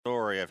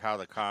of how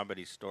the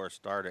Comedy Store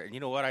started. And you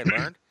know what I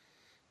learned?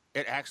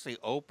 It actually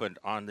opened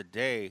on the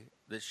day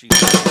that she...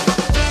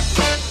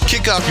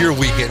 Kick off your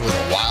weekend with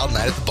a wild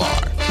night at the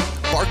bar.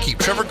 Barkeep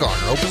Trevor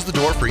Garner opens the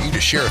door for you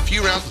to share a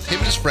few rounds with him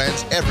and his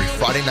friends every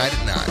Friday night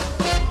at 9.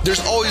 There's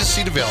always a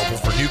seat available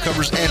for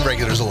newcomers and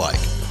regulars alike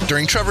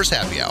during Trevor's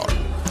happy hour.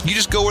 You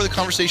just go where the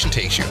conversation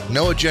takes you.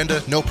 No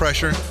agenda, no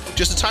pressure,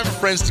 just a time for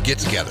friends to get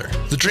together.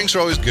 The drinks are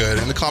always good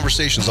and the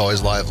conversation's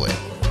always lively.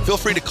 Feel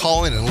free to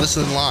call in and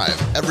listen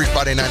live every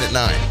Friday night at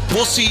 9.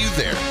 We'll see you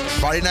there,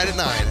 Friday night at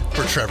 9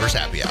 for Trevor's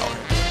happy hour.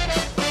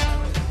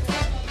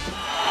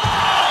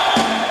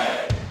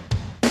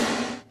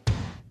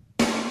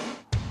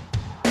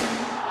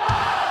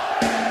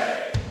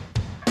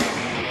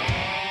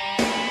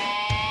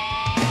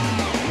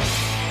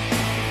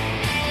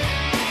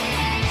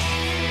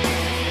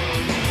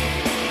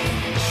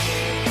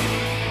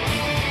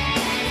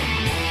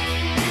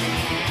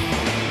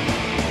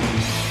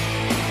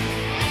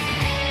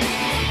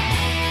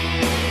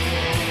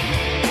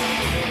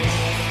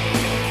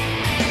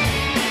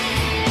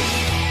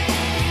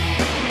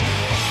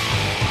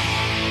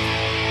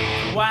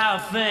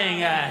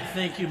 Thing, I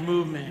think you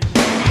move me. But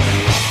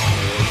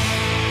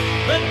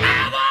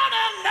I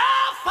wanna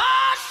know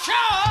for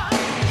sure.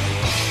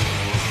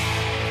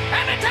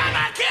 Every time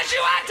I kiss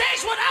you, I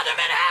taste what other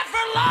men had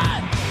for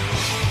lunch.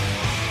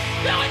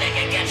 The only thing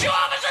that gets you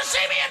off is to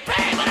see me in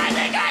pain, but I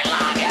think I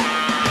love you.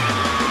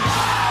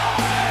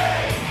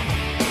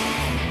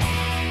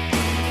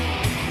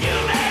 You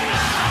made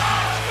my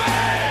heart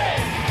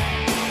scream.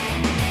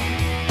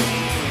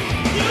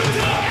 You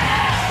took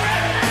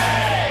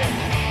everything.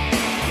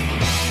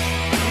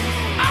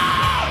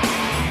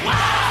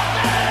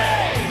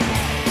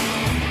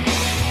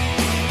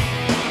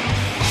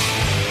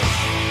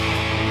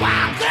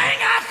 Wild thing,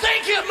 I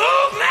think you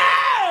move me!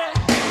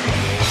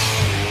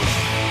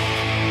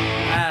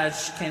 It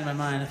just came to my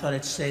mind. I thought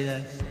I'd say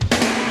that.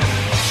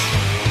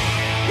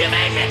 You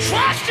made me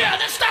trust you,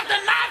 then stuck the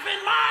knife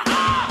in my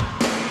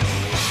heart.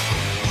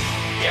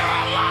 You're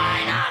a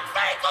lying,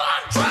 unfaithful,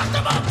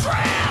 untrustable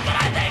tramp, but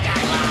I think I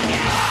love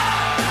you.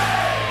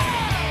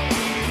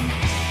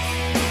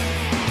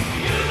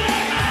 You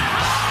made my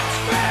heart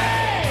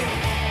scream.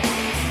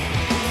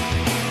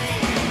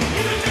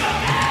 You took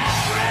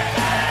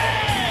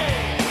everything.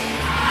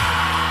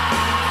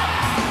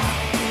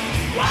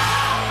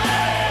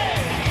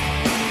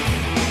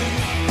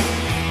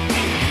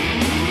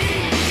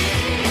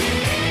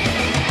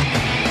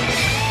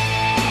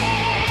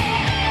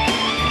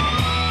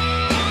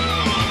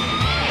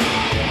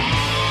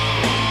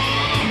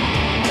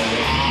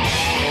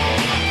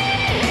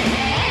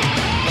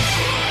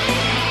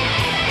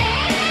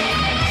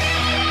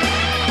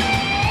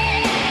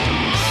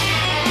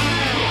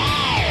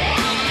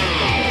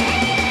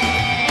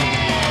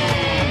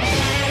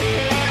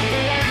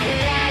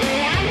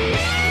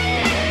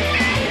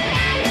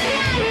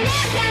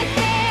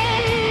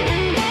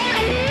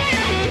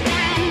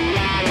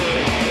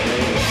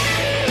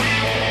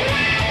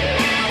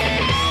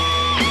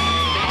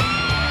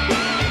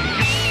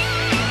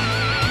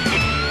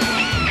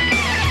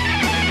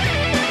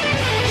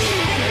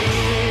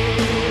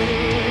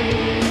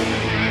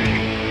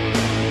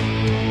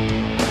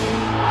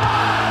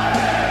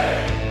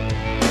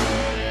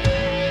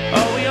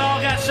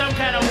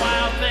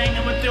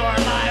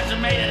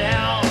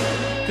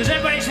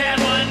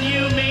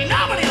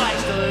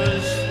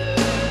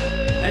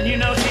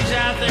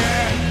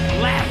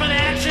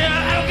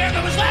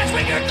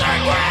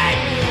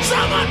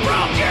 Someone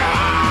broke your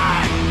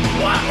heart.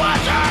 What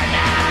was her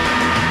name?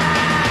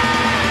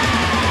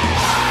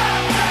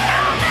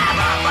 I'll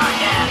never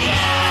forgive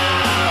you.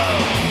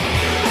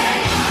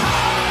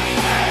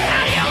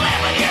 How do you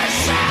live with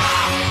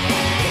yourself?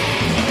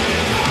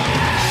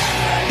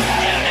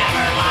 You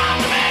never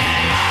loved me.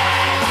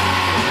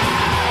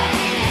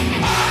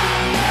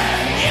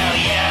 You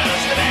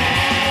used me.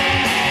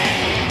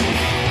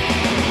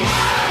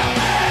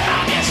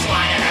 I'm just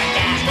sliding her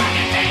gas, I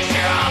can taste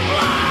your own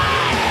blood.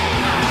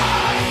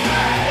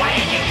 Why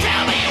didn't you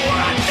tell me you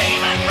were a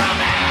demon from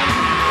hell?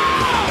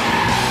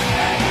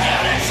 You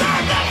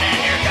deserve the men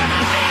you're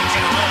gonna beat,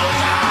 you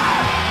loser.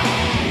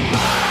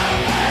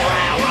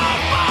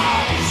 Railroad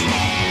bums,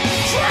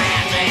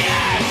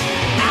 transients,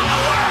 out of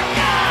work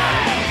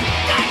guys.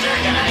 Guys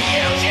are gonna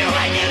use you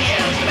like you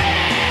used me.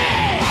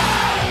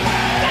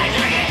 Guys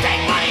are gonna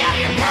take money out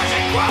of your purse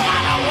and crawl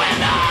out a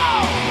window.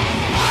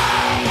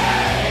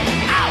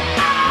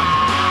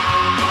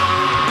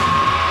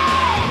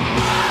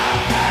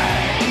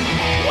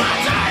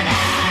 What's her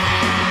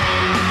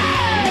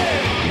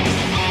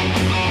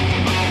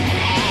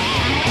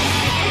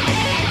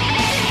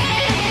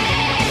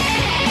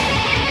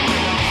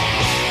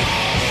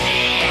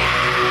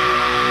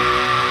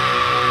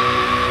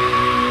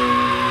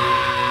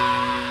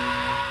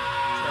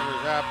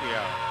Trevor's Happy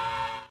Hour.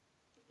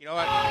 You know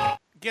what?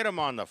 Get them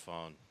on the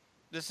phone.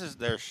 This is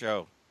their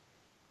show.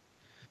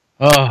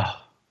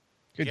 Oh,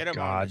 good Get them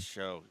on God. the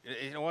show.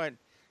 You know what?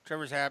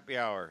 Trevor's Happy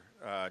Hour.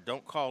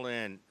 Don't call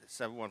in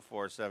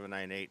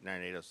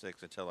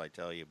 714-798-9806 until I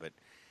tell you. But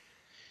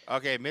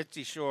Okay,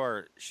 Mitzi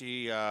Shore.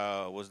 She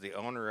was the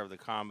owner of the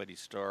Comedy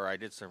Store. I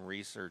did some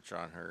research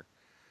on her,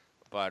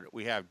 but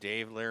we have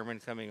Dave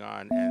Lehrman coming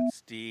on and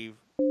Steve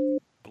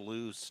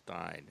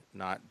Bluestein,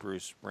 not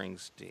Bruce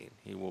Springsteen.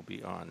 He will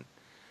be on.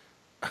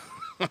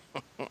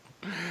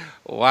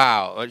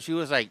 Wow, she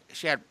was like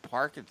she had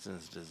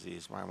Parkinson's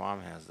disease. My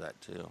mom has that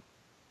too.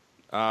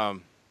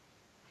 Um,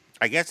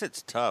 I guess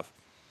it's tough,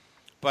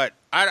 but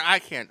I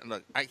can't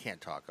look. I can't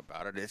talk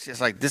about it. It's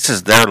just like this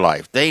is their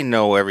life. They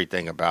know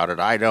everything about it.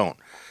 I don't.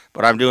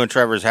 But I'm doing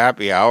Trevor's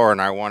Happy Hour,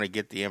 and I want to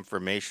get the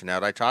information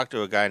out. I talked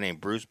to a guy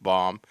named Bruce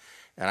Baum,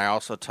 and I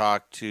also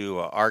talked to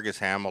Argus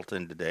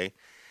Hamilton today.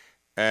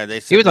 They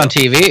said He was on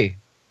TV.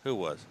 Who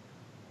was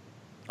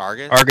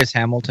Argus? Argus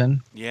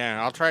Hamilton.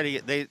 Yeah, I'll try to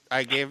get.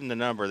 I gave him the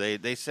number.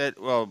 They said,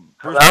 well,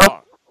 Bruce Hello?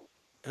 Baum.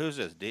 Who's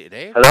this?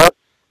 Dave? Hello?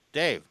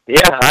 Dave.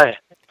 Yeah, hi.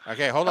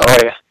 Okay, hold on. How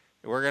are you?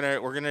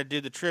 We're gonna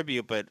do the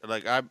tribute, but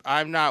like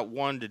I'm not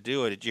one to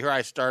do it. Did you hear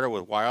I started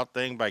with Wild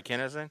Thing by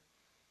Kinnison?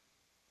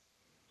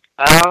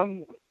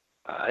 I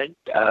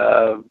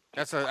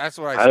That's what I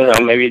I don't know,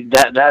 started. maybe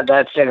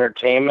that's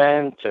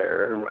entertainment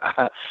or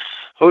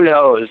who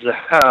knows?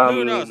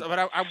 Who knows?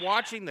 But I'm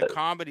watching the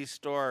Comedy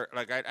Store.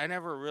 Like I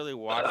never really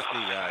watched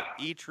the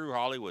E True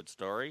Hollywood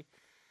Story.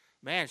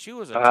 Man, she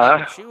was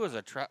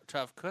a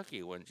tough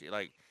cookie when she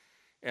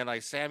and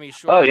like Sammy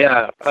Shore. Oh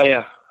yeah, oh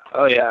yeah,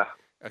 oh yeah.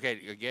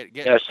 Okay, get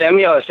Yeah,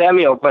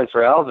 Samuel went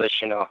for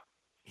Elvis, you know.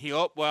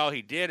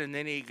 he did, and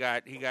then he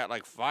got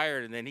like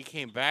fired, and then he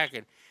came back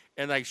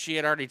and like she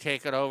had already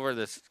taken over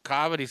this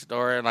Comedy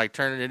Store and like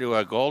turned it into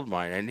a gold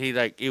mine, and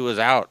he was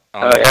out.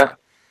 Oh yeah.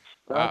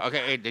 Okay,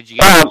 hey, did you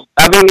get?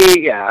 I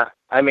mean, yeah.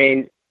 I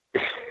mean,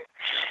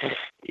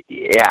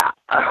 yeah.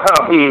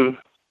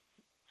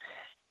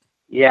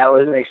 Yeah, it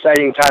was an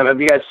exciting time. Have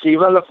you got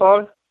Steve on the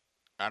phone?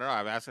 I don't know.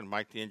 I'm asking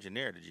Mike the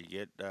engineer. Did you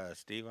get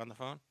Steve on the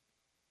phone?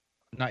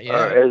 Not Or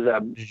yet.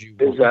 is Did you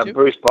want me to?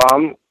 Bruce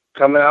Baum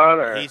coming on?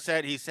 Or He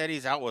said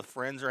he's out with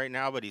friends right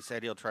now, but he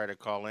said he'll try to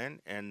call in.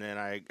 And then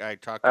I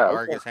talked to Oh, okay.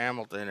 Argus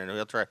Hamilton, and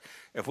he'll try.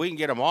 If we can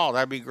get them all,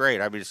 that'd be great.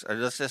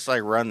 Let's just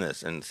like run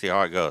this and see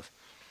how it goes.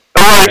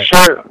 Oh,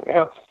 sure.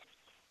 Yeah.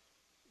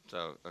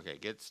 So okay,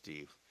 get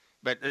Steve.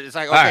 But it's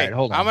like All okay, right,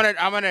 hold on.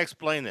 I'm gonna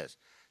explain this.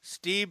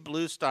 Steve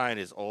Bluestein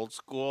is old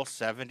school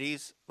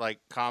 '70s like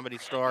Comedy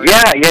Store.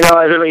 Yeah, you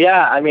know,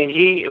 yeah. I mean,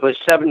 it was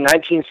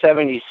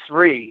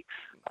 1973.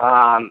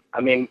 I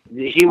mean,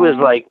 he was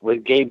like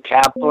with Gabe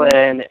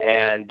Kaplan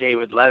and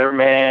David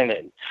Letterman,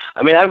 and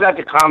I mean, I've got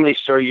the Comedy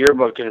Store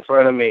yearbook in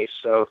front of me.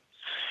 So,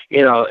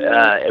 you know,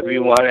 if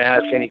you want to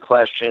ask any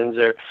questions,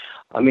 or,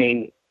 I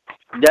mean,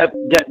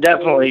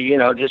 definitely, you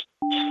know, just.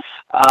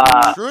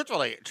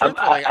 Truthfully, Have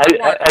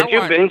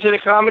you been to the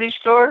Comedy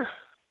Store?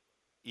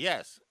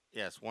 Yes,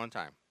 one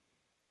time.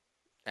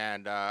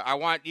 And I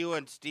want you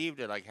and Steve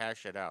to like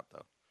hash it out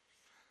though,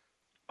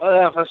 Oh,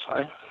 yeah, that's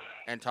fine.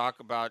 and talk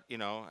about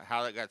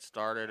how it got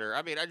started, or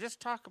I mean, I just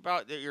talk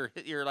about your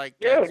like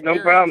Yeah, no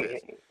problem.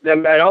 experiences.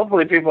 And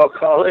hopefully people will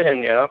call in,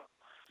 you know.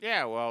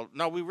 Yeah, well,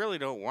 no, we really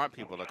don't want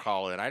people to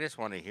call in. I just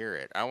want to hear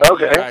it. I want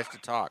you Okay. guys to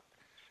talk.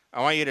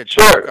 I want you to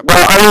Sure. talk about.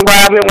 Well,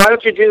 I mean, why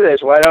don't you do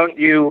this? Why don't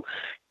you,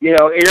 you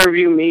know,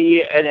 interview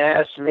me and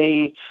ask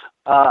me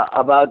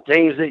about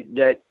things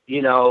that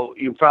you know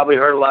you probably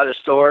heard a lot of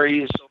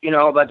stories, you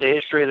know, about the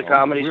history of the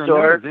Comedy We're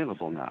Store. not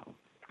available now.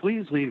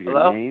 Please leave your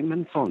Hello? name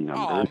and phone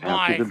number Oh,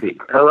 after the Mike.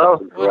 beep. Hello?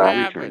 What I'll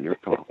happened? return your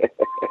call.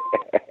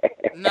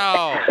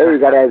 No, Hey, you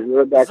got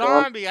to back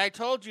on. Zombie. I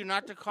told you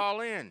not to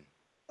call in.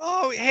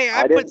 Oh, hey,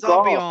 I I didn't put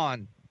Zombie call.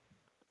 on.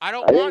 I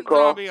don't I didn't want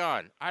call. Zombie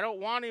on. I don't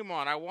want him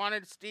on. I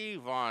wanted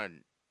Steve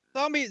on.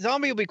 Zombie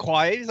will be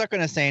quiet. He's not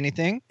going to say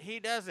anything. He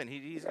doesn't.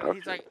 He's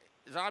like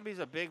Zombie's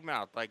a big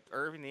mouth, like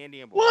Irving the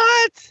Indian Boy.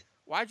 What?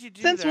 Why'd you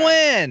do Since that?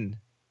 when?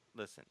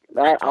 Listen.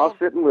 I'll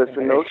sit and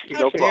listen. No, How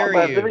no dare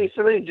problem. you?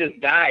 Somebody just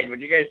died.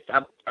 Would you guys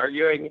stop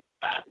arguing?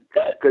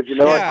 Because you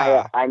know Yeah.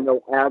 what? I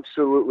know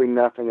absolutely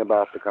nothing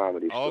about the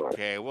Comedy Store.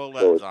 Okay, we'll So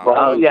let it's Zombie.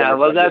 Well, yeah.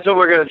 Well, that's what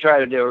we're going to try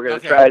to do. We're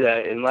going to Okay. try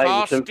to enlighten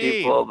Call some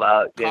Steve. people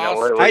about, you Call know,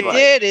 what it Steve. was I like.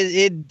 did.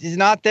 It is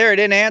not there. It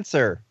didn't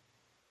answer.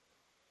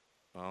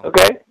 Well,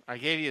 Okay. I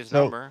gave you his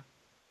So- number.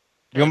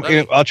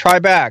 I'll try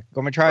back.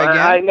 Want me to try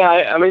again?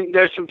 I mean,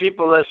 there's some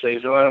people listening,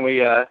 so why don't we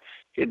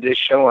get this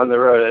show on the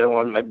road? I don't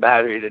want my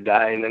battery to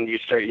die, and then you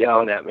start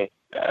yelling at me.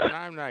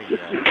 I'm not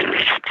yelling.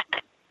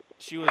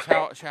 She was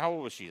how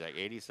old was she? Like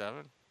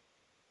 87?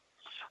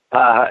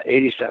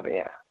 87,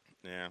 yeah.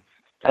 Yeah.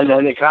 And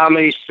then the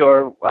Comedy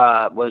Store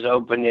was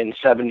opened in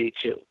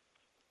 72.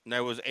 And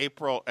it was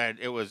April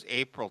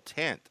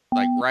 10th.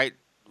 Like right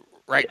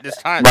this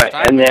time. Right, This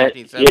time and was then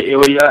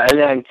 1970. and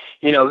then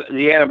you know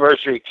the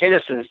anniversary of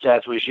Kinnison's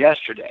death was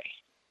yesterday.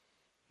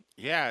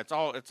 Yeah, it's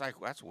like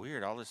that's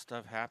weird. All this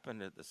stuff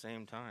happened at the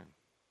same time.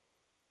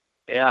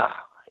 Yeah,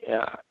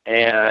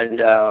 and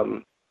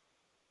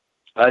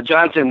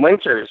Jonathan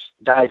Winters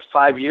died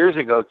 5 years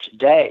ago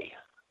today.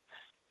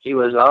 He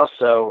was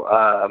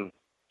also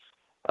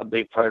a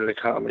big part of the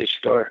Comedy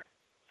Store.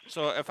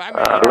 So if I'm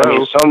I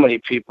mean, so many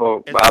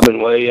people. Is- Robin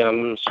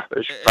Williams,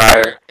 Bush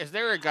Fire. is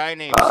there a guy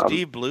named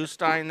Steve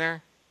Bluestein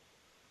there?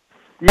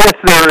 Yes,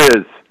 there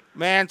is.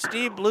 Man,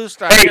 Steve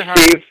Bluestein. Hey,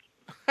 Steve.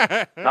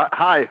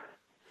 Hi.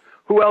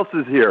 Who else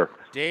is here?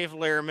 Dave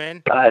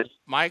Lehrman,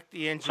 Mike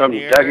the From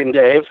engineer, Doug and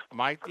Dave.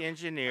 Mike the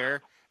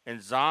engineer,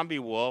 and Zombie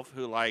Wolf,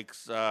 who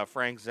likes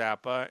Frank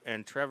Zappa,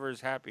 and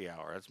Trevor's Happy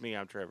Hour. That's me.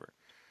 I'm Trevor.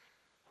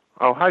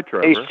 Oh, hi,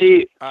 Trevor. Hey,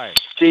 Steve. Hi.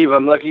 Steve,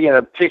 I'm looking at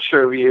a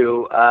picture of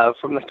you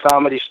from the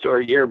Comedy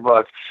Store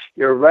yearbook.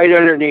 You're right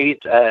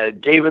underneath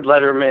David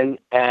Letterman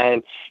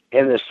and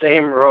in the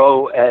same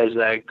row as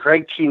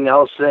Craig T.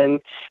 Nelson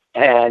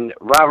and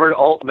Robert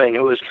Altman,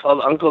 who was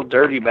called Uncle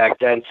Dirty back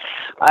then.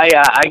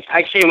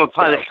 I came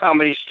upon the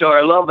Comedy Store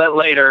a little bit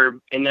later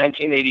in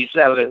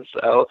 1987,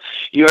 so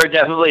you are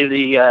definitely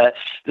the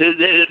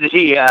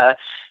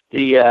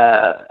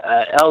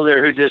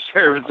elder who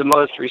deserves the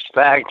most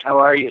respect. How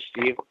are you,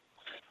 Steve?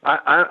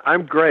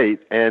 I'm great,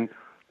 and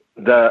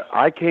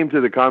I came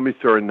to the Comedy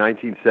Store in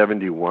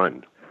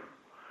 1971,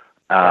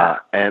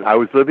 and I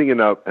was living in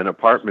an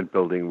apartment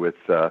building with,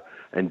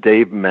 and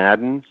Dave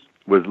Madden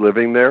was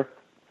living there,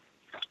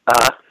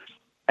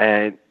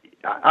 and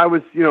I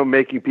was,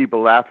 making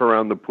people laugh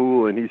around the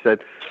pool, and he said,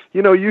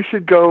 you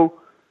should go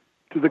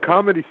to the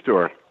Comedy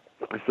Store.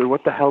 I said,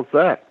 what the hell's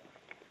that?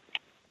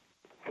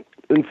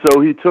 And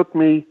so he took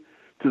me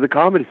to the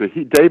Comedy Store.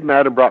 Dave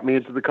Madden brought me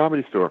into the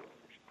Comedy Store.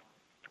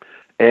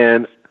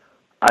 And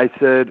I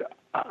said,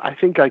 I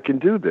think I can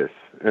do this.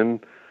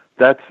 And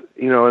that's,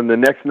 and the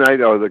next night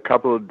or a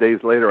couple of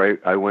days later,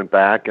 I went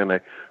back and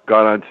I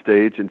got on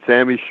stage, and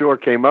Sammy Shore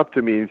came up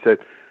to me and said,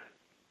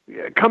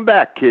 come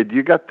back, kid.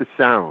 You got the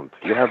sound.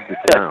 You have the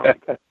sound.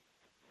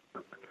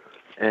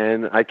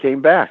 And I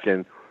came back,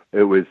 and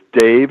it was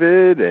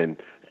David and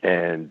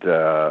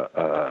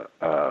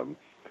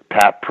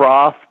Pat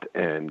Proft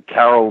and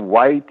Carol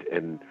White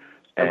and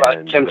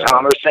Tim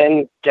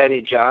Thomerson,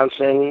 Denny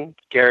Johnson,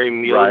 Gary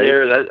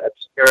Mueller. Right.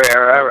 That's your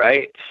era,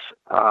 right?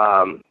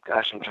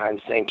 Gosh, I'm trying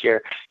to think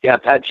here. Yeah,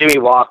 Jimmy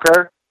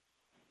Walker,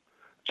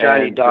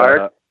 Johnny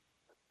Dark.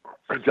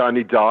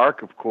 Johnny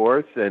Dark, of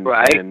course. And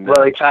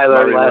Willie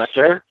Tyler and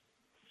Lester.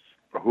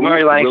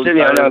 Murray Langston,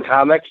 the unknown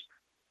comics.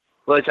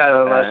 Willie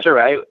Tyler and Lester,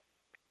 right?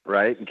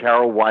 Right, and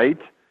Carol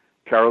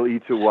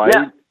Eatsa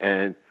White,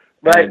 and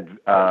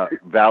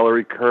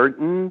Valerie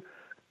Curtin,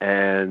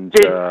 and...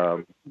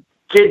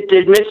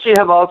 Did Mitzi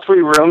have all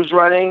three rooms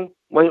running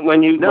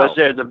when you was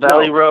there? The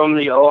belly room,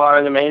 the OR,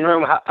 and the main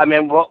room.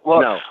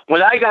 No.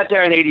 When I got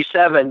there in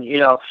 '87,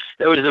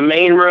 there was the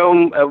main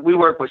room. We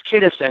worked with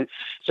Kinnison,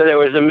 so there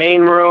was the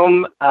main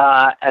room,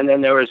 and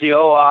then there was the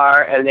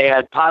OR, and they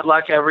had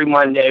potluck every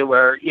Monday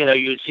where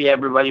you'd see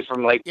everybody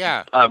from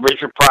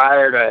Richard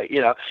Pryor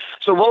to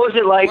So what was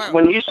it like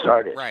when you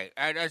started? Right.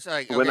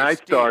 When I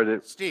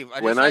started,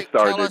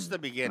 tell us the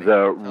beginning.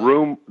 The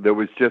room, there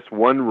was just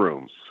one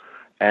room.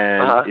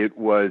 And it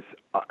was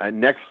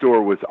next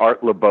door was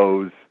Art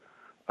LeBeau's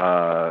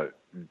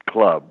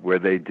club, where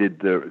they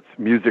did the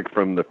music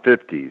from the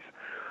 50s.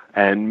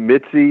 And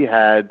Mitzi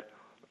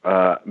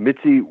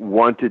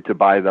wanted to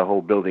buy the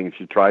whole building, and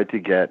she tried to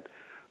get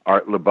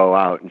Art LeBeau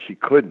out, and she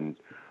couldn't.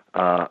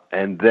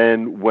 And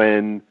then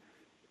when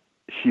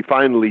she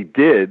finally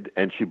did,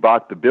 and she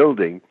bought the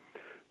building,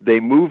 they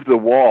moved the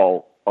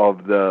wall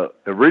of the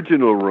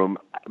original room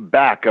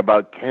back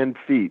about 10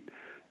 feet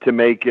to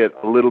make it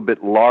a little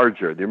bit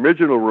larger. The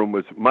original room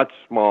was much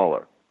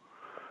smaller,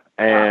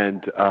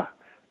 and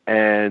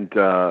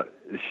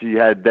she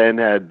had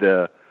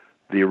the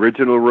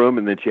original room,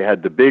 and then she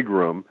had the big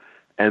room,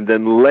 and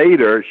then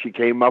later she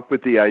came up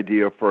with the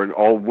idea for an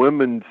all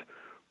women's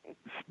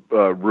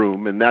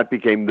room, and that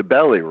became the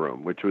belly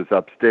room, which was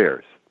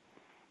upstairs.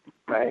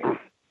 Right.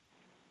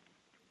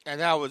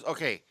 And that was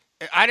okay.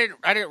 I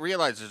didn't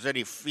realize there's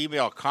any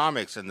female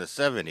comics in the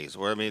 '70s.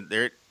 Where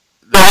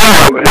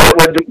Probably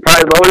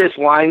Lotus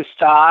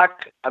Weinstock.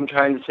 I'm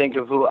trying to think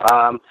of who.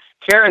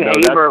 Karen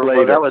Haber.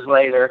 Well, that was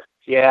later.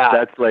 Yeah,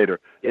 that's later.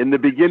 In the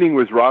beginning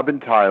was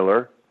Robin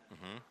Tyler,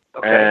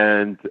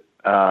 and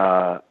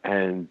that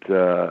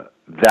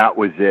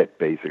was it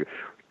basically.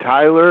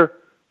 Tyler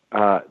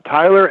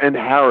and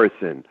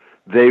Harrison.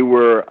 They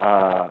were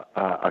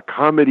a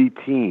comedy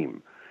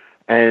team,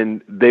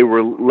 and they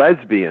were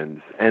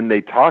lesbians, and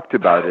they talked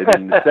about it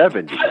in the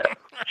 '70s.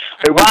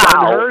 It was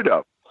unheard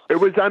of. It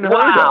was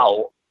unheard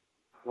of.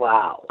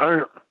 Wow.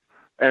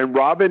 And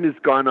Robin has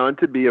gone on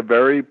to be a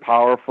very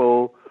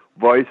powerful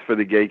voice for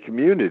the gay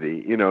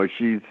community.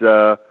 She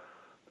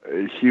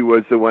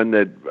was the one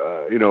that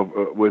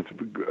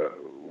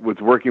was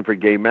working for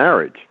gay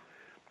marriage.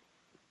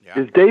 Yeah.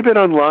 Is David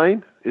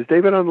online? Is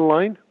David on the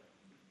line?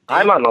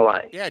 I'm on the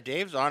line. Yeah,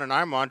 Dave's on, and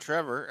I'm on.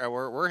 Trevor,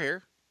 we're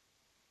here.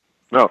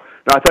 No,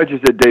 I thought you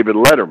said David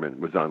Letterman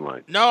was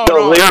online. No,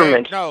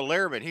 Letterman.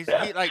 Letterman. He's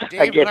like Dave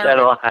I get Letterman. that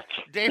a lot.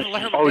 Dave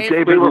Letterman. Oh,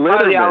 David we were Letterman.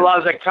 part of the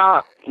Outlaws of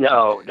Comedy.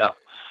 No.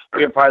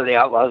 We were part of the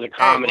Outlaws of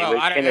Comedy with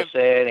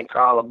Kinnison and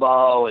Carl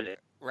LeBeau.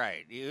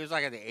 Right. He was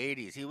like in the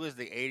 80s. He was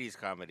the 80s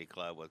comedy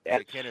club with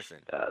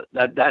Kinnison.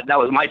 That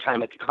was my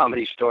time at the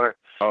Comedy Store.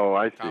 Oh,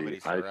 I see.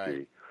 I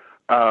see.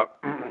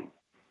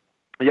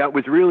 Yeah, it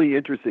was really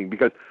interesting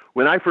because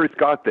when I first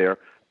got there,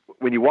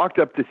 when you walked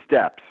up the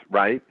steps,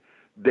 right,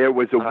 there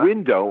was a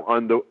window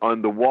on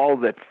the wall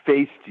that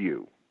faced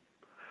you.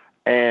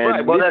 And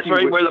right. Well, Mitzi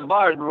that's right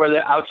where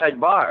the outside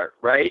bar,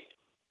 right?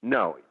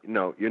 No,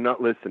 you're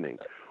not listening.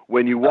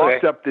 When you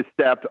walked up the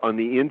steps on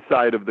the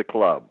inside of the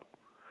club,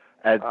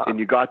 and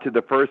you got to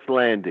the first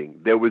landing,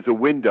 there was a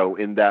window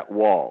in that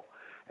wall,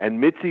 and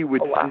Mitzi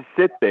would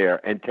sit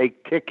there and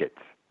take tickets,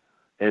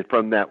 and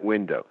from that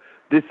window.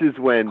 This is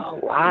when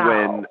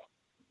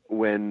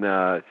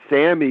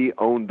Sammy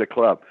owned the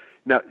club.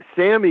 Now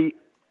Sammy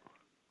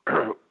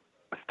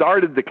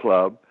started the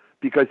club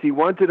because he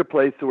wanted a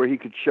place where he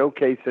could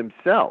showcase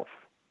himself,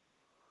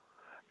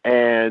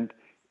 and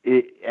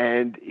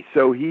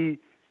so he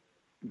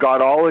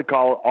got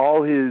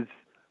all his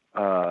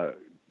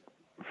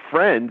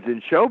friends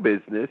in show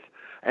business,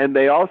 and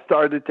they all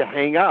started to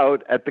hang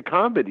out at the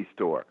Comedy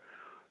Store.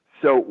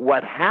 So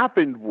what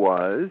happened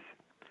was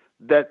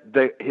that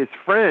his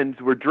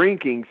friends were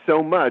drinking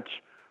so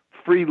much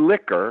free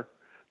liquor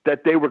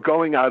that they were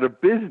going out of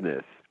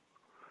business,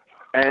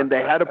 and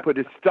they had to put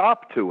a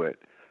stop to it.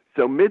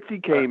 So Mitzi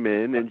came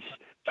in, and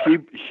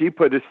she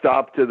put a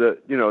stop to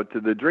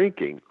the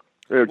drinking,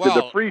 to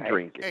the free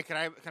drinking. Hey,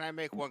 can I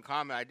make one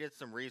comment? I did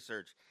some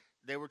research.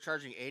 They were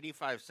charging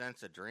 85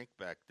 cents a drink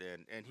back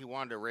then, and he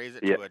wanted to raise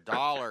it to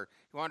 $1.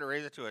 He wanted to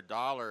raise it to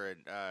 $1,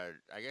 and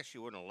I guess she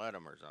wouldn't let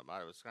him or something.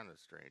 It was kind of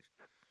strange.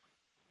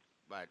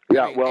 But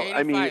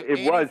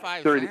it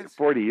was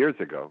 40 years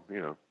ago,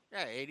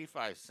 Yeah,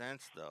 85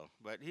 cents though.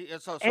 But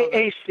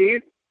hey,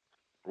 Steve.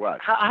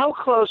 What? How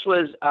close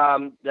was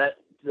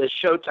the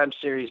Showtime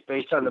series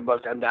based on the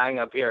book I'm Dying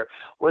Up Here?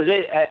 Was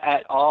it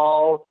at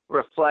all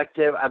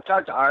reflective? I've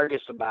talked to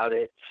Argus about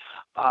it,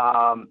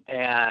 and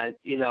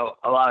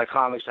a lot of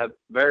comics have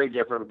very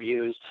different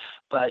views.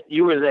 But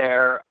you were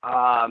there.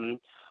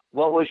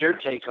 What was your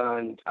take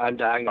on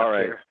Dying Up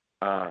Here?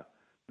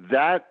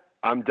 That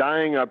I'm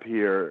Dying Up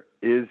Here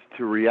is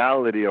to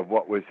reality of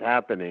what was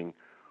happening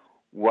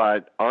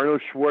what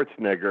Arnold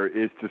Schwarzenegger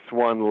is to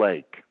Swan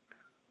Lake.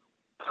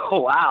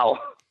 Oh, wow.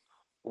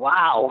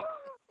 Wow.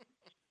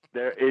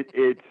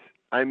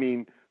 I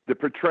mean, the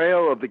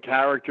portrayal of the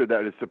character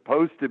that is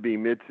supposed to be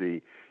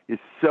Mitzi is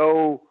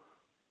so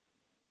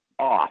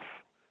off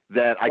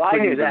that I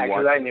couldn't even watch. I knew that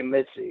because I knew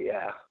Mitzi,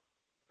 yeah.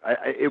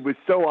 It was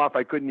so off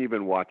I couldn't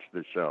even watch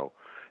the show.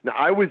 Now,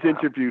 I was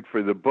interviewed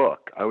for the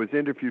book.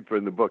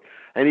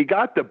 And he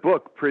got the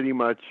book pretty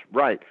much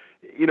right.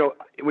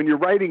 When you're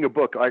writing a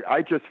book,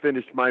 I just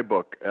finished my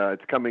book.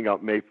 It's coming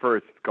out May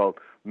 1st. It's called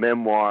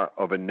Memoir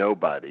of a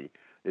Nobody.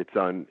 It's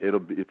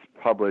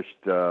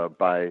published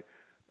by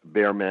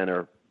Bear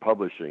Manor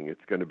Publishing.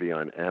 It's going to be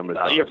on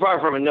Amazon. Well, you're far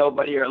from a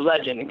nobody. You're a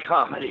legend in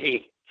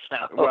comedy. So.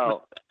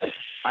 Well,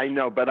 I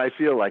know, but I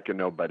feel like a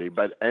nobody.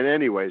 And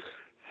anyways,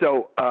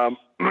 so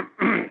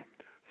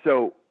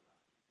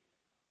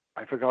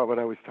I forgot what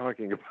I was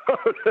talking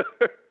about.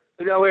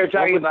 We were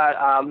talking about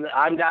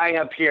I'm Dying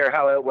Up Here,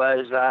 how it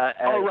was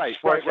right.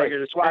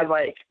 Swan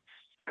Lake.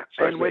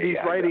 And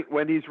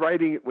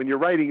when you're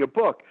writing a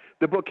book,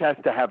 the book has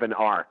to have an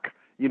arc.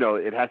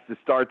 It has to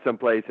start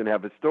someplace and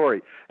have a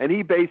story. And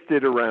he based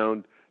it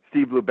around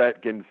Steve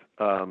Lubetkin's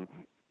suicide.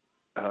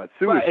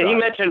 Right, and he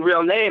mentioned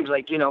real names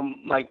like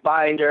Mike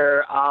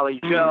Binder,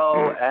 Ollie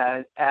Joe,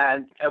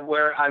 and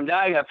where I'm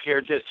Dying Up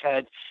Here just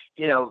had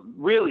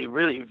really,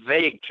 really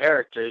vague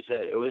characters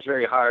that it was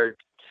very hard.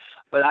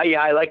 But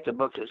I like the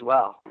book as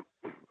well.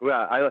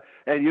 Well,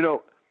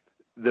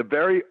 the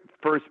very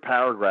first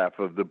paragraph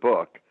of the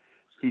book,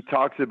 he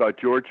talks about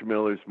George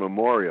Miller's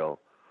memorial,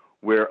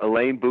 where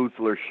Elaine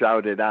Boozler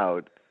shouted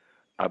out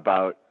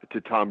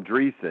to Tom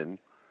Dreesen,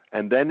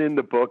 and then in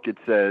the book it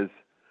says,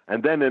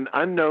 and then an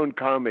unknown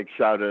comic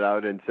shouted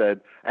out and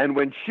said, and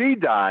when she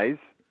dies,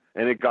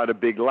 and it got a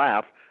big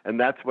laugh, and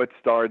that's what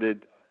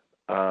started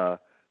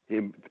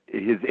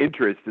his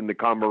interest in the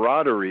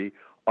camaraderie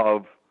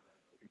of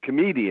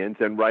comedians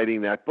and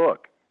writing that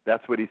book.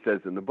 That's what he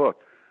says in the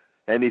book.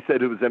 And he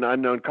said it was an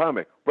unknown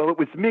comic. Well, it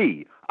was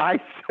me. I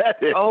said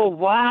it. Oh,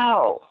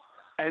 wow.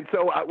 And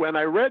so when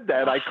I read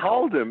that, I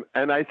called him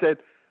and I said,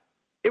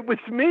 it was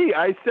me.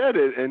 I said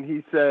it. And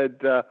he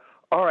said,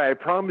 all right, I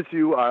promise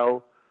you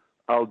I'll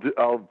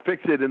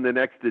fix it in the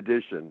next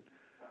edition.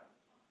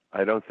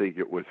 I don't think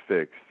it was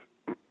fixed.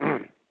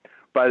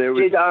 But it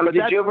was.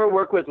 Did you ever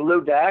work with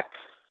Lou Dax?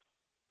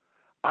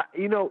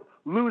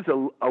 Lou's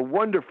a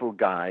wonderful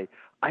guy.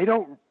 I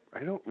don't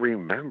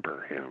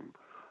remember him.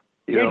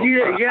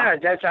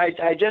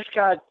 I just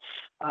got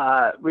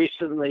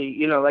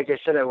recently. Like I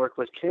said, I work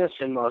with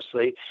Kinnison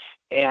mostly,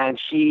 and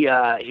he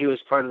was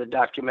part of the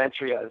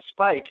documentary on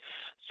Spike,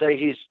 so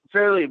he's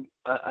fairly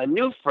a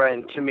new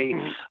friend to me.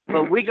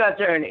 But we got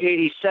there in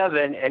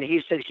 '87, and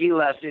he said he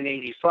left in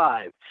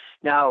 '85.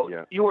 Now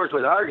you worked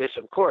with Argus,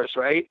 of course,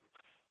 right?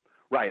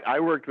 Right, I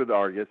worked with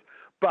Argus,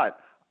 but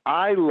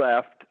I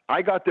left.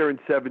 I got there in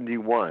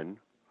 '71,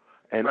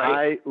 and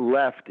I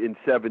left in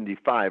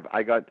 '75.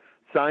 I got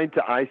signed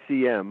to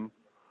ICM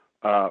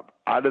out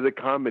of the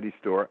Comedy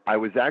Store. I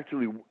was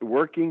actually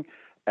working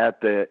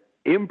at the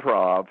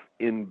Improv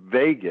in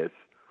Vegas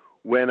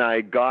when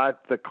I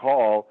got the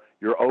call,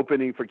 you're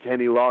opening for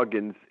Kenny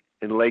Loggins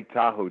in Lake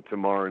Tahoe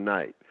tomorrow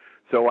night.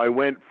 So I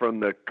went from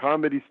the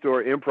Comedy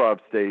Store improv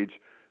stage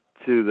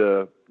to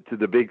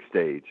the big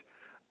stage.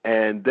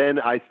 And then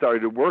I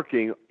started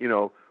working,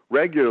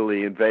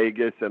 regularly in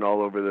Vegas and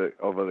all over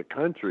the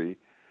country.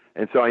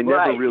 And so I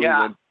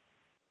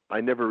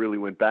never really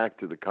went back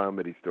to the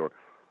Comedy Store.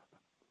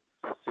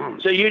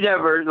 So you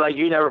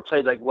never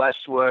played like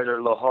Westwood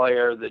or La Jolla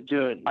or the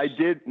Dunes? I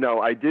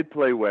did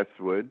play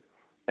Westwood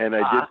and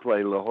I did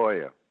play La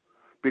Jolla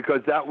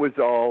because that was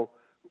all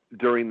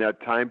during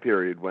that time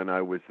period when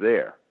I was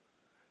there.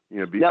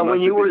 Now,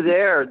 when you were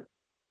there,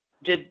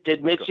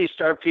 did Mitzi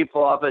start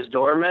people off as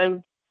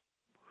doormen?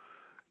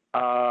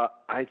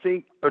 I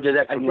think, or did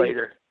that come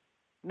later?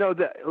 No,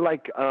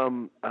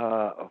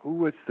 who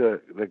was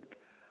the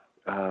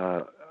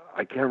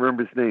I can't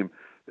remember his name.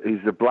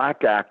 He's a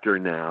black actor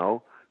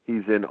now.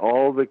 He's in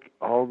all the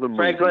movies.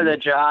 Franklin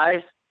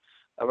Ajayi,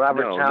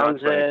 Robert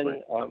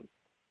Townsend,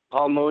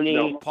 Paul Mooney.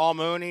 No, Paul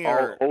Mooney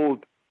or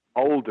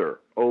older.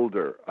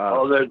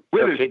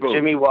 Witherspoon.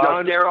 Jimmy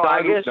Walker. Daryl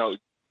Agus.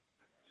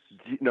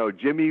 No,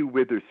 Jimmy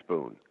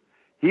Witherspoon.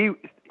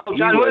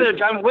 John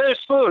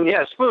Witherspoon.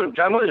 Yeah,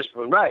 John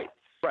Witherspoon. Right.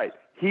 Right.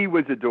 He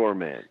was a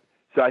doorman.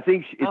 So I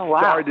think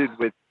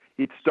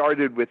it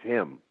started with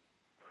him.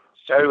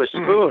 Started with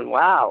Spoon.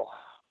 Wow.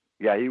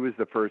 Yeah, he was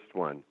the first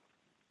one.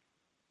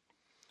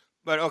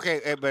 But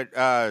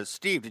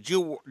Steve, did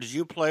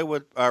you play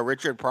with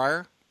Richard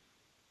Pryor?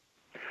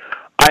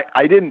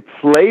 I didn't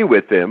play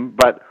with him,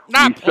 but we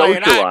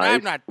socialized.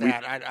 I'm not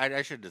that.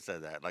 I shouldn't have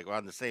said that. Like we're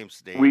on the same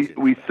stage.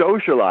 We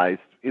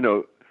socialized,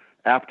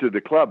 after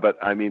the club. But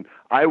I mean,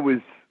 I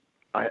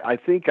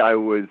think I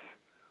was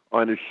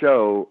on a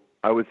show.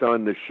 I was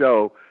on the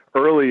show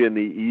early in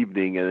the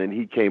evening, and then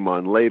he came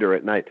on later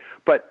at night.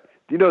 But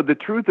the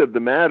truth of the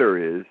matter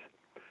is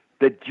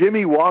that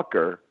Jimmy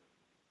Walker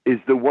is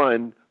the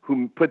one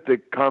who put the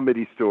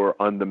Comedy Store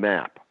on the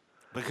map.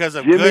 Because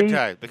of good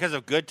times. Because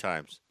of good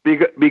times.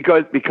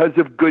 Because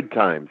of good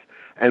times.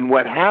 And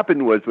what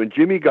happened was when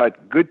Jimmy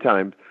got good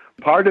times,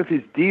 part of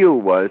his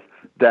deal was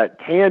that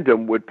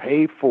Tandem would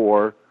pay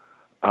for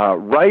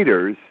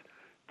writers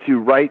to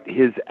write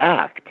his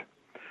act.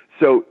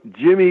 So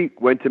Jimmy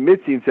went to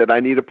Mitzi and said, I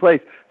need a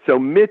place. So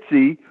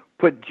Mitzi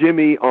put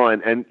Jimmy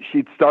on, and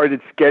she'd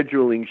started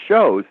scheduling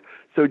shows.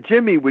 So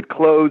Jimmy would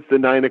close the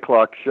 9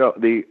 o'clock show,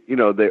 the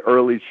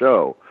early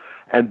show.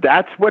 And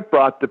that's what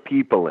brought the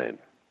people in.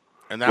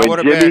 And that would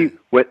have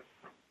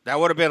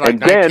been like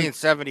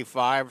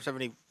 1975,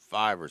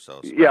 75 or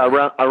so.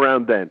 Yeah,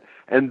 around then.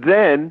 And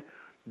then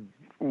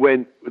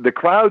when the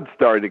crowd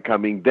started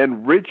coming,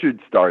 then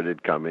Richard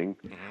started coming,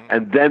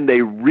 and then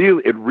it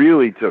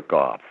really took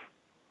off.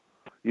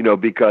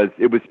 Because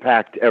it was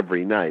packed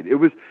every night. It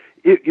was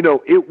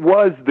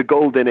the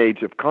golden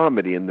age of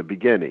comedy in the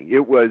beginning.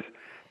 It was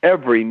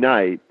every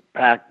night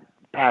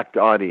packed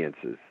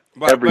audiences.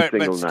 Every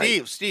single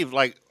night. Steve,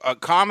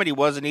 comedy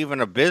wasn't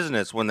even a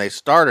business when they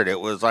started. It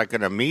was like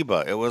an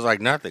amoeba. It was like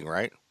nothing,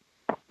 right?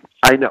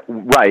 I know,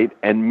 right.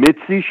 And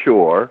Mitzi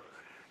Shore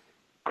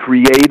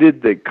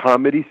created the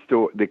Comedy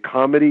Store, the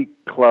comedy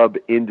club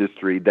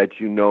industry that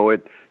you know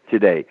it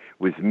today. It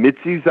was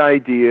Mitzi's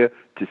idea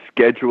to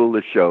schedule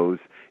the shows.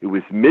 It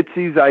was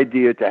Mitzi's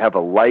idea to have a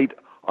light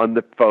on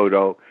the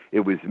photo.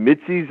 It was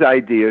Mitzi's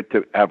idea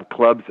to have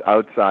clubs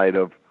outside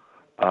of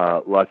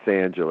Los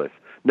Angeles.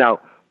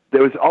 Now,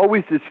 there was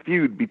always this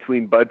feud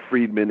between Bud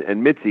Friedman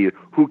and Mitzi,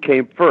 who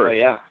came first. Oh,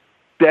 yeah.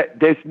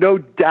 There's no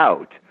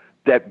doubt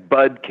that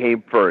Bud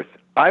came first.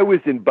 I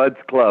was in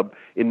Bud's club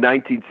in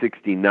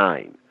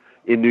 1969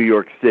 in New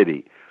York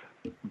City,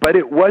 but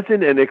it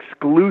wasn't an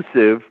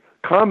exclusive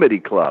comedy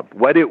club.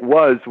 What it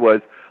was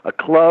a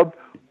club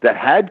that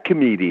had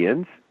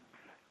comedians,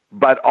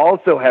 but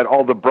also had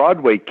all the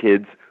Broadway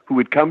kids who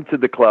would come to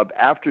the club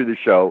after the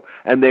show,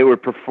 and they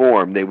would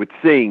perform. They would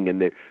sing, and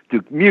they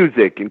do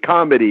music and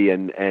comedy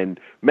and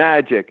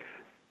magic.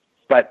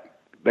 But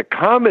the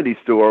Comedy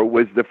Store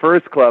was the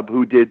first club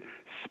who did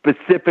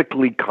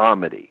specifically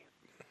comedy.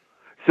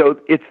 So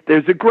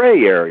there's a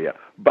gray area,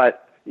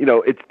 but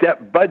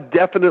Bud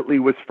definitely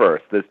was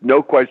first. There's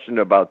no question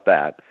about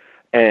that.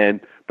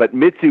 But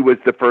Mitzi was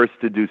the first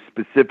to do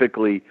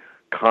specifically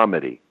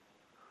comedy.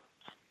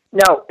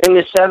 Now, in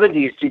the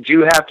 70s, did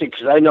you have to,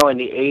 because I know in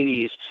the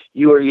 80s,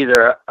 you were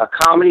either a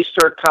Comedy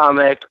Store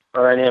comic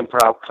or an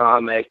improv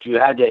comic. You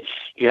had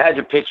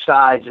to pick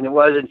sides, and it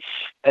wasn't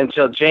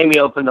until Jamie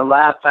opened the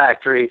Laugh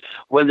Factory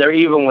when there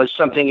even was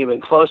something even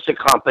close to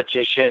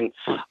competition.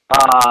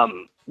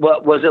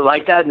 What was it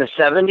like that in the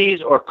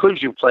 70s, or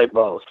could you play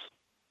both?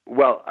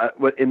 Well,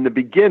 in the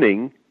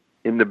beginning,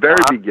 in the very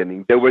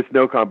beginning, there was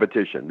no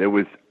competition. There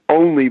was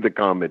only the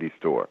Comedy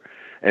Store.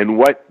 And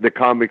what the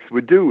comics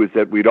would do is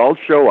that we'd all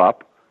show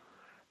up,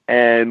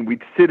 and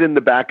we'd sit in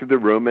the back of the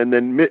room, and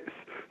then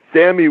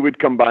Sammy would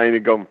come by and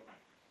he'd go,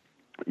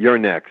 "You're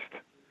next,"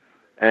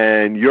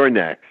 and "You're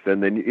next,"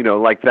 and then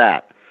like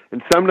that.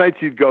 And some nights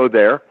you'd go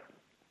there,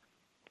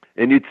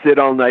 and you'd sit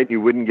all night and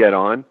you wouldn't get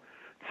on.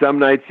 Some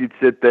nights you'd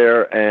sit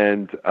there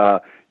and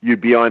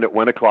you'd be on at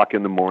 1 o'clock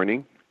in the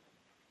morning.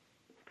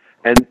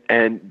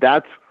 and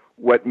that's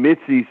what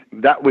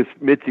that was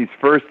Mitzi's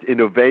first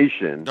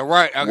innovation.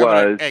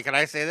 Hey, can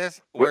I say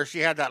this? Where she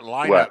had that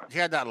lineup. What? She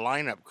had that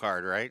lineup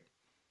card, right?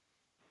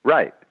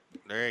 Right.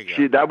 There you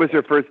go. That was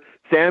her first.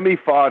 Sammy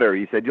fought her.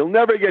 He said, "You'll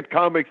never get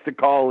comics to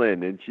call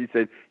in," and she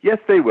said, "Yes,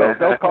 they will.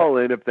 They'll call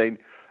in if they."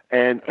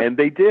 And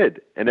they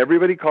did, and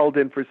everybody called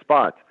in for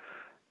spots.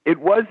 It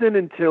wasn't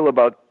until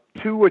about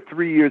 2 or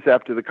 3 years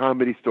after the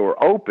Comedy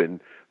Store opened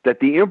that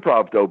the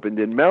Improv opened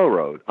on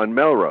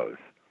Melrose.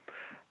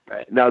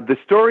 Right. Now, the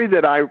story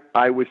that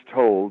I was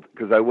told,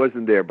 because I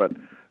wasn't there, but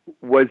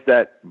was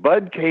that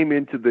Bud came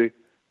into the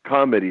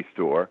Comedy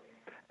Store,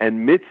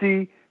 and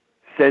Mitzi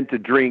sent the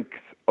drinks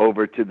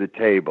over to the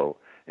table,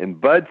 and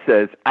Bud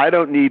says, "I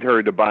don't need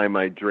her to buy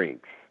my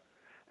drinks,"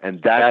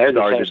 and that I heard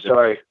started the same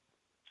story.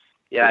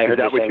 Yeah, I heard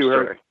the same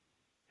story.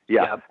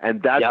 Yeah,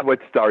 and that's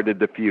what started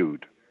the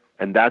feud.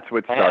 And that's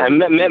what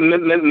started.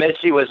 And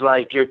Mitzi was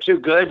like, "You're too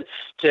good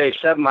to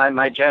accept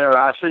my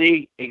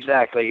generosity."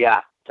 Exactly.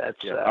 Yeah. That's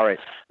all right.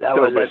 That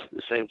was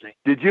the same thing.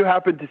 Did you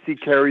happen to see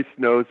Carrie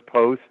Snow's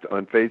post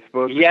on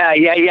Facebook?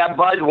 Yeah.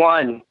 Bud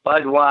won,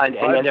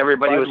 and then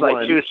everybody was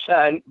like, "You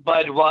son,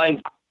 Bud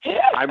won."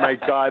 Oh my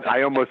God!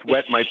 I almost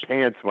wet my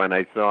pants when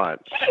I saw it.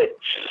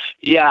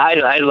 Yeah,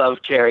 I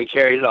love Carrie.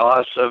 Carrie's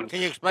awesome.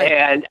 Can you explain?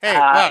 And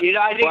I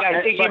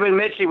think even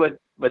Mitzi would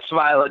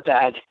smile at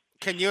that.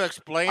 Can you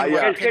explain?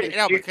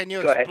 Can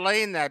you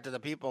explain that to the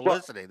people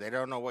listening? They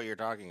don't know what you're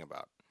talking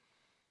about.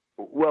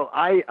 Well,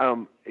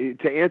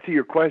 to answer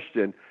your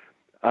question,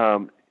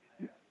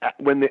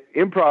 when the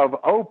Improv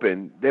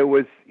opened, there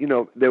was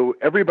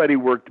everybody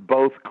worked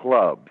both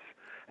clubs,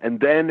 and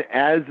then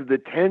as the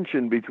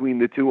tension between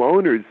the two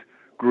owners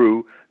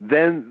grew,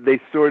 then they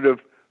sort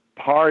of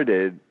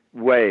parted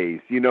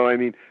ways. I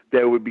mean,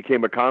 there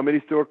became a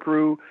Comedy Store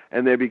crew,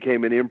 and there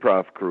became an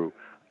Improv crew,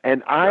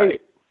 and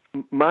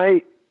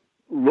my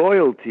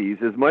loyalties,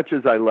 as much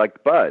as I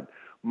liked Bud,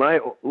 my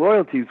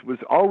loyalties was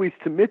always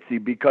to Mitzi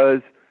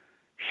because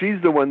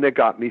she's the one that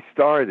got me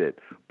started.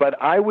 But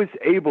I was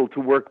able to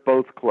work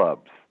both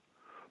clubs.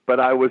 But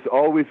I was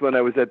always, when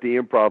I was at the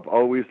Improv,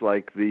 always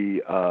like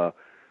the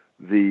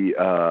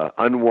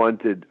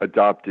unwanted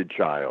adopted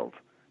child,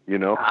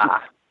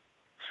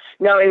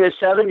 Now, in the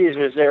 70s,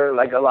 was there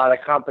like a lot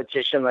of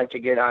competition, like to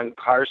get on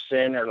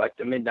Carson or like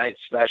the Midnight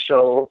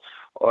Special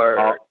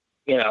or,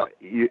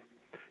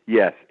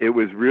 Yes, it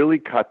was really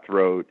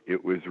cutthroat.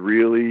 It was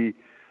really.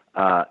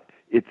 What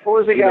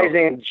was the guy's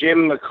name?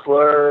 Jim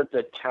McClure,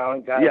 the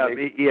talent guy.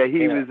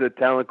 He was a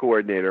talent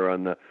coordinator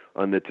on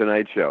the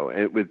Tonight Show,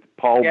 and with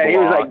Paul. Yeah, Blogg. He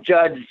was like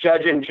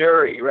judge and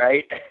jury,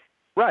 right?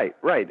 Right,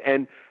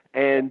 and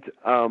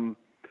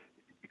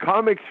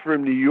comics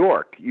from New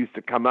York used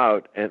to come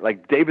out, and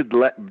like David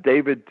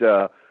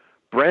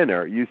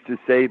Brenner used to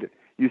say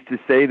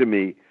to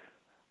me,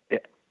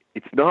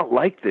 "It's not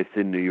like this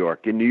in New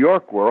York. In New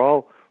York, we're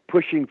all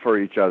pushing for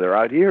each other.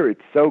 Out here,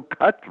 it's so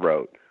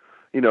cutthroat."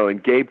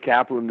 And Gabe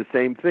Kaplan, the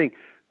same thing.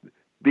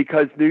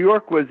 Because New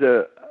York was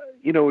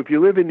if you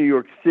live in New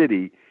York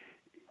City,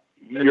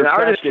 you're an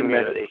artist trapped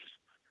community.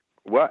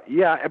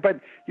 Yeah,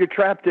 but you're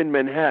trapped in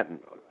Manhattan.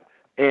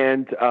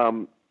 And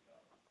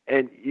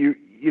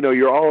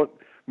you're all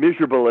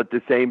miserable at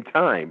the same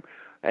time.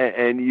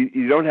 And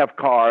you don't have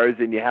cars,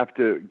 and you have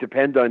to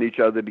depend on each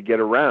other to get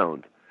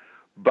around.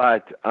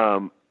 But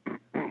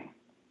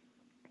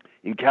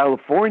in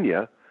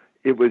California,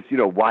 it was,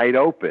 wide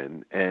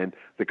open, and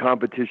the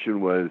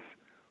competition was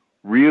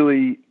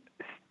really,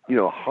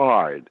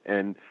 hard,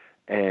 and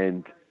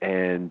it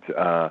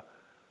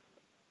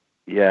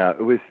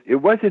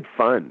wasn't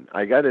fun.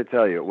 I got to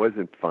tell you, it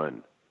wasn't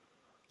fun.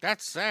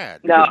 That's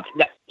sad. Now,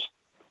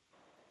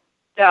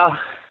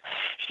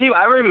 Steve,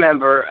 I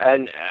remember,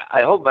 and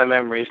I hope my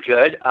memory is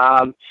good.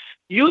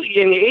 You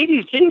in the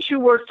 80s, didn't you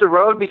work the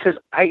road? Because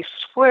I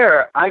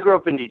swear I grew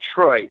up in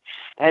Detroit,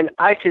 and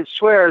I could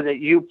swear that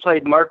you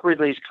played Mark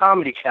Ridley's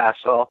Comedy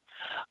Castle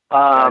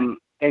in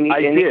the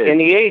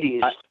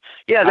 80s.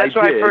 That's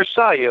where I first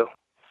saw you.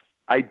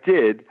 I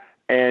did,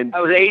 and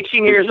I was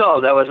 18 years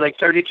old. That was like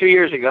 32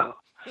 years ago.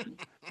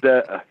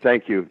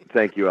 Thank you.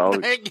 Thank you,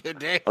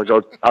 Dave.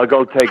 I'll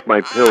go take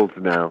my pills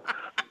now. No.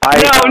 I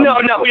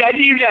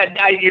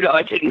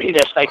didn't mean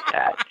it like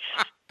that.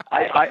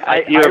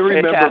 You're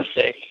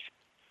fantastic.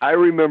 I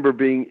remember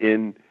being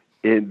in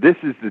this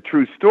is the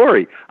true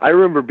story. I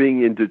remember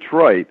being in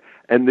Detroit,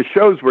 and the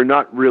shows were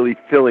not really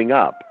filling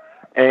up.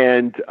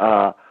 And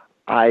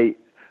I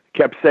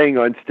kept saying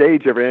on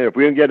stage every night, if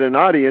we don't get an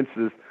audience,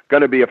 there's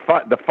going to be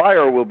the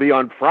fire will be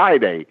on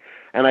Friday.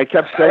 And I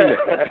kept saying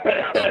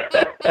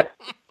it.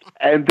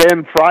 And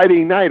then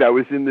Friday night, I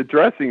was in the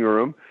dressing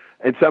room,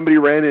 and somebody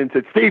ran in and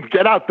said, "Steve,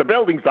 get out, the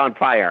building's on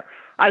fire."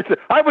 I said,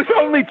 "I was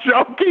only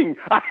joking.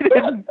 I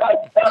didn't."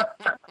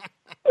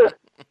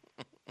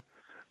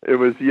 It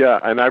was,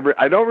 and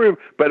I don't remember,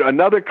 but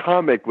another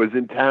comic was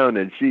in town,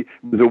 and she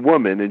was a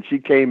woman, and she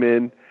came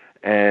in,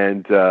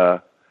 and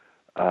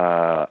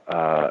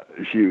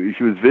she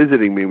was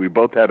visiting me. We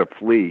both had to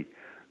flee.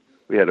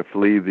 We had to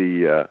flee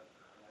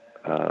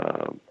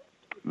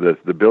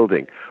the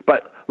building.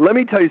 But let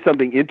me tell you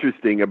something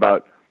interesting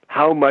about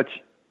how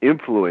much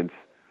influence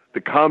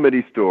the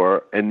Comedy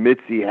Store and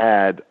Mitzi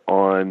had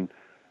on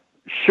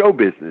show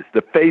business,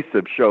 the face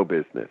of show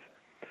business.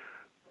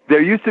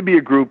 There used to be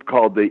a group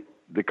called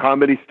the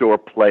Comedy Store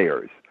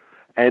Players.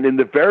 And in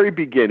the very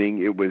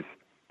beginning, it was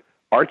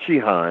Archie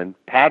Hahn,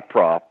 Pat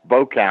Proft,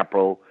 Bo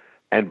Capral,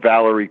 and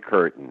Valerie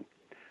Curtin.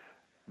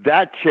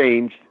 That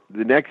changed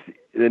within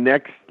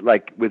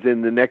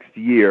the next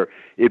year,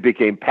 it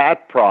became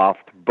Pat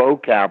Proft, Bo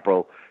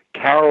Capral,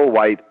 Carol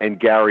White, and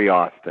Gary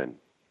Austin.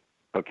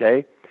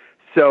 Okay?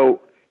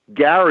 So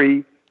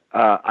Gary,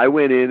 I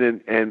went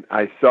in and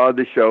I saw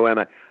the show,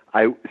 and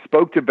I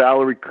spoke to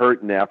Valerie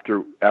Curtin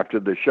after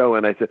the show,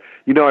 and I said,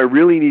 I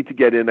really need to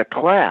get in a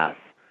class.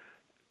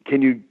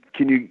 Can you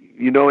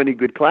know any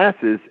good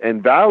classes?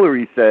 And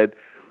Valerie said,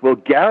 well,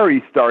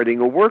 Gary's starting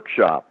a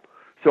workshop.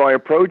 So I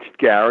approached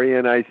Gary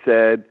and I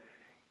said,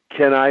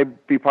 can I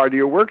be part of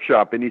your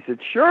workshop? And he said,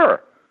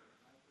 sure.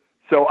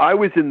 So I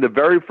was in the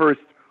very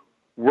first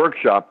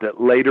workshop that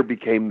later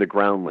became the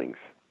Groundlings.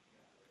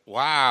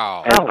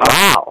 Wow. And,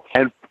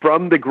 and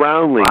from the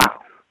Groundlings,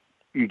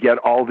 you get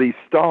all these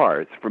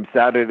stars from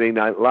Saturday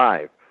Night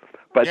Live.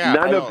 But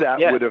none of that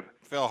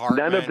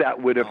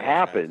would have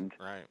happened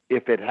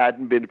if it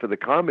hadn't been for the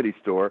Comedy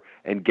Store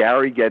and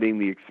Gary getting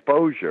the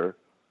exposure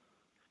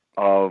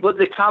of. But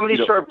the Comedy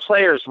Store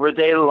Players, were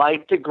they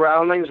like the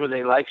Groundlings? Were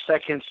they like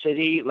Second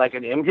City, like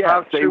an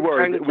improv they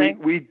were. kind of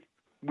thing?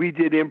 We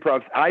did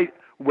improv.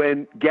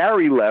 When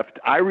Gary left,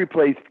 I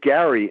replaced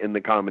Gary in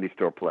the Comedy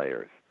Store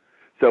Players.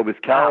 So it was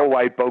Carol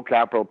White, Bo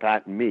Capral,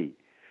 Pat, and me.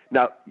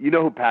 Now, you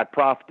know who Pat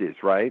Proft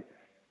is, right?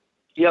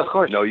 Yeah, of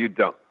course. No, you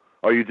don't.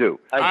 Oh, you do?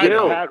 I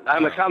do.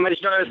 I'm a Comedy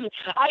Store.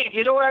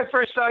 You know where I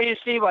first saw you,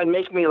 Steve? On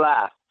Make Me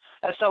Laugh.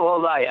 That's how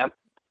old I am.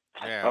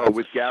 Yeah,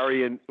 with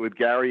Gary and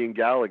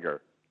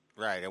Gallagher.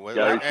 Right. It was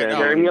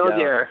Gary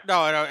Miller.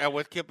 No,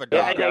 with Kip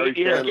Adada.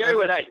 Gary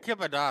would I. Kip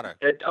Adada.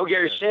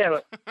 Gary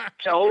Sandler.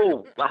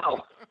 Oh,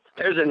 wow.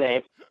 There's a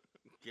name.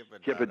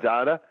 Kip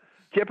Adada.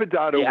 Kip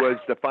Adada was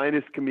the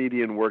finest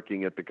comedian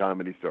working at the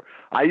Comedy Store.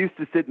 I used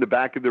to sit in the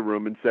back of the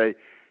room and say,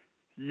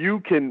 you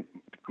can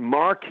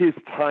mark his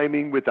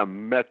timing with a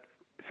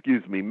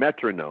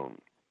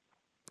metronome.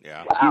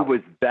 Yeah. Wow.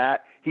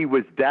 He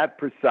was that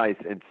precise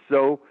and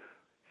so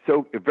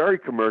very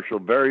commercial,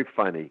 very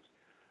funny.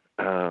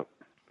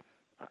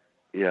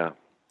 Yeah.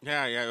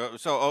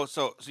 So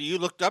you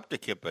looked up to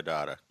Kip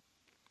Adada.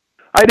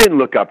 I didn't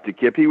look up to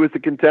Kip. He was a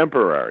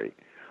contemporary.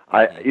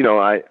 You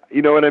know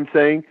what I'm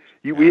saying?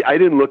 I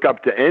didn't look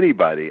up to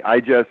anybody.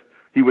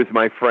 He was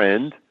my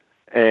friend,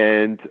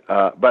 and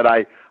but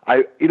I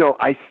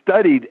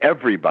studied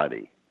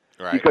everybody.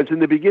 Right. Because in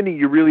the beginning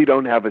you really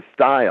don't have a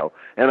style,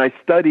 and I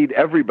studied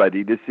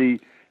everybody to see,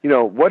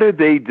 what are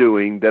they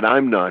doing that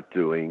I'm not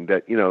doing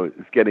that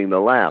is getting the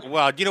laugh.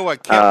 Well, you know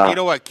what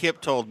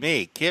Kip told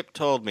me? Kip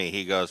told me,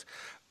 he goes,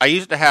 I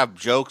used to have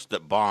jokes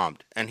that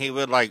bombed, and he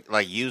would like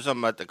use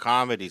them at the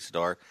Comedy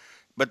Store.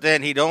 But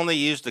then he'd only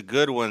use the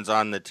good ones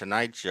on the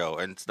Tonight Show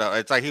and stuff.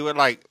 It's like he would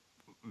like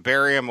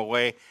bury them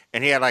away,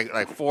 and he had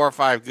like 4 or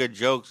 5 good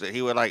jokes that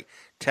he would like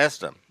test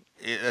them.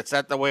 Is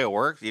that the way it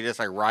works? You just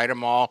like write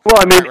them all. Well,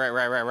 I mean,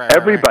 right.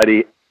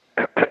 Everybody.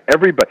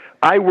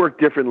 I work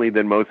differently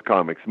than most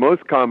comics.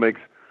 Most comics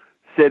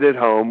sit at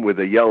home with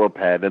a yellow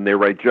pad and they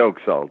write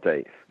jokes all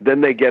day.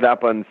 Then they get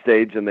up on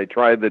stage and they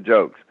try the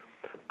jokes.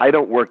 I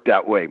don't work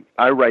that way.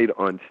 I write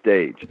on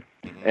stage.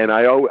 And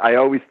I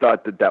always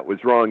thought that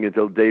was wrong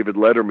until David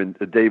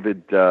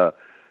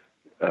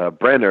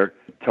Brenner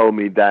told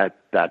me that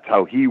that's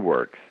how he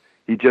works.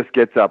 He just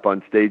gets up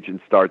on stage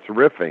and starts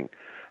riffing.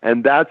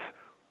 And that's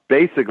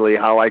basically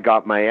how I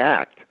got my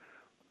act.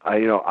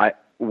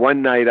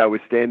 One night I was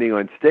standing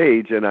on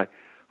stage and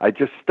I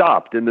just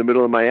stopped in the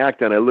middle of my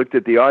act and I looked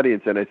at the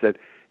audience and I said,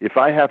 if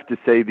I have to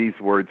say these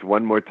words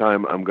one more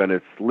time, I'm going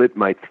to slit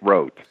my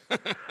throat.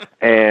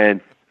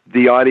 And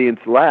the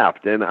audience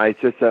laughed, and I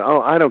just said,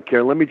 oh, I don't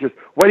care.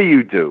 What do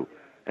you do?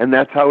 And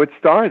that's how it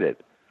started.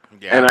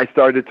 Yeah. And I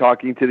started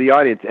talking to the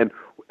audience. And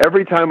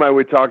every time I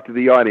would talk to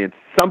the audience,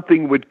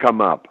 something would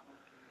come up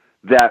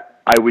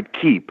that I would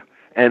keep,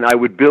 and I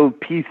would build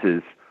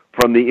pieces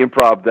from the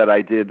improv that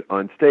I did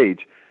on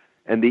stage.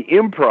 And the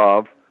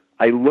improv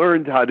I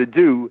learned how to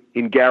do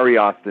in Gary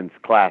Austin's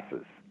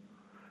classes.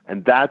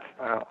 And that's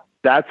how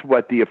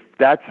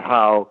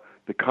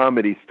the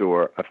Comedy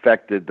Store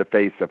affected the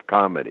face of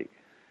comedy.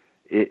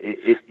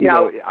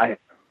 Go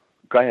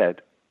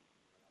ahead.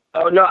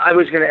 Oh, no, I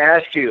was going to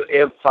ask you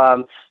if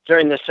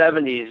during the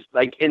 70s,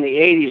 like in the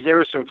 80s, there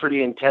were some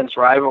pretty intense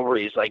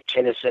rivalries like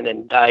Kinnison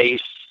and Dice.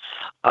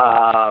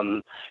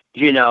 Was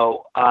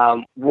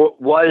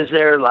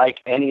there like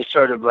any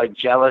sort of like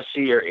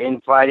jealousy or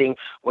infighting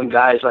when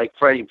guys like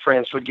Freddie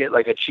Prinze would get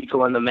like a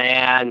Chico and the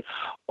Man,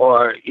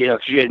 or,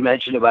 because you had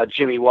mentioned about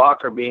Jimmy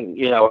Walker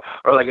being, or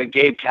like a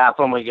Gabe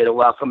Kaplan would get a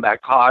Welcome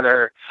Back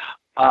Kotter.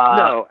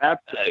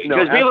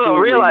 Because people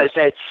don't realize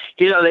that,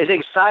 they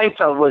think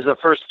Seinfeld was the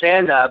first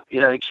stand-up,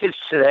 the kids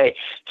today,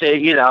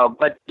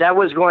 but that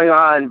was going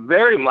on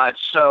very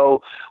much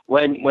so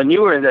when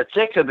you were in the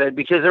thick of it,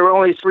 because there were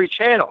only 3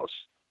 channels.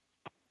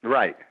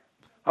 Right.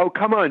 Oh,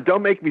 come on.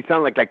 Don't make me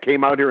sound like I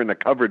came out here in a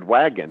covered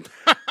wagon.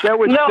 That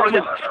was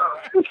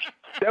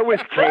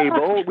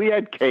cable. We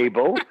had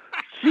cable.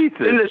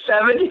 Jesus. In the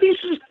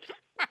 70s?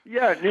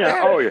 Yeah.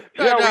 Oh, yeah.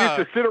 We used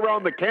to sit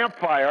around the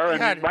campfire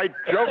and write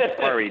jokes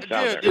for each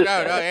other.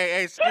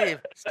 Hey,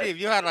 Steve,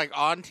 you had like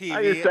on TV.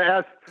 I used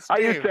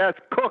to ask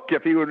Cook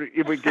if we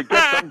could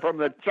get something from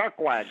the chuck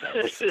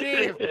wagon.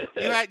 Steve,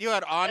 you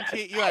had on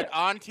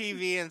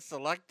TV and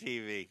select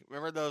TV.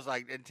 Remember those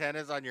like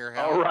antennas on your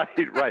helmet?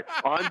 Oh, right.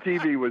 On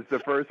TV was the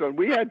first one.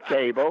 We had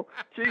cable.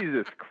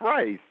 Jesus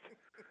Christ.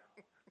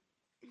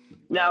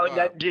 Now,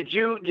 did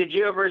you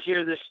ever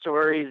hear the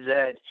story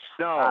that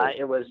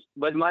it was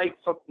when Mike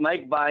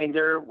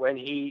Binder, when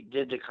he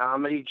did the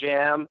Comedy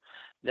Jam,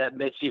 that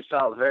Mitzi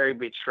felt very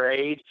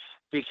betrayed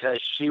because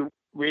she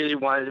really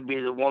wanted to be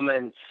the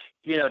woman,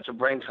 to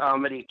bring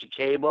comedy to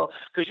cable?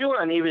 Because you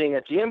were on Evening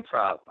at the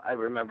Improv, I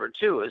remember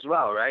too, as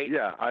well, right?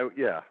 Yeah,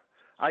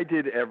 I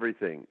did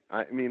everything.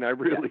 I mean, I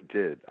really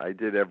did. I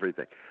did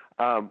everything.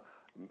 Well,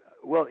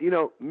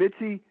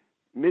 Mitzi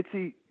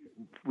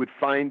would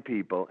find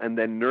people and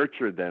then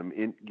nurture them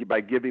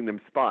by giving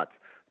them spots.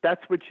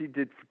 That's what she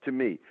did to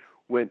me.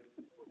 When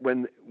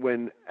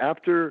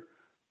after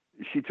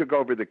she took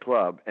over the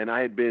club and I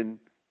had been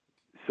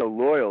so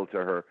loyal to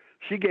her,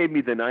 she gave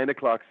me the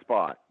 9:00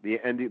 spot, the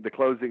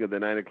closing of the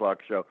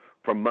 9:00 show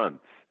for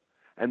months,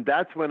 and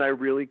that's when I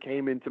really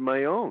came into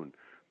my own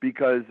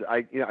because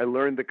I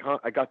learned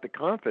I got the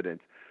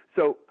confidence.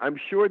 So I'm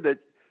sure that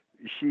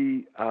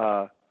she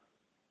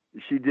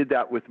did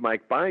that with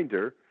Mike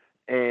Binder.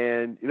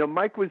 And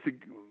Mike was a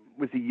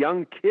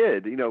young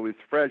kid. He was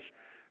fresh.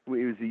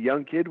 He was a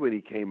young kid when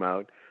he came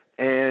out.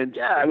 And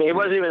he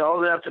wasn't even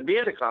old enough to be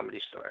at the Comedy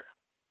Store.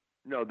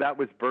 No, that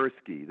was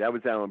Bursky. That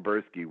was Alan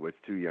Bursky was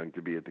too young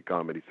to be at the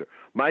Comedy Store.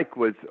 Mike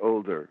was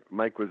older.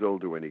 Mike was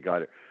older when he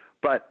got it.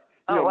 But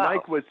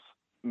Mike was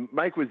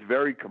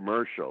very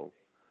commercial,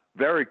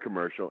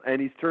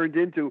 and he's turned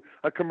into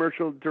a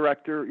commercial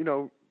director.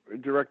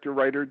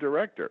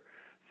 Director.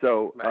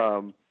 So.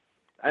 Right.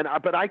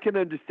 But I can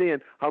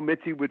understand how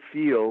Mitzi would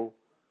feel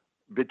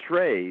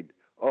betrayed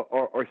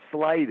or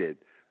slighted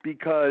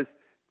because,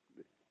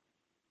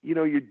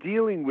 you're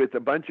dealing with a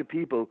bunch of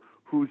people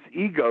whose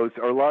egos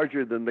are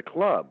larger than the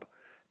club.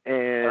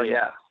 And,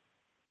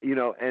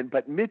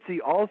 but Mitzi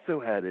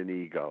also had an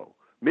ego.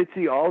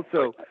 Mitzi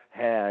also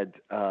had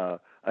a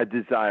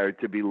desire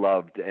to be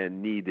loved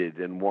and needed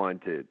and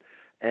wanted.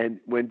 And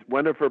when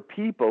one of her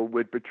people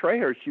would betray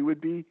her, she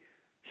would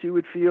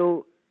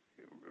feel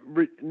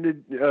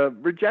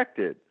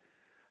rejected.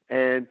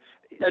 And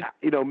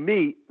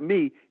me,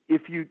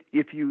 if you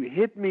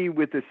hit me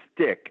with a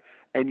stick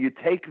and you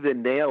take the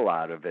nail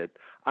out of it,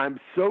 I'm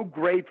so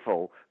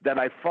grateful that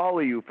I follow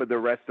you for the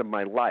rest of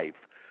my life.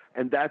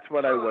 And that's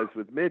what I was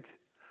with Mitzi.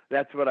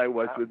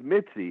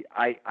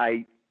 I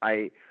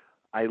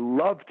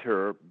loved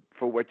her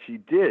for what she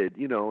did,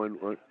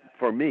 and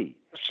for me.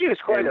 She was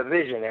quite a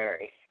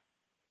visionary.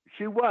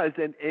 She was,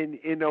 and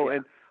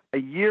a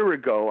year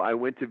ago, I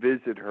went to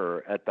visit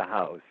her at the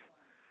house,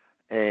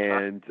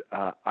 and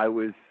I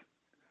was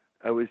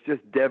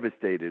just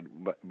devastated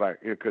by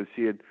because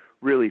she had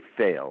really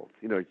failed.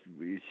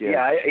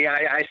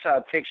 I saw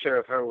a picture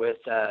of her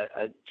with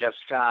Jeff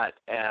Scott,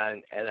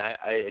 and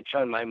I had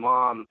shown my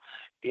mom,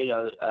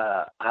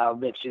 how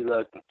Mitzi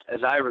looked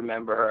as I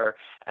remember her,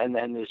 and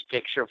then this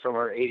picture from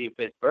her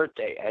 85th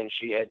birthday, and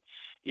she had.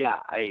 Yeah,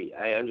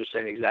 I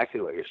understand exactly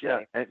what you're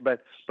saying. Yeah,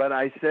 but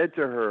I said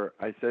to her,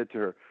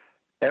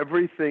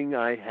 everything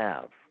I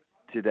have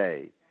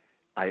today,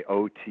 I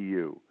owe to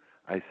you.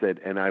 I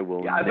said, and I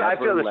will never I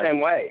feel the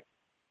same way.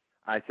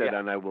 I said,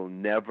 and I will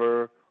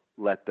never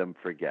let them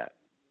forget.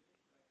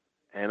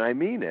 And I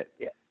mean it.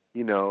 Yeah.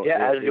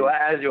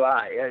 As do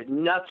I.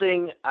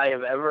 Nothing I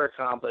have ever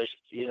accomplished.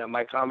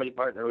 My comedy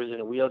partner was in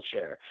a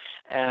wheelchair,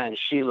 and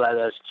she let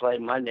us play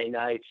Monday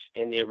nights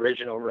in the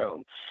original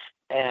room.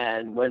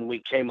 And when we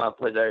came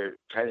up with our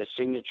kind of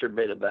signature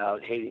bit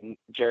about hating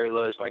Jerry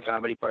Lewis, my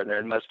comedy partner,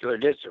 and muscular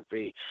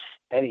dystrophy,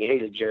 and he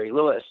hated Jerry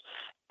Lewis.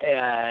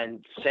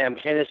 And Sam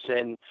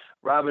Kinison,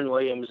 Robin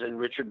Williams, and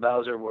Richard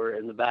Belzer were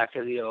in the back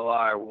of the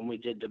OR when we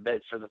did the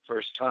bit for the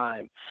first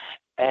time.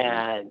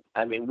 And,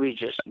 we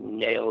just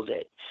nailed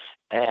it.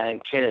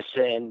 And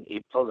Kinison, he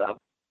pulled up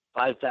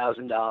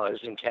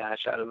 $5,000 in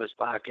cash out of his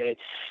pocket.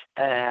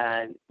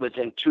 And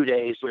within 2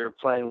 days, we were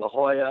playing La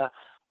Jolla.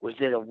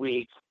 Within a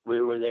week,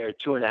 we were there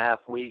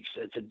 2.5 weeks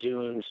at the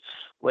Dunes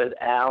with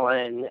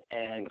Alan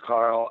and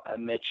Carl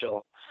and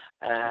Mitchell.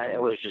 And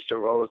it was just a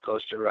roller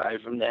coaster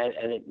ride from that.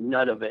 And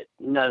none of it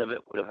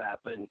would have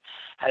happened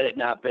had it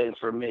not been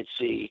for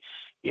Mitzi,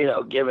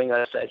 giving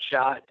us that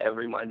shot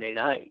every Monday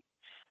night.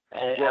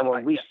 And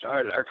when we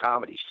started, our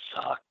comedy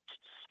sucked.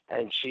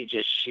 and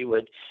she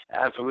would,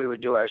 after we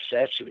would do our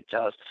set, she would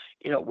tell us,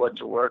 what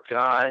to work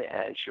on,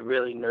 and she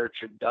really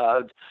nurtured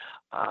Doug,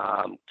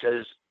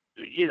 because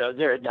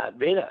there had not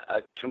been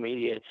a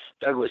comedian.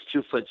 Doug was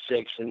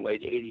 2'6" and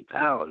weighed 80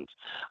 pounds.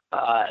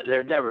 There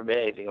had never been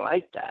anything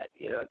like that,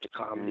 at the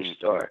Comedy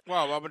Store.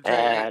 Well,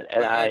 and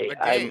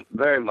I'm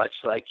very much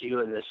like you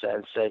in the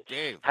sense that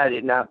had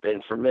it not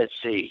been for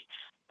Mitzi,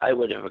 I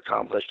would have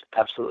accomplished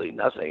absolutely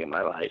nothing in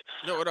my life.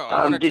 No,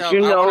 did you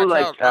know,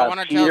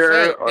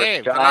 Peter or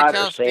Dave, Scott can I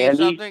tell or Steve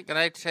Sandy? something? Can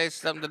I say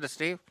something to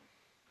Steve?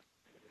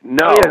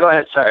 No. Oh, yeah, go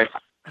ahead. Sorry.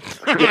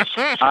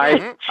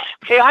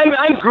 Hey,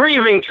 I'm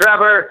grieving,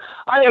 Trevor.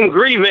 I am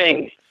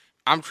grieving.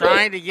 I'm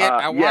trying to get.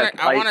 I yes,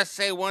 want to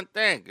say one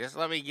thing. Just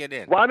let me get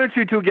in. Why don't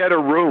you two get a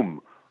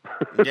room?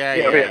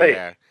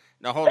 Yeah.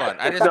 No, hold on.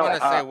 I just want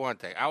to say one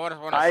thing. I want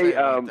to say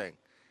one thing.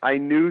 I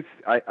knew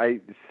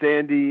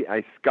Sandy,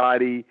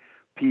 Scotty,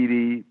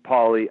 Petey,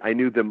 Paulie. I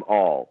knew them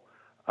all.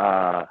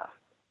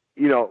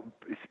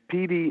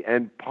 Petey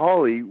and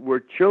Paulie were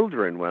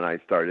children when I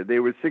started. They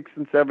were 6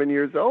 and 7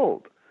 years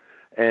old,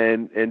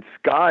 and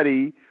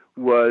Scotty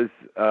was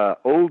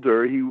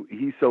older.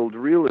 He sold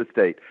real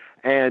estate.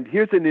 And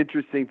here's an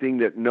interesting thing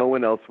that no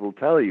one else will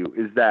tell you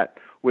is that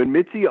when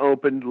Mitzi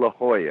opened La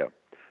Jolla,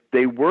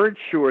 they weren't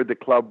sure the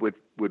club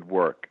would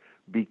work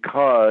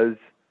because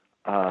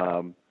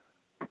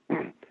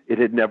it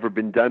had never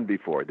been done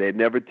before. They had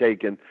never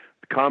taken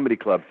comedy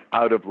clubs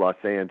out of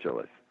Los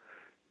Angeles.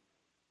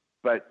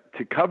 But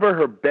to cover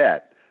her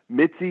bet,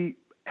 Mitzi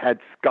had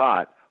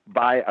Scott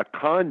buy a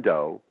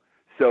condo,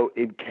 so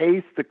in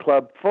case the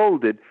club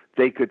folded,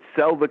 they could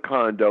sell the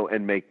condo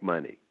and make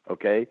money,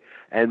 okay?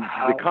 And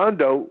the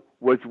condo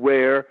was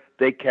where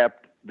they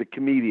kept the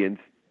comedians,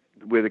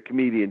 where the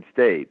comedians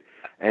stayed.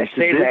 And I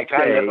say that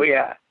condo,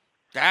 yeah.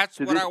 That's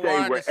what I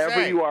wanted to say.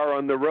 Wherever you are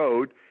on the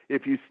road,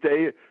 if you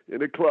stay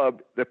in a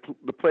club, the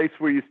place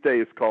where you stay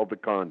is called the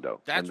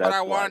condo. That's what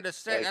I wanted to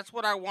say. That's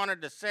what I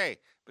wanted to say.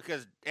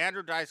 Because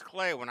Andrew Dice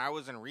Clay, when I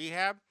was in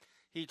rehab,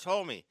 he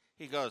told me,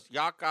 he goes,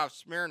 Yakov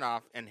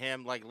Smirnoff and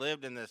him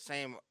lived in the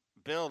same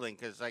building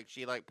because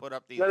she put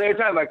up these. No, they're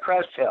talking about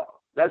Crest Hill.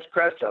 That's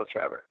Crest Hill,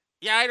 Trevor.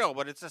 Yeah, I know,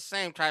 but it's the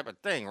same type of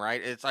thing, right?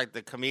 It's like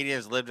the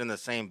comedians lived in the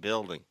same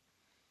building.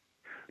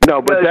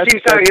 No, but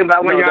she's talking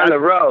about when you're on the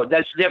road.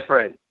 That's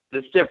different.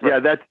 That's different. Yeah,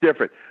 that's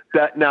different.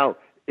 Now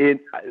in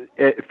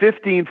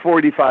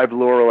 1545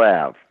 Laurel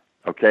Ave,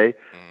 okay,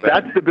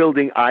 that's the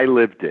building I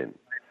lived in.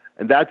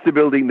 And that's the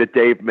building that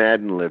Dave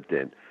Madden lived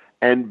in.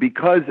 And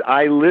because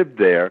I lived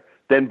there,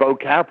 then Bo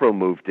Capro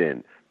moved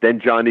in. Then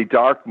Johnny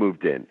Dark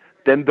moved in.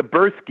 Then the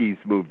Burskys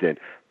moved in.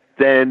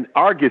 Then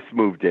Argus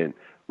moved in.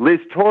 Liz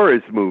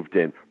Torres moved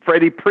in.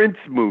 Freddie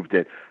Prinze moved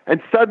in.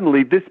 And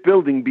suddenly this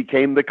building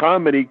became the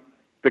comedy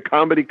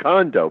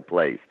condo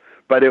place.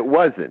 But it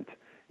wasn't.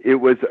 It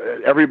was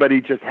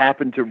everybody just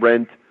happened to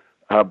rent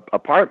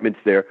apartments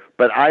there.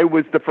 But I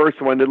was the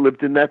first one that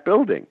lived in that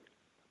building.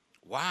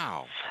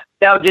 Wow.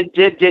 Now,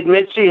 did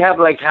Mitzi have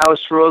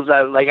house rules?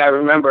 I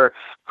remember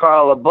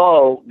Carl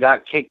LeBeau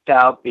got kicked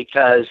out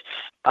because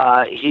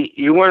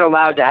you weren't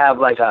allowed to have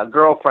a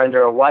girlfriend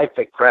or a wife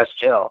at Crest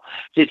Hill.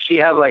 Did she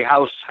have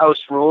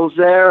house rules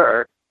there?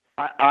 Or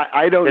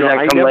I don't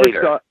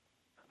know.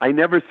 I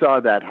never saw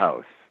that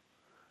house.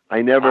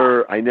 I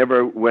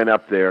never went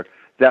up there.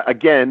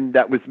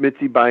 That was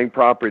Mitzi buying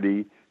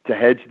property to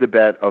hedge the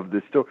bet of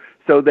the store.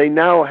 So they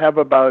now have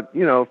about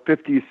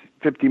 $50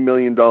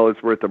 million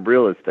worth of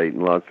real estate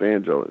in Los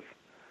Angeles.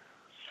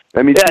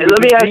 I mean,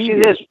 let me ask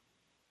you this.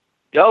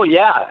 Oh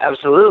yeah,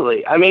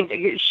 absolutely. I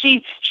mean,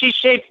 she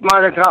shaped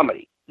modern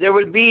comedy. There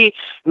would be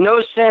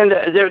no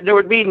there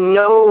would be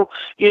no,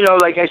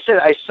 like I said,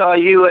 I saw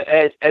you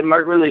at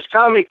Mark Ridley's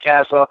Comedy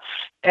Castle,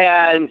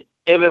 and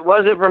if it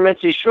wasn't for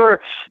Mitzi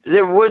Shore,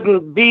 there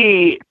wouldn't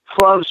be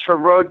clubs for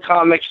road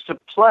comics to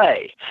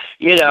play.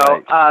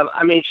 Right.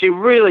 I mean, she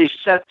really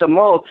set the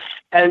mold.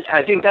 And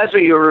I think that's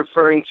what you were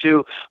referring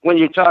to when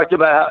you talked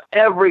about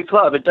how every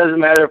club, it doesn't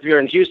matter if you're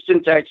in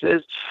Houston,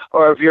 Texas,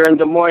 or if you're in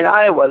Des Moines,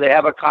 Iowa, they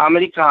have a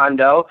comedy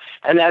condo,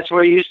 and that's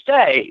where you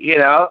stay,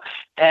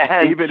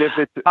 And even if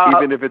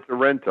it's a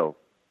rental.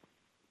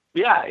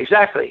 Yeah,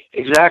 exactly.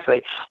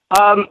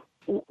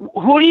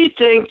 Who do you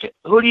think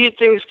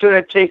is going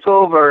to take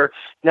over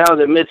now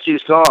that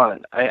Mitzi's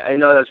gone? I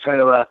know that's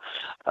kind of a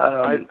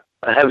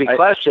heavy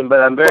question,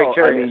 but I'm very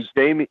curious.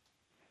 I mean,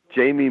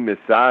 Jamie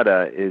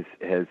Masada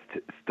has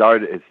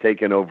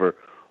taken over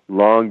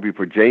long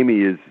before.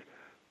 Jamie is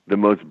the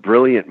most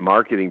brilliant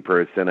marketing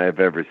person I've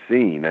ever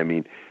seen. I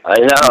mean, I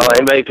know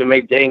anybody can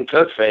make Dane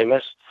Cook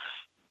famous.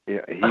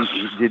 Yeah,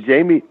 did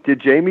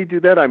Jamie do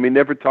that? I mean,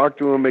 never talked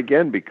to him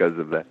again because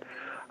of that.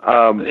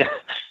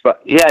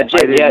 But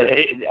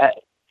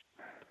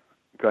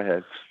go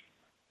ahead.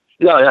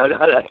 No.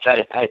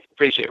 I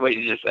appreciate what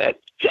you just said.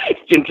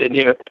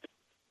 Continue.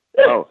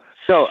 I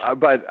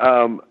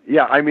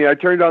mean, I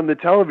turned on the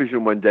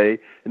television one day,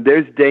 and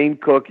there's Dane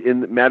Cook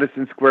in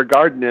Madison Square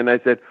Garden, and I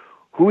said,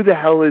 "Who the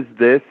hell is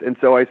this?" And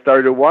so I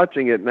started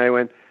watching it, and I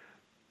went,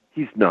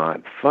 "He's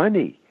not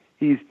funny.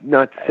 He's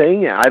not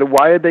saying it.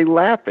 Why are they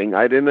laughing?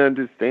 I didn't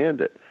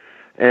understand it.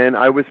 And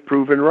I was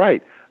proven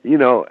right. You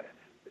know,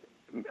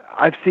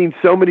 I've seen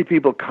so many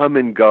people come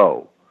and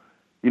go.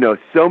 You know,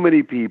 so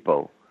many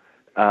people.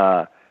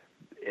 And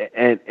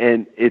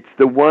it's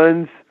the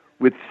ones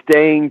with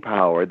staying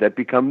power that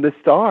become the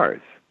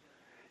stars.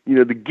 You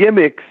know, the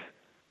gimmicks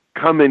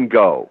come and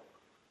go.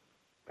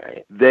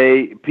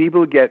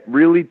 People get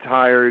really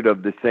tired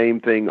of the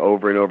same thing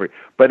over and over.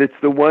 But it's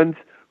the ones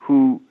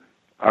who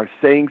are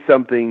saying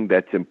something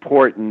that's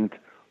important,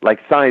 like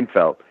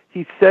Seinfeld.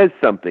 He says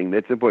something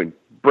that's important.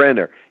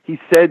 Brenner, he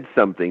said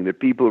something that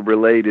people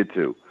related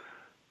to.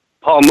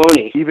 Paul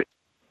Mooney. Even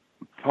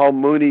Paul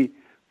Mooney.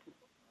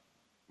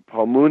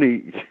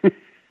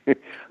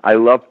 I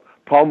love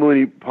Paul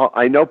Mooney.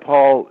 I know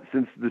Paul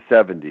since the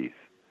 70s.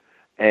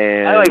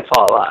 And I like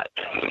Paul a lot.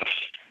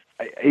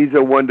 He's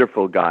a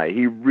wonderful guy.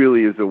 He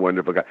really is a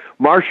wonderful guy.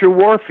 Marsha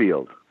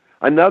Warfield,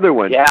 another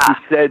one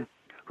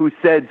who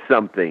said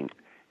something,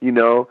 you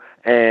know.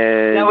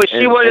 And now, was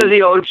she one of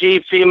the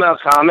OG female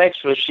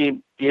comics? Was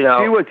she, you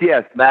know? She was,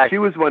 yes. She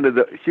was one of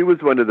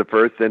the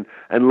first, and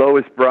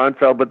Lois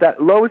Braunfeld. But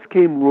that Lois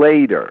came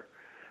later,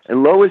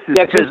 and Lois's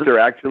sister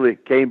actually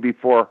came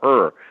before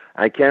her.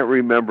 I can't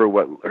remember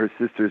what her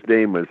sister's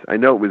name was. I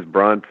know it was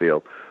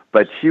Braunfeld,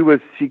 but she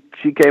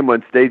came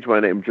on stage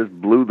one night and just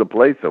blew the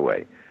place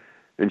away.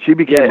 And she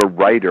became a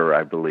writer,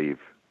 I believe.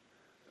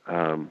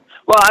 Well,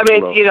 I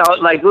mean, you know,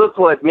 like, look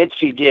what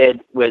Mitzi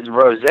did with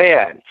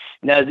Roseanne.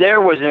 Now,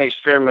 there was an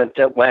experiment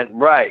that went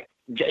right.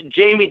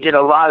 Jamie did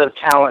a lot of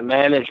talent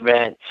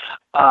management,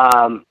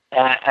 and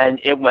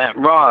it went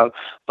wrong.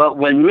 But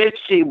when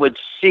Mitzi would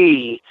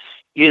see,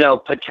 you know,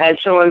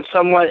 potential in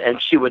someone, and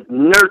she would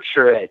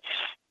nurture it,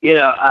 you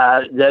know,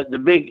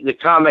 the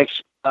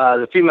comics,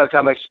 the female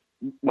comics,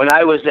 when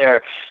I was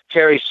there,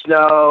 Terry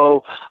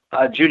Snow,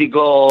 Judy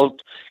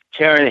Gold,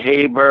 Karen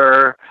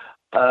Haber,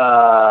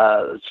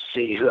 let's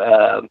see,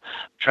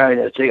 trying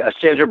to think,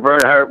 Sandra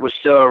Bernhardt was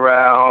still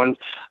around,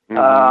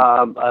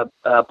 Paula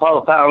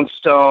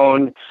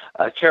Poundstone,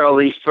 Carol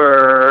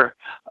Leifer.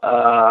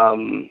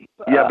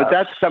 But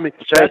that's something.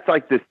 That's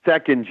like the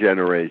second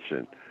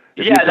generation.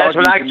 That's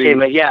when I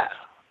came in. Yeah.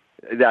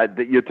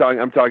 That you're talking.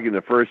 I'm talking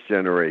the first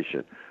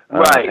generation.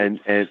 Right. And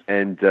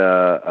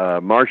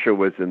Marsha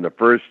was in the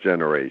first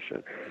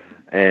generation,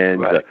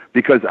 and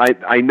because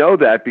I know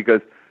that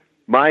because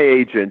my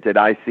agent at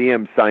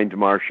ICM signed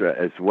Marsha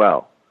as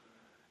well.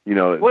 You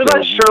know. What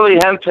about Shirley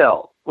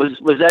Hemphill? Was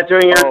that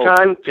during your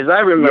time? Because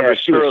I remember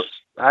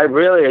I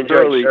really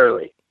enjoyed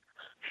Shirley.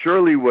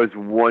 Shirley was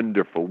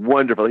wonderful,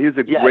 wonderful. Here's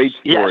a great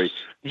story.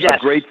 Yes. A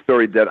great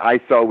story that I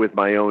saw with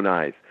my own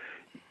eyes.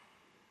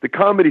 The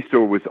Comedy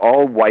Store was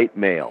all white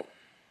male,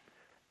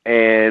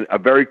 and a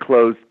very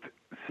closed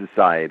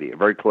society.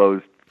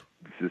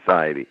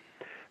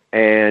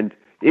 And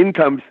in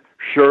comes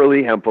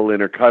Shirley Hemphill in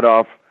her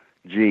cutoff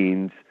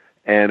jeans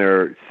and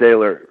her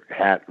sailor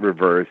hat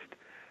reversed,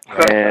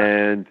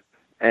 and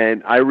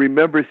I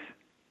remember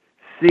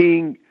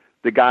seeing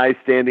the guys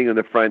standing in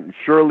the front and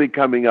Shirley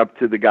coming up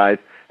to the guys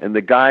and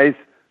the guys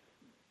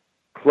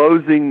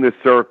closing the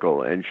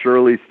circle and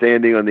Shirley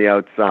standing on the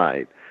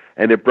outside,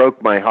 and it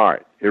broke my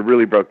heart. It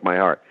really broke my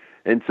heart.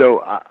 And so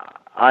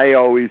I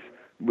always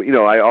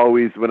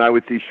when I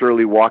would see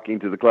Shirley walking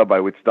to the club, I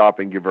would stop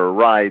and give her a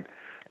ride.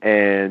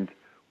 And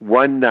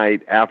one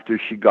night after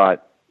she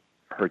got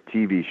her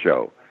TV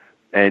show,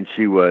 and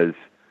she was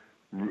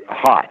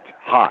hot,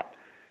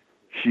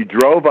 she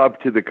drove up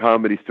to the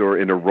Comedy Store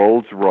in a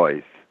Rolls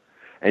Royce,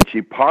 and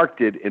she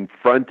parked it in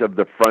front of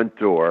the front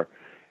door,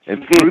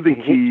 and threw the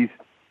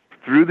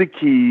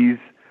keys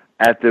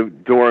at the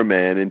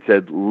doorman and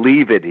said,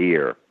 "Leave it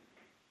here."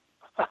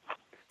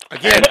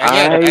 Again,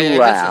 I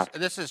laughed.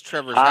 This is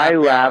Trevor's I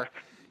laughed.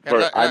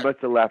 I must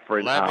have laughed for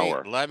an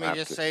hour. Let me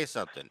just say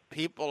something.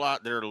 People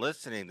out there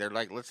listening, they're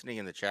like listening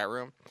in the chat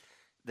room.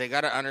 They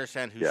got to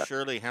understand who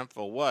Shirley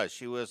Hemphill was.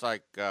 She was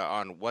like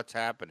on What's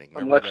Happening.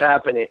 What's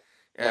Happening?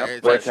 Yeah,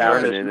 What's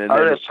Happening?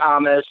 Ernest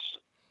Thomas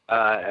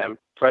and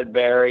Fred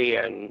Berry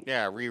and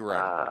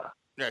rerun.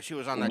 She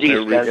was on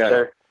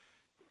that.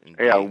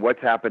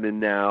 What's Happening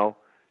Now?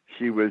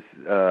 She was.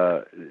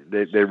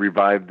 They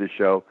revived the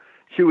show.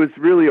 She was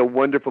really a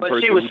wonderful person.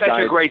 But she was such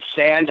a great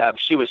stand-up.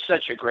 She was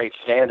such a great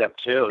stand-up,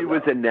 too. She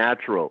was a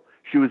natural.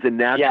 She was a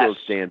natural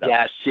stand-up.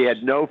 Yes. She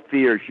had no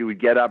fear. She would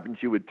get up and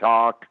she would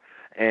talk,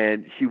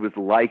 and she was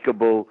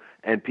likable,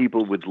 and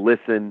people would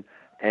listen,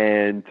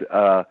 and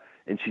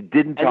she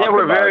didn't talk about... And there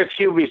were very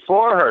few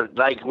before her,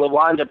 like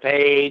LaWanda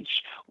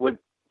Page would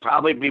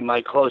probably be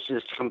my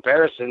closest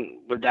comparison.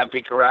 Would that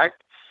be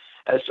correct?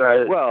 As far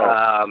as,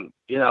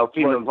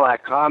 female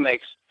black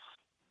comics.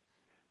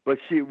 But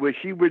she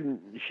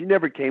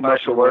never came up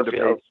to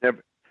LaWanda Page,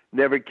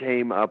 never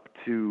came up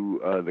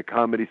to the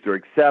Comedy Store,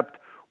 except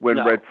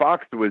when Red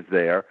Fox was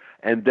there,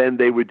 and then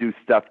they would do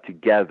stuff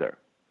together.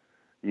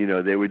 You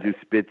know, they would do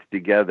spits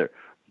together.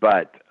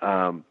 But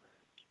when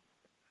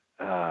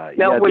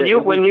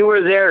you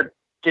were there,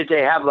 did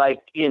they have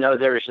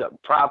there's a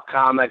prop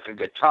comic, a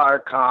guitar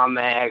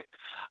comic?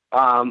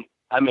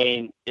 I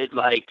mean, it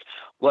like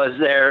was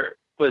there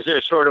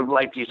sort of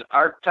like these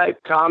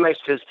archetype comics?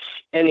 Because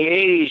in the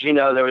 80s, you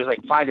know, there was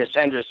like Finest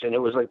Henderson.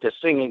 It was like the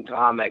singing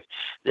comic.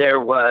 There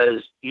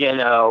was, you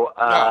know,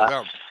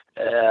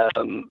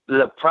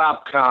 the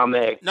prop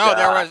comic. No,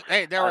 there was.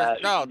 Hey, the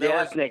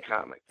ethnic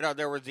comic. No,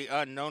 there was the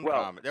unknown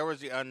comic. There was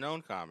the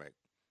unknown comic.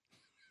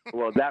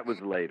 Well, that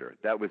was later.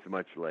 That was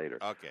much later.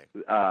 Okay.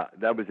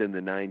 That was in the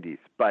 90s.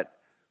 But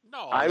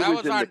no, I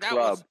was in the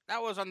club.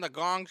 That was on the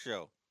Gong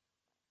Show.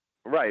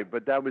 Right,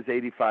 but that was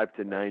 85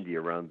 to 90,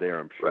 around there,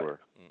 I'm sure.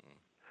 Right.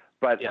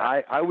 But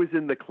yeah. I was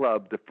in the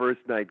club the first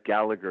night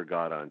Gallagher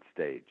got on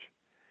stage.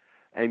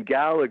 And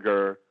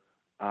Gallagher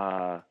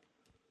brought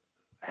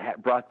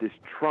this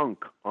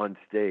trunk on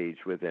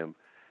stage with him.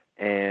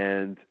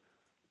 And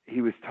he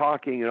was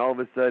talking, and all of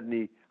a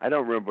sudden I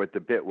don't remember what the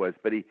bit was,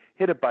 but he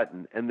hit a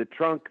button, and the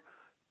trunk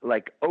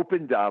like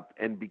opened up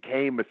and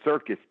became a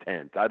circus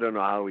tent. I don't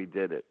know how he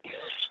did it.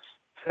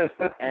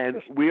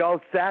 And we all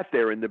sat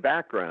there in the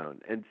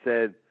background and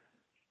said,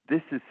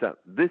 this is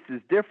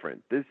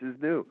different. This is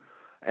new.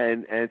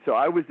 And so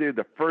I was there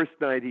the first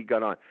night he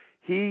got on.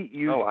 He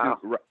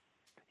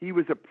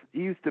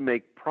used to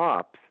make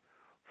props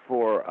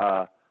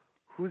for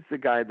who's the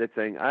guy that's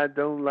saying, I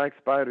don't like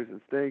spiders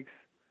and snakes?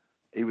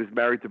 He was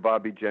married to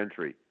Bobby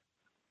Gentry.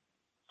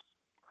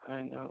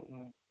 I know.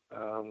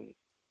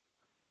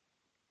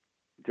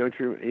 Don't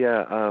you?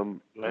 Yeah.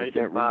 I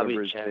can't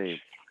remember his name.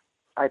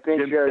 I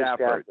think Jerry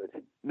Stafford.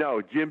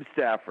 No, Jim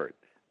Stafford.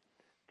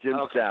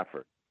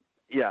 Stafford.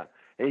 Yeah,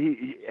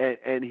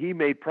 and he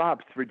made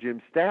props for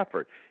Jim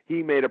Stafford.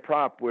 He made a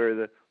prop where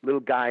the little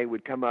guy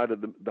would come out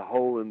of the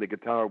hole in the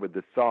guitar with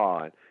the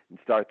saw and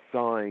start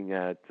sawing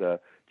at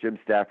Jim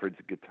Stafford's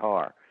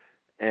guitar,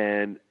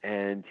 and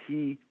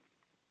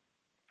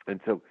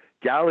so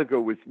Gallagher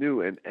was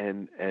new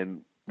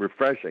and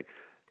refreshing,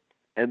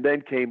 and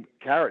then came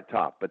Carrot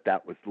Top, but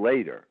that was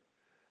later,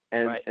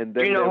 and then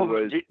there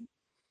was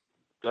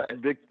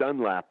Vic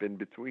Dunlap in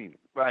between.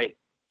 Right.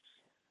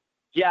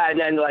 Yeah, and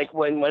then like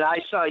when I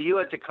saw you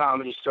at the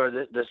Comedy Store,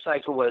 the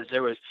cycle was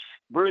there was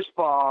Bruce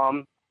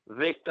Baum,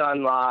 Vic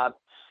Dunlap,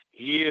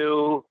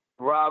 you,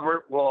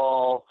 Robert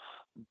Wall,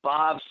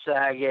 Bob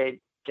Saget,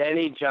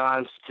 Denny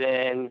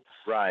Johnston,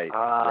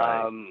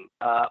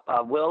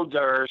 Will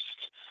Durst,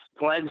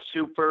 Glenn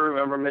Super,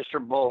 remember Mr.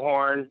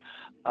 Bullhorn?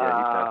 Yeah,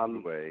 he passed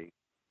away.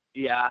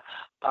 Yeah.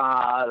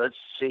 Let's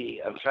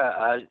see. I'm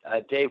trying.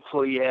 Dave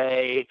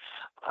Coulier.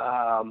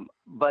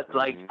 But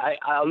like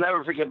I'll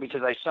never forget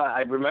because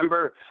I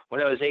remember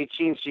when I was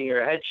 18 seeing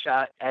your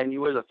headshot, and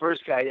you were the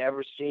first guy I'd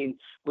ever seen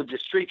with the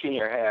streak in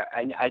your hair,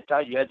 and I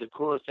thought you had the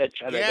coolest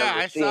headshot I'd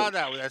ever seen. Yeah, I saw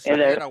that. I saw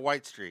you had a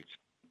white streak.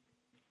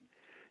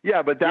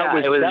 Yeah, but that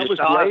was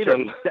awesome.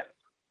 later.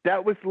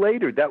 That was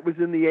later. That was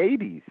in the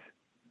 80s.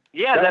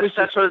 Yeah,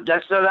 that's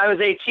when I was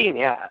 18.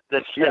 Yeah,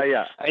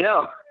 yeah. I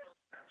know.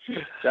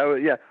 That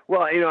was, yeah.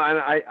 Well, you know, and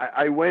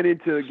I went in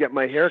to get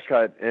my hair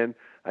cut, and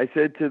I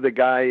said to the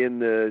guy in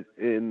the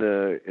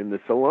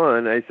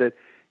salon, I said,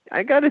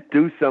 I got to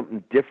do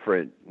something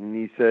different. And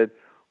he said,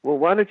 well,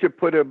 why don't you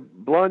put a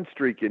blonde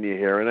streak in your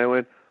hair? And I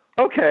went,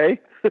 okay.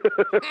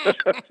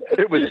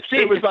 it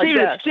was like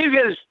that.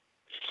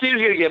 Steve's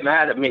going to get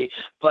mad at me,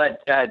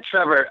 but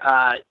Trevor,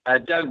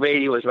 Doug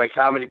Beatty was my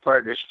comedy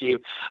partner, Steve.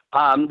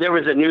 There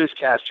was a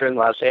newscaster in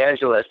Los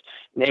Angeles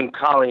named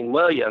Colleen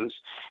Williams,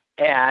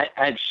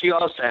 and she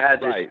also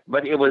had this,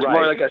 but it was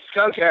more like a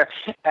skunk hair,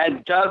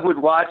 and Doug would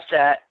watch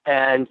that,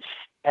 and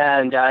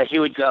he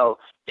would go,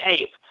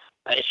 Dave,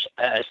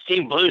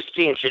 Steve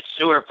Bluestein should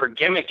sue her for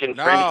gimmick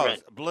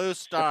infringement. No,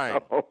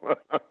 Bluestein.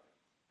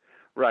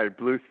 Right,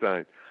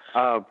 Bluestein.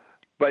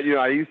 But, you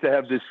know, I used to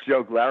have this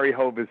joke. Larry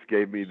Hovis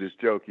gave me this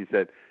joke. He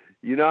said,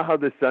 you know how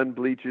the sun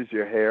bleaches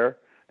your hair?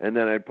 And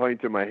then I'd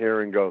point to my hair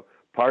and go,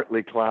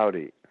 partly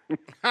cloudy.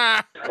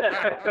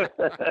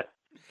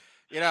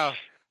 You know,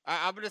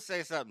 I'm going to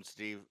say something,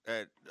 Steve.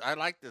 I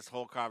like this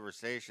whole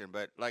conversation,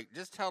 but, like,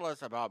 just tell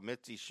us about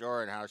Mitzi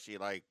Shore and how she,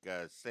 like,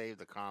 saved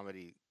the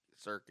comedy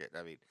circuit.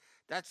 I mean,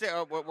 that's it.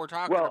 We're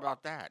talking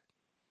about that.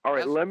 All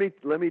right, let me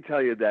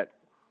tell you that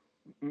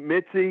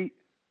Mitzi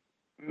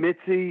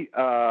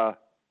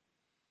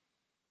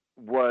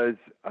was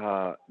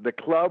the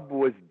club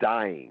was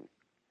dying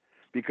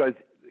because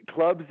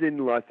clubs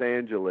in Los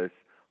Angeles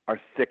are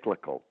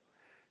cyclical.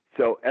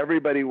 So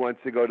everybody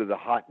wants to go to the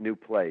hot new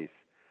place,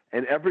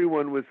 and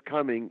everyone was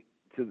coming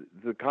to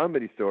the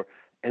Comedy Store,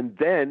 and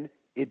then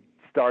it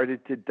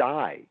started to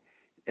die,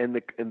 and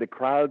the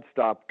crowd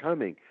stopped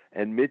coming.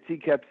 And Mitzi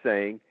kept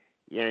saying,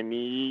 "You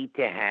need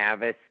to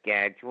have a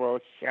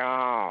scheduled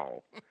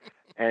show,"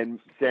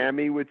 and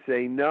Sammy would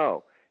say,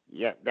 "No.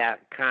 Yeah,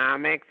 that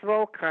comics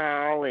will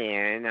call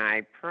in,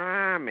 I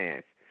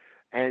promise."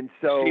 And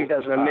so Steve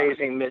has an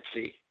amazing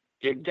Mitzi.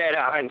 You're dead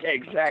on,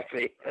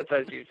 exactly. That's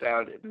how she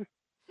sounded.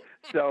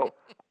 So,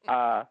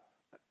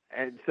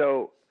 and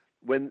so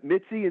when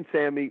Mitzi and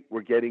Sammy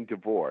were getting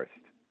divorced,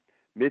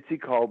 Mitzi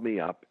called me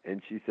up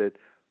and she said,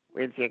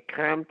 "Would you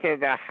come to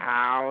the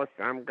house?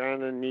 I'm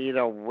gonna need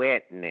a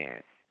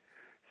witness."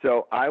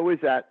 So I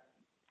was at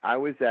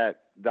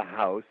the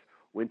house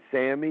when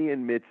Sammy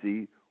and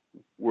Mitzi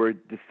were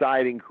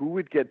deciding who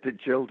would get the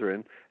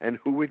children and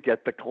who would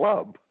get the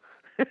club.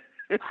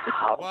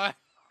 What?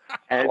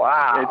 And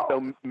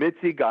so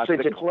Mitzi got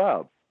the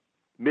club.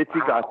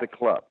 Got the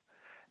club.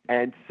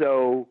 And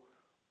so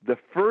the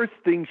first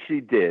thing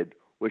she did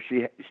was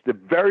the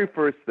very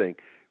first thing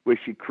was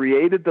she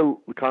created the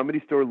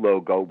Comedy Store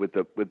logo with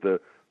the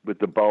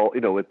ball,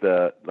 with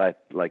the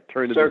like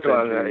turn of the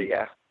century.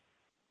 Yeah.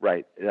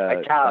 Right.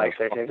 Italics,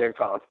 I think they're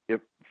called.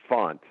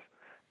 Font.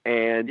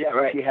 And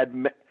she had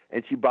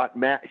she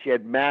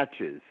had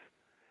matches,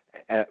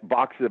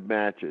 boxes of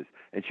matches,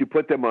 and she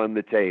put them on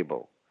the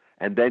table.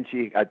 And then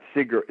she had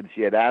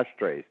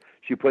ashtrays.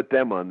 She put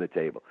them on the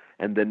table.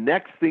 And the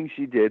next thing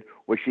she did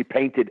was she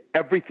painted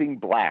everything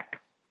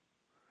black.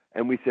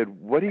 And we said,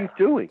 "What are you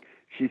doing?"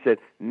 She said,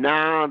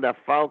 "No, the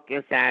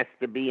focus has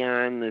to be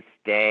on the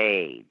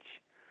stage."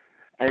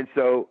 And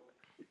so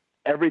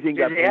everything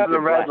got painted black. Did they have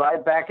the red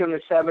light back in the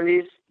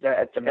 70s?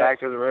 At the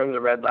back of the room, the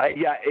red light?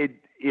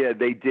 Yeah,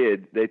 they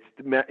did.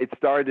 It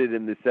started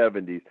in the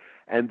 70s.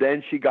 And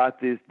then she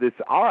got this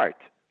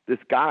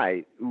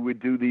guy who would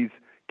do these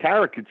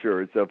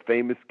caricatures of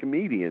famous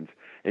comedians,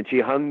 and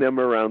she hung them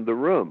around the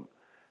room.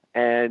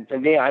 And the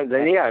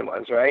neon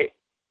ones, right?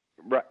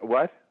 Right.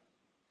 What?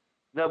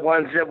 The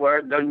ones that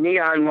were the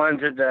neon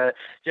ones at the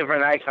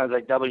different icons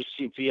like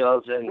W.C.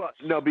 Fields and. Well,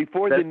 no,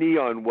 before the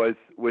neon was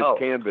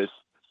canvas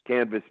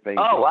painting.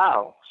 Oh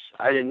wow!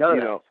 I didn't know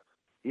that.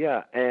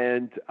 Yeah,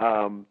 and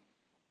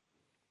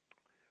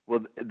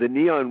the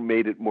neon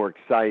made it more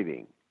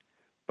exciting,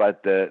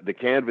 but the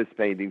canvas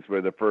paintings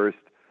were the first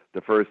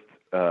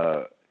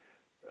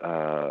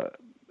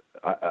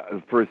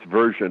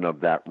version of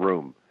that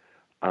room,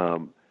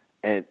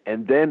 and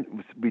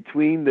then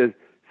between the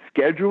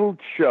scheduled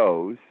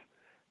shows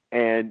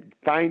and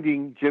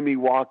finding Jimmy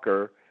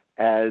Walker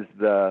as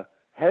the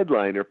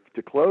headliner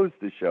to close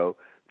the show,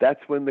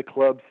 that's when the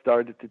club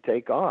started to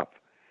take off,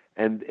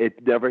 and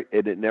it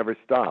never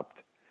stopped.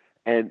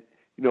 And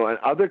and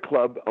other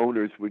club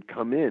owners would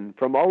come in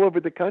from all over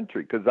the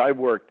country because I've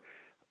worked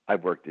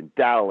in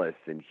Dallas,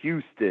 in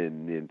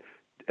Houston,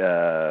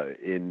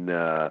 in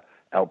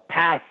El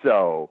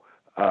Paso,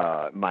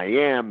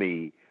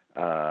 Miami.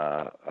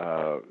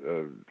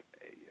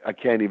 I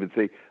can't even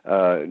say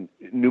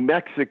New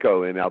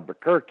Mexico and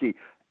Albuquerque.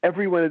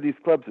 Every one of these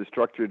clubs is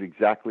structured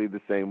exactly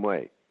the same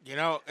way.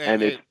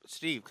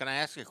 Steve, can I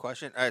ask you a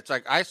question? It's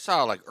like I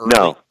saw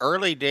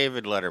early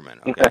David Letterman.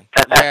 Okay,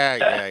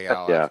 yeah.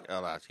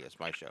 I'll ask you. It's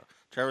my show.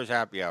 Trevor's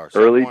Happy Hour.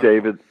 Early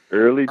David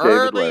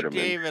Letterman.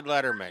 David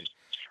Letterman.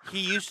 He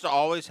used to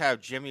always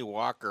have Jimmy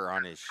Walker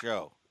on his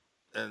show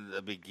in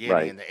the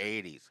beginning in the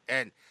 '80s,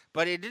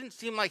 but it didn't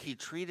seem like he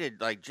treated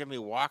like Jimmy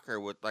Walker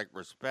with like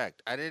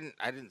respect. I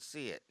didn't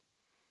see it.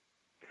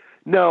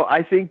 No,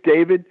 I think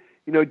David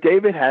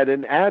had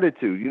an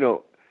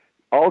attitude.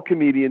 All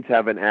comedians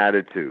have an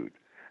attitude,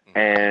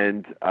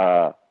 and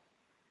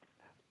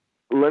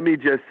let me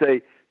just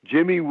say,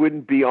 Jimmy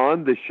wouldn't be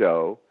on the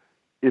show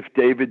if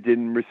David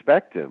didn't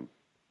respect him.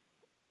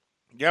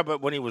 Yeah,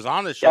 but when he was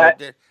on the show,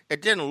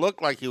 it didn't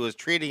look like he was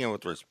treating him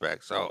with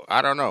respect. So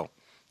I don't know.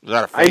 Was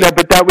that a fake? I know,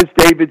 but that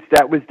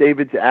was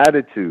David's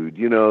attitude.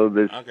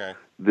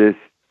 This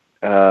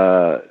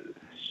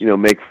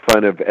make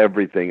fun of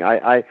everything.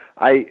 I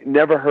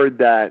never heard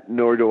that,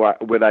 nor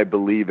would I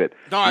believe it.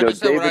 No, I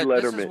just said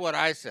this is what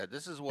I said.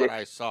 This is what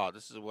I saw.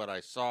 This is what I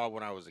saw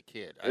when I was a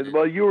kid.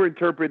 Well, you were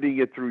interpreting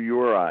it through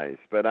your eyes,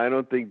 but I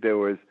don't think there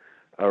was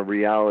a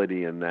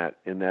reality in that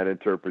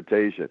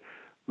interpretation.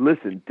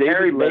 Listen,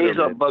 Harry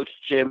Basil books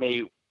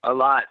Jimmy a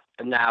lot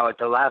now at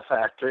the Laugh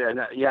Factory, and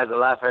the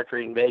Laugh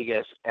Factory in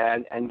Vegas,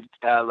 and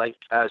like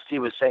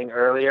Steve was saying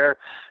earlier,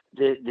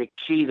 the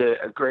key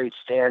to a great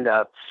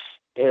stand-up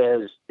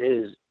is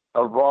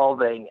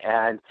evolving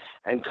and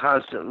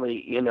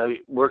constantly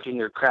working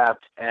your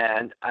craft.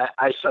 And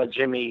I saw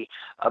Jimmy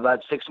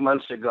about 6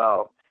 months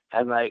ago,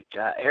 and like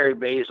Harry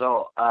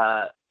Basil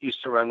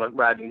used to run with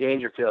Rodney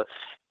Dangerfield,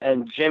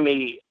 and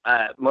Jimmy,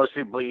 most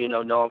people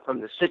know him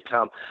from the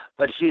sitcom,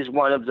 but he's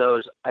one of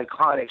those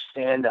iconic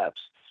stand-ups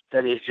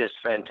that is just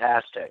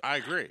fantastic. I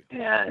agree.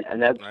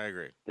 And that's, I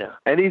agree. Yeah.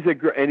 And he's a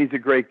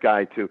great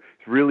guy too.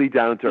 He's really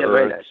down to earth.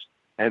 Very nice.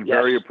 And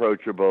very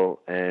approachable,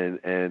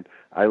 and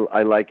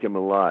I like him a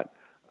lot.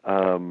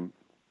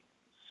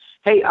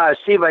 Hey,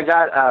 Steve, I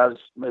got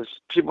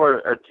people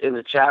are in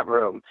the chat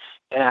room,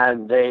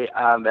 and they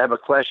have a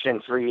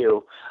question for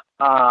you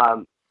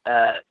about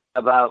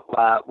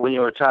when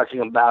you were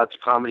talking about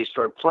Comedy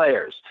Store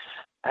players.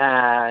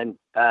 And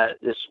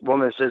this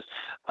woman says,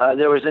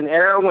 there was an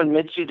era when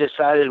Mitzi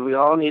decided we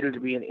all needed to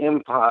be in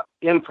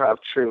improv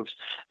troupes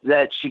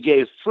that she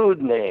gave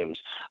food names.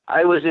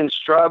 I was in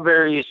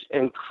Strawberries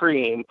and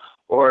Cream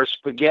or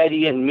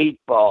Spaghetti and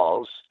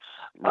Meatballs.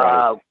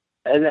 Right.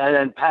 And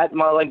then Pat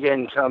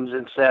Mulligan comes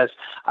and says,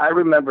 I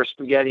remember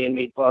Spaghetti and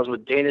Meatballs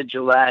with Dana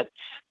Gillette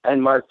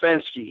and Mark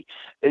Fensky.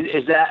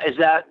 Is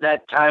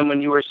that time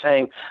when you were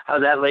saying how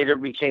that later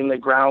became the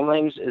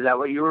Groundlings? Is that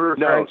what you were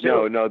referring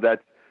to? No,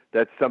 that's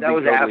something that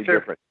was totally after?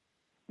 different.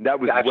 That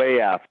was Gotcha. way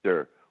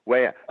after.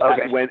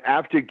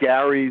 After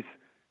Gary's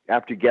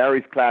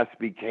class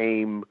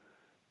became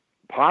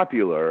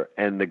popular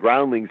and the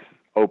Groundlings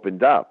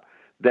opened up,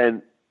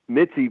 then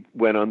Mitzi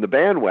went on the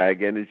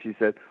bandwagon and she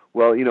said,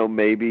 well,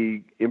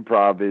 maybe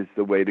improv is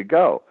the way to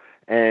go.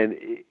 And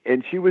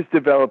she was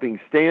developing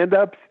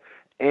stand-ups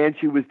and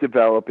she was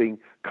developing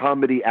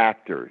comedy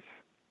actors.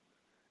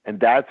 And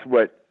that's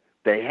what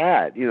they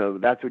had.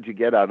 That's what you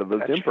get out of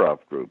those improv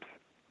groups.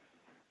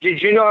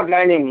 Did you know a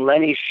guy named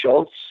Lenny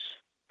Schultz?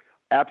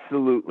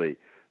 Absolutely.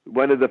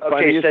 One of the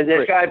funniest. Okay, so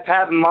this guy,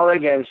 Pat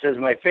Mulligan, says,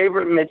 my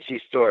favorite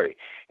Mitzi story.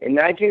 In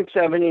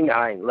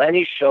 1979,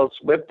 Lenny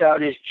Schultz whipped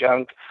out his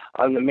junk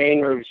on the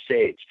main room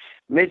stage.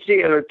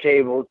 Mitzi at her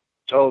table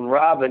told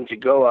Robin to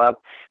go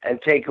up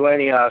and take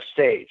Lenny off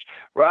stage.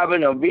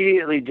 Robin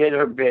immediately did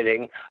her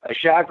bidding. A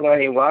shocked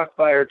Lenny walked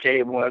by her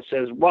table and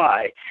says,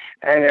 why?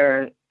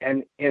 And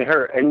in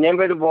her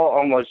inimitable,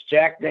 almost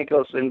Jack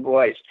Nicholson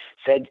voice,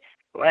 said,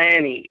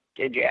 Lenny,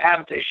 did you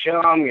have to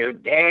show him your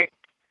dick?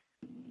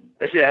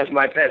 That's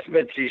my best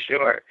Mitzi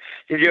short.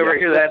 Did you ever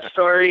hear that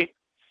story?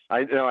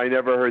 I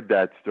never heard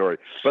that story.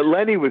 But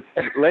Lenny was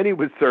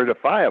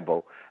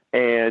certifiable,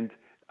 and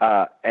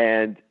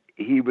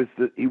he was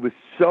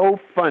so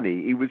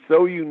funny. He was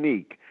so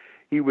unique.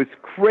 He was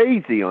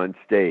crazy on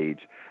stage,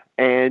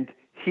 and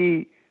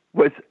he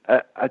was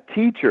a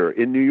teacher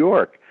in New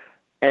York,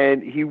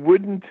 and he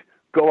wouldn't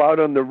go out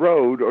on the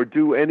road or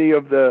do any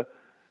of the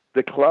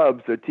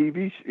clubs or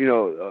TV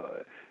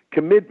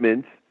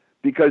commitments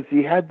because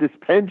he had this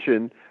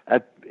pension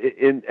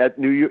in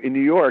New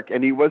York,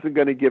 and he wasn't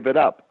going to give it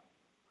up.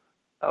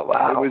 Oh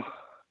wow!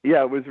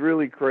 It was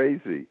really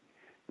crazy.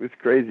 It was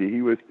crazy.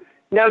 He was.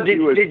 Now,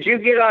 did you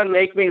get on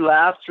Make Me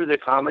Laugh through the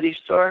Comedy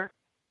Store?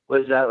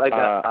 Was that like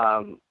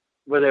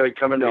where they would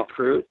come and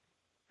recruit?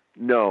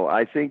 No,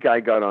 I think I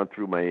got on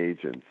through my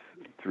agents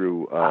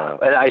through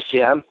at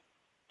ICM.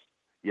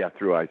 Yeah,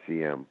 through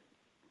ICM.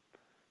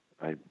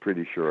 I'm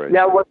pretty sure.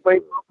 Now,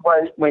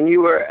 when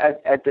you were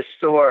at the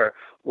store,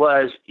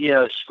 was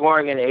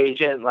scoring an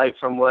agent like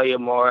from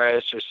William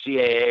Morris or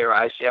CAA or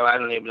ICM? I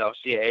don't even know if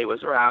CAA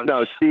was around.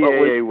 No,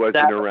 CAA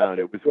wasn't around.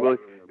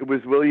 It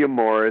was William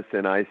Morris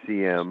and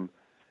ICM.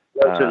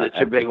 Those are the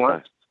two big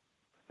ones.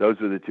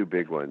 Those were the two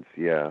big ones.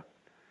 Yeah,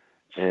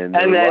 and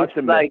then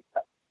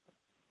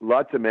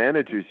lots of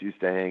managers used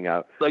to hang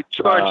out. Like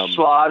George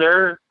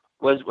Slaughter.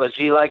 Was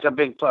he like a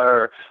big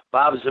player?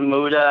 Bob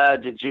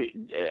Zamuda? Did you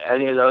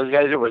any of those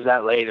guys, or was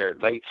that later?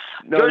 Like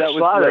no, George that was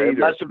Slaughter later. It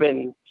must have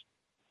been.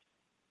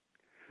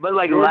 But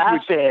like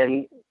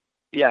laughing,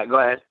 yeah. Go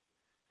ahead.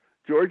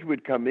 George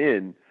would come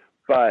in,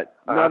 but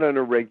not on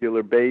a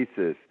regular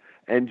basis.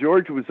 And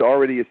George was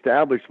already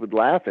established with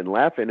Laugh-In.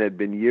 Laugh-In had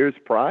been years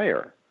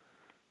prior.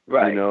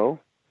 Right. And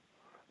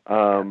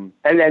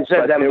then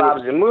Bob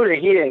Zamuda,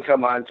 he didn't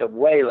come on until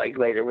way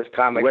later with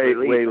Comic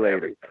Relief. Way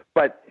later.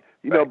 But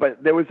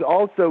but there was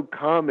also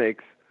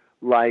comics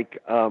like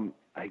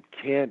I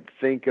can't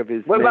think of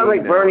his name. What about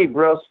like Bernie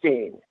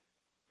Brillstein?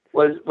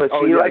 Was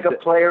he like a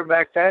player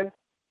back then?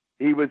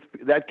 He was.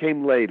 That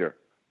came later.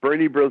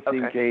 Bernie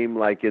Brillstein came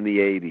like in the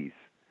 80s.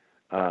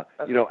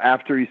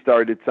 After he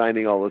started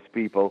signing all those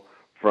people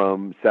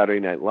from Saturday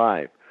Night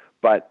Live.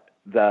 But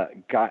the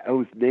guy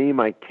whose name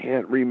I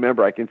can't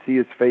remember, I can see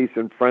his face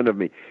in front of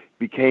me,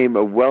 became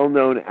a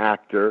well-known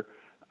actor.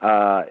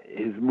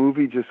 His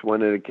movie just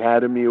won an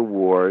Academy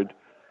Award.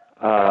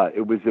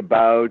 It was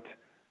about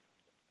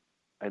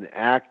an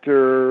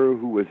actor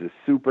who was a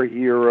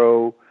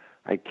superhero.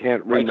 I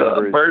can't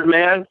remember.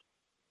 Birdman?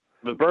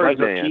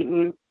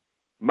 Birdman.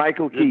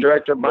 Michael Keaton. The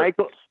director,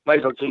 Michael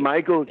Keaton.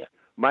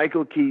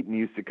 Michael Keaton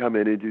used to come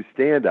in and do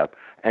stand-up,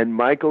 and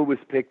Michael was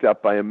picked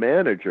up by a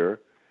manager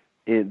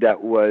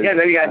that was... Yeah,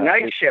 then you got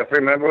Night Shift,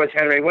 remember, with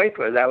Henry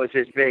Winkler. That was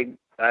his big...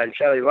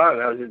 Shelley Long,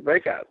 that was his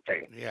breakout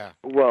thing. Yeah.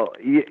 Well,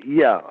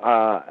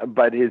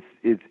 but it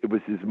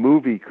was his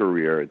movie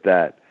career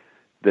that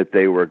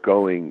they were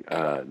going,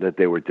 that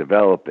they were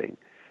developing.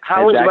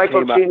 How was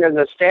Michael Keaton as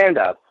a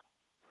stand-up?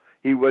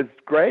 He was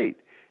great.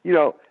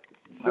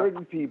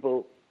 Certain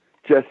people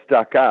just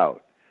stuck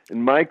out.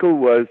 And Michael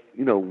was,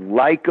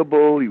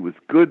 likable. He was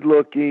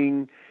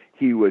good-looking.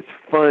 He was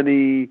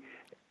funny.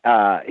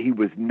 He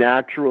was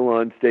natural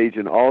on stage,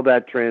 and all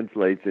that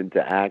translates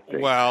into acting.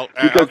 Well,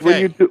 because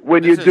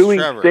when you're doing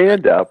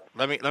stand-up,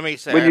 let me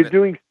say when you're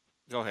doing.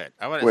 Go ahead.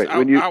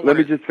 Let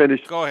me just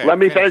finish. Go ahead. Let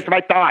me finish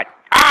my thought.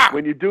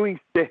 When you're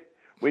doing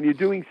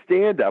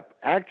stand-up,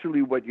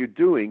 actually, what you're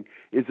doing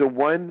is a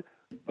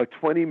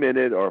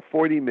 20-minute or a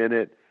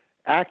 40-minute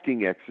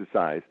acting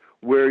exercise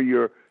where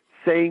you're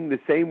saying the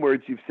same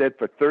words you've said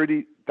for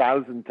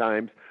 30,000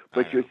 times,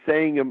 but you're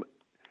saying them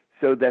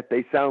so that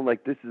they sound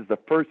like this is the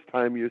first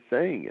time you're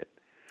saying it.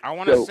 I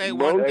want to say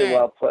one thing. Very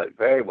well put.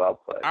 Very well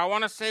put. I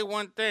want to say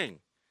one thing.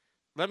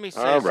 Let me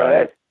say something.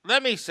 Right.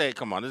 Let me say,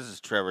 come on, this is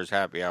Trevor's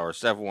Happy Hour,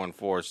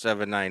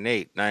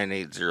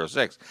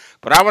 714-798-9806.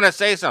 But I want to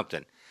say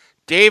something.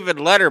 David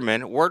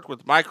Letterman worked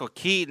with Michael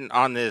Keaton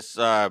on this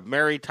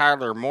Mary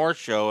Tyler Moore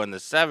show in the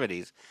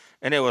 70s,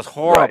 and it was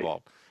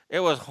horrible. Right. It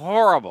was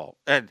horrible.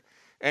 And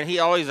he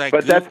always like...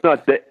 But that's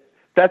not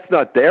That's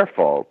not their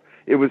fault.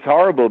 It was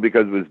horrible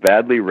because it was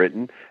badly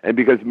written and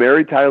because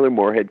Mary Tyler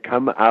Moore had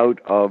come out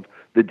of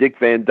the Dick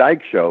Van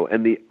Dyke Show,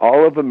 and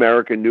all of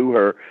America knew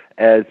her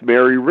as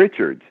Mary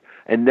Richards.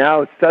 And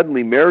now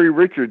suddenly Mary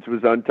Richards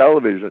was on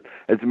television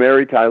as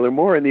Mary Tyler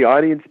Moore, and the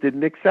audience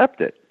didn't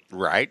accept it.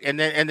 Right. And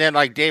then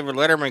like David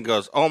Letterman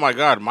goes, "Oh my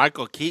God,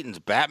 Michael Keaton's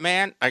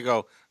Batman." I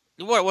go,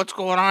 What's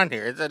going on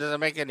here? It doesn't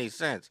make any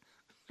sense."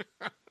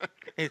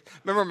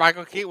 Remember,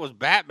 Michael Keaton was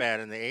Batman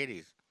in the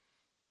 80s.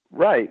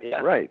 Right.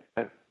 Yeah. Right.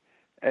 But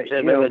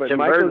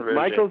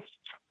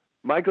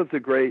Michael's a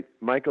great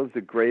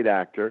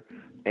actor,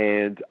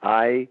 and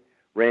I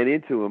ran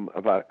into him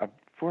about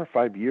 4 or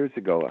 5 years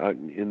ago out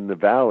in the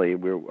Valley. I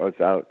was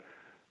out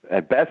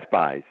at Best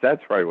Buy's.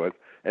 That's where I was,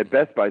 at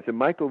Best Buy's, and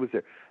Michael was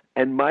there.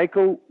 And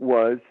Michael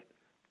was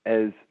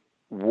as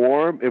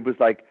warm. It was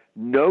like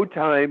no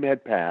time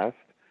had passed.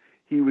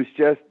 He was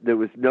just,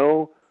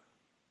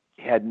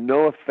 had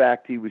no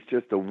effect. He was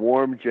just a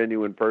warm,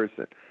 genuine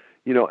person.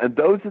 And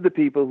those are the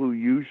people who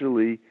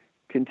usually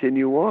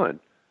continue on.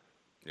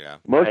 Yeah.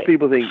 Most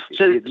people think.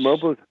 Steve,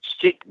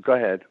 go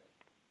ahead.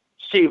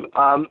 Steve,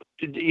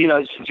 since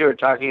you were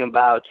talking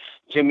about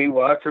Jimmy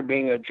Walker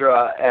being a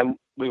draw, and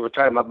we were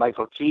talking about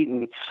Michael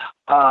Keaton,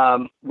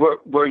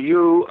 were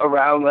you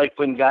around like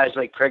when guys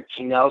like Craig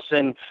T.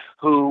 Nelson,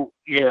 who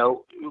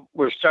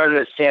were started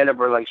at stand-up,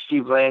 or like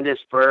Steve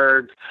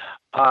Landisberg,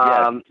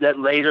 Yes. that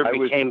later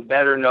became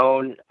better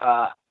known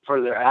for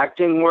their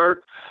acting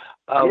work?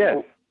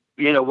 Yes.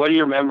 What are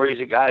your memories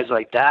of guys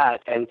like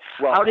that? And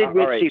how did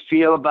Mitzi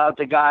feel about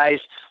the guys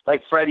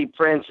like Freddie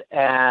Prinze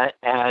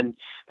and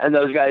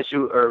those guys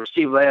or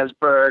Steve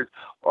Landsberg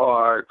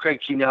or Craig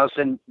T.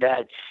 Nelson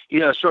that,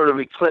 sort of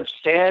eclipsed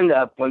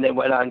stand-up when they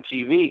went on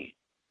TV?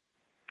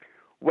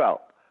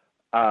 Well,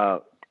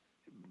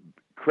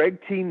 Craig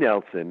T.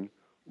 Nelson,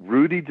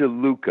 Rudy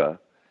DeLuca,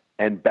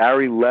 and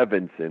Barry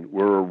Levinson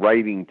were a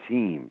writing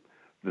team.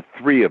 The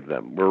three of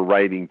them were a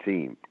writing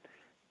team.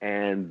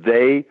 And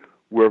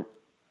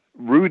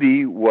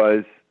Rudy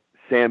was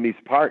Sammy's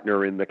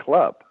partner in the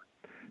club.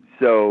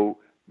 So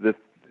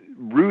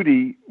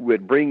Rudy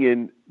would bring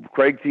in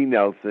Craig T.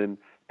 Nelson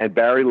and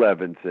Barry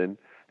Levinson,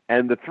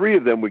 and the three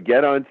of them would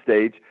get on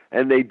stage,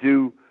 and they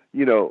do,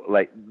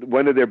 like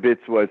one of their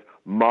bits was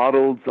male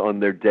models on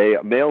their day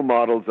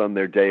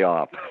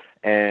off.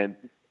 And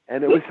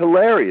it was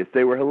hilarious.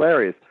 They were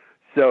hilarious.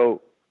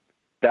 So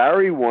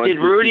Barry wanted.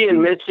 Did Rudy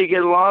and Mitzi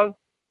get along?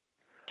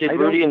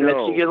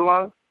 Mitzi get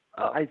along?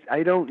 Oh.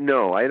 I don't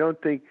know. I don't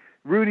think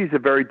Rudy's a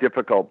very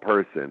difficult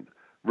person.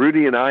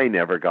 Rudy and I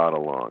never got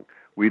along.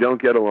 We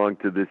don't get along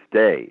to this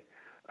day.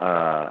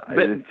 But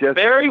it's just,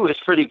 Barry was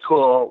pretty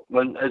cool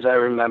as I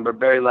remember.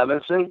 Barry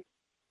Levinson.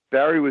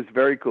 Barry was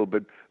very cool,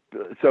 but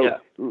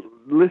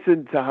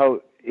listen to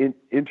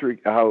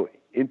how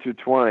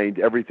intertwined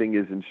everything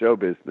is in show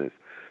business.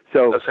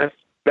 So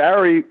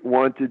Barry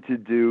wanted to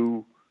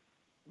do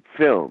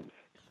films,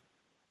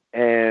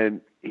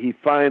 and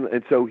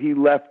so he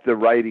left the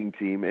writing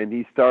team and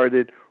he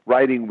started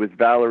writing with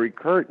Valerie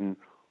Curtin,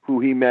 who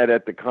he met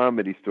at the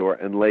Comedy Store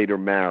and later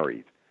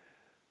married.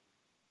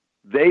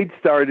 They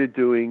started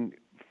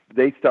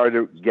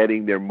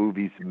getting their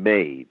movies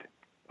made,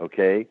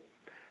 okay?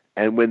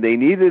 And when they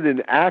needed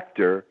an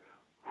actor,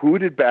 who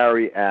did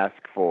Barry ask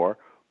for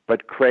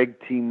but Craig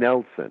T.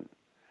 Nelson?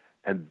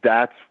 And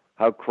that's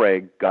how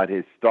Craig got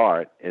his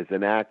start as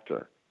an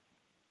actor.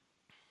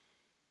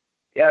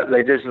 Yeah,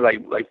 this is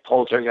like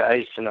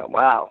Poltergeist,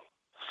 wow.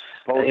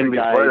 Poltergeist.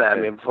 Before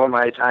that, before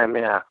my time,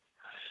 yeah.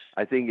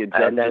 I think in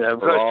and then of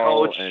course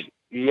Coach,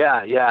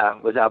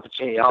 with Al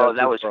Pacino. Oh,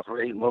 that was a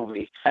great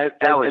movie. That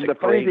was a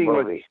great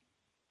movie.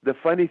 The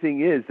funny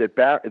thing is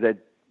that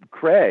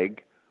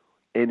Craig,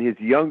 in his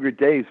younger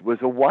days, was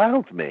a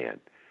wild man.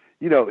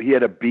 He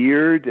had a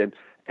beard and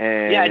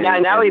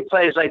now he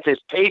plays like this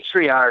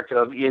patriarch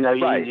of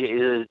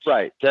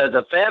right.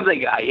 The Family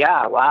Guy.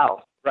 Yeah,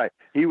 wow. Right.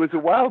 He was a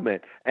wild man.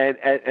 And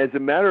as a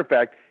matter of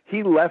fact,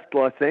 he left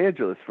Los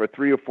Angeles for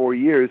 3 or 4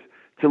 years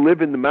to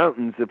live in the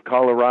mountains of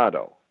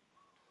Colorado.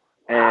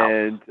 Wow.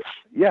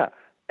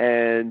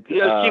 And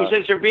Steve,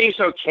 since you're being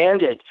so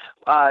candid,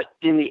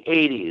 in the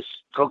 80s,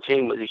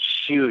 cocaine was a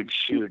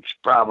huge, huge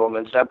problem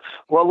and stuff.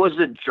 What was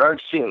the drug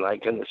scene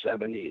like in the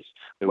 70s?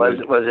 Was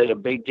it a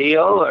big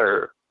deal,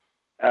 or?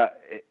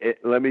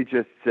 Let me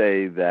just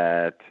say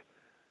that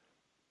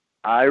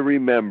I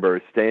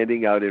remember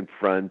standing out in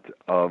front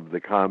of the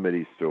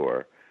Comedy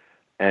Store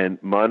and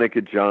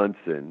Monica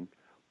Johnson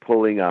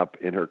pulling up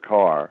in her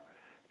car,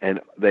 and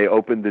they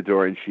opened the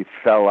door and she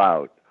fell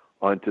out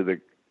onto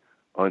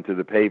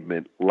the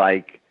pavement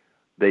like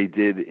they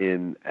did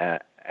in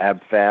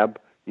Ab Fab,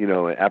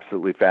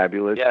 Absolutely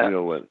Fabulous. Yeah.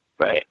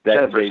 Right.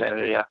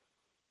 10%, yeah.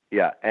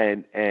 Yeah,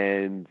 and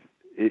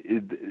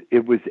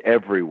it was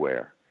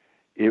everywhere.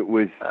 It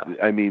was,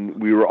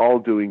 we were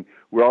all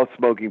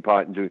smoking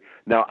pot and doing.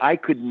 Now, I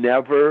could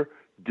never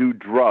do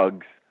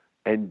drugs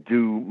and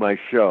do my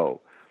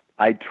show.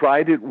 I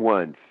tried it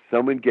once.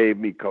 Someone gave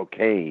me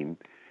cocaine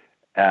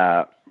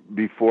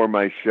before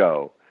my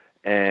show,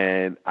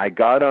 and I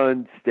got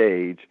on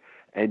stage,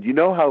 And you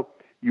know how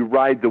you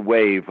ride the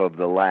wave of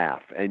the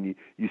laugh, and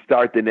you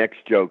start the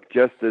next joke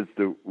just as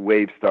the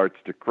wave starts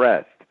to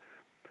crest.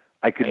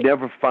 I could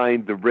never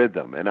find the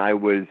rhythm, and I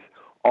was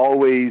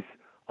always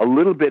a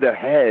little bit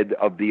ahead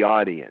of the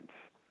audience,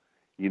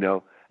 you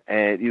know.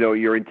 And, you know,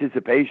 your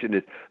anticipation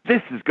is,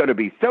 this is going to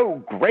be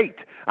so great.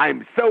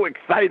 I'm so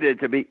excited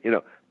to be, you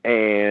know.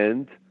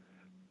 And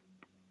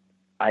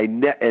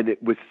and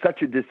it was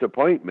such a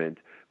disappointment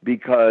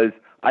because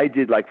I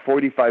did like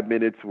 45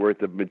 minutes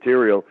worth of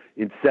material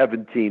in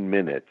 17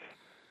 minutes.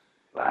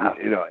 Wow.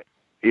 You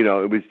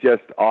know, it was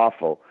just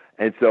awful.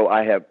 And so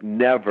I have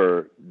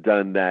never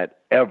done that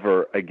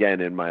ever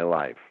again in my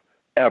life,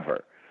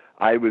 ever.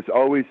 I was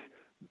always,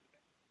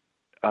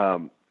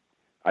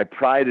 I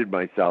prided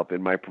myself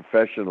in my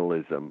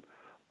professionalism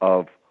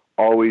of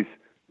always,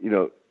 you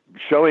know,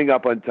 showing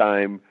up on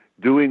time,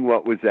 doing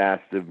what was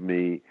asked of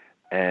me,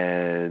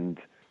 and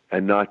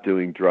not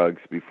doing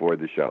drugs before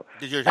the show.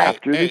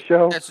 After the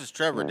show, this is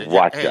Trevor.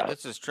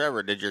 This is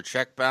Trevor. Did your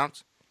check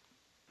bounce?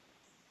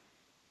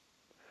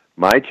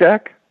 My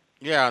check?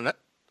 Yeah,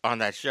 on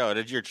that show.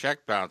 Did your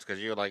check bounce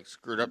because you like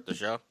screwed up the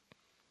show?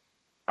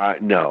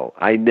 No,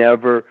 I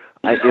never.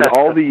 In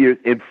all the years,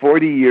 in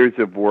 40 years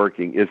of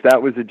working, if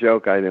that was a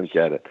joke, I don't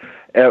get it.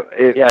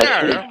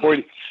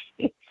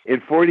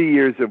 In 40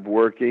 years of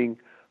working,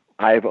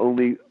 I've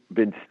only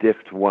been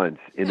stiffed once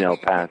in El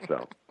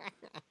Paso.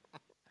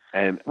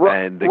 And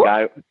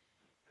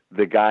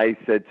the guy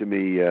said to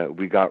me,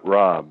 "We got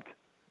robbed."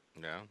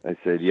 No. I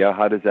said, "Yeah.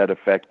 How does that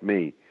affect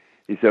me?"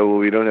 He said, "Well,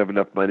 we don't have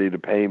enough money to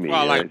pay me."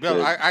 Well, like and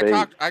Bill,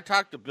 said, I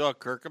talked to Bill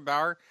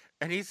Kirkenbauer,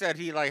 and he said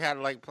he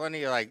had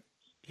plenty of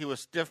he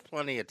was stiff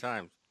plenty of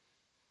times.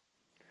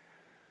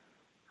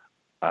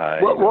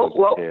 What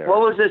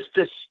was this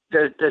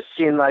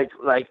scene like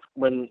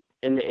when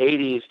in the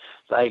 80s,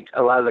 like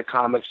a lot of the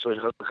comics would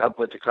hook up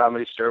with the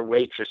Comedy Store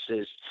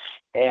waitresses,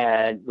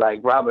 and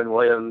like Robin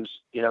Williams,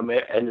 you know,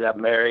 ended up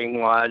marrying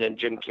one, and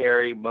Jim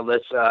Carrey,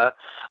 Melissa.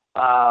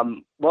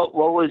 What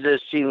was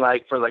this scene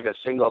like for like a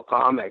single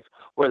comic?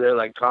 Were there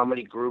like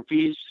comedy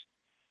groupies?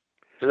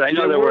 Because I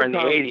know there were in the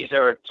 80s.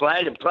 There were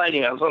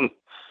plenty of them.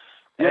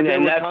 Yeah, and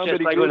then that's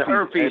just like when groupies,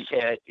 herpes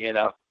hit, you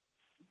know.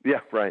 Yeah,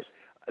 right.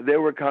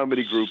 There were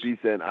comedy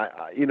groupies, and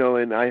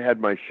I had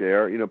my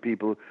share. You know,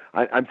 people.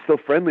 I'm still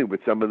friendly with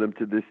some of them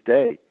to this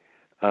day.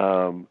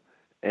 And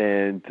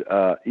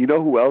you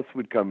know who else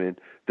would come in?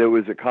 There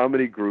was a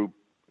comedy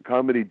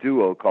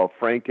duo called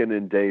Franken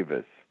and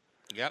Davis.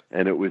 Yep.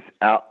 And it was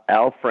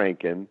Al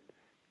Franken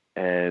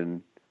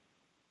and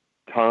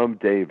Tom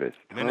Davis.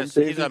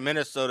 He's a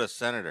Minnesota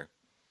senator.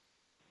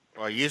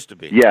 Well, he used to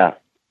be. Yeah.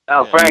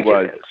 Al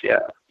Franken is, yeah.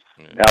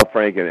 Al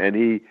Franken,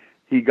 and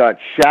he got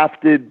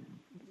shafted.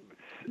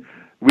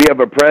 We have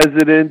a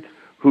president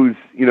who's,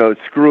 you know,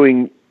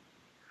 screwing,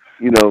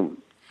 you know,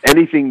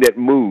 anything that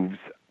moves.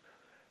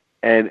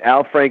 And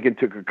Al Franken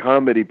took a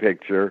comedy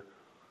picture,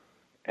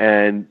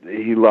 and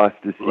he lost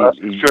his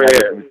seat.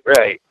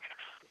 Right.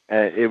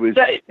 And it was.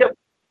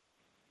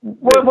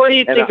 What do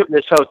you think of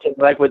this whole thing,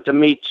 like with the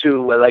Me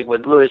Too, like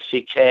with Louis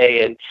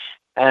C.K.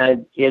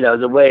 and you know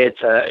the way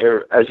it's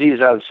Aziz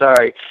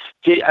Ansari?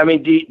 Do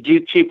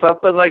you keep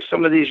up with like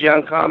some of these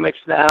young comics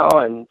now?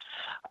 And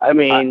I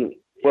mean.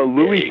 Well,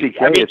 Louis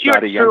C.K. is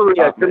not a young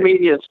comic.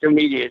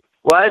 Comedian.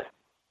 What?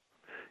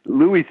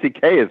 Louis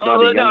C.K. is not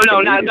a young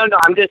comedian. No.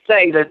 I'm just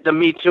saying that the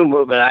Me Too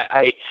movement.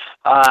 I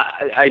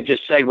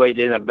just segued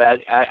in a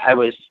bit. I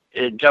was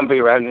jumping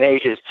around in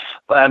ages,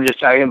 but I'm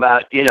just talking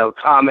about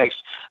comics.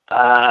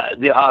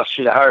 The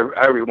offshoot of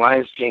Harvey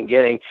Weinstein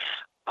getting.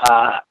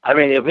 I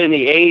mean, if in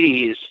the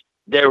 '80s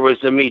there was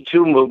the Me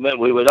Too movement,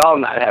 we would all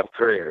not have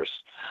careers.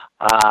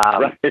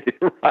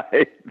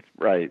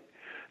 Right.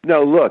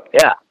 No, look.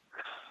 Yeah.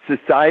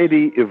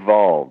 Society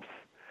evolves,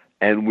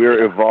 and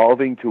we're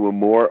evolving to a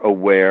more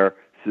aware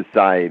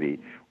society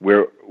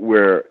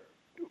where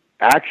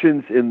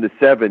actions in the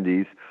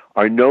 70s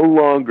are no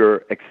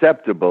longer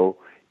acceptable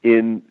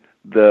in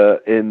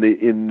the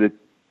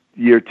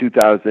year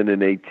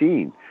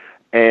 2018.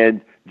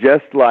 And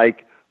just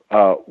like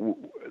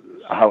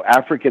how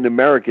African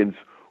Americans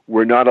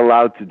were not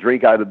allowed to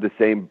drink out of the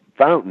same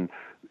fountain,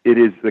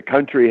 the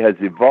country has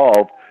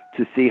evolved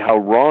to see how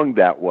wrong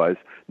that was.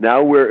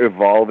 Now we're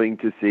evolving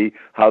to see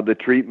how the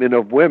treatment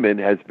of women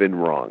has been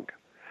wrong.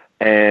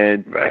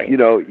 And,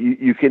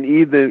 you can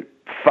either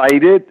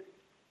fight it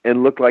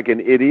and look like an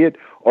idiot,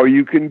 or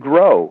you can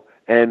grow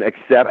and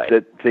accept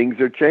that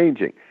things are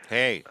changing.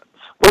 Hey.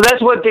 Well,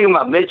 that's one thing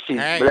about Mitzi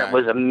that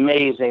was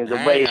amazing, the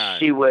way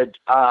she would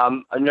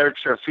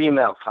nurture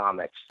female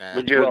comics.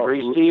 Would you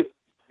agree, Steve?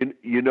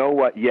 You know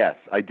what? Yes,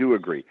 I do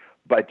agree.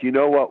 But you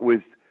know what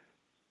was...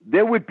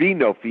 There would be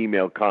no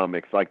female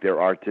comics like there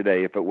are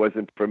today if it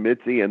wasn't for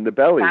Mitzi and the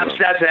Belly Room.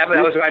 That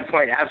was my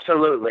point.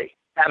 Absolutely.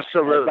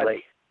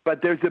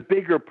 But there's a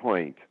bigger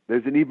point.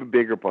 There's an even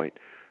bigger point.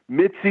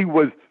 Mitzi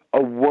was a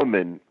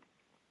woman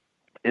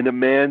in a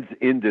man's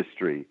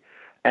industry,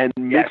 and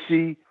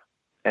Mitzi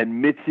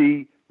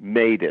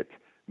made it.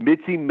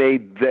 Mitzi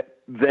made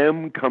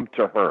them come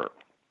to her.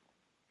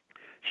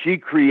 She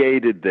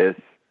created this,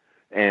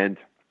 and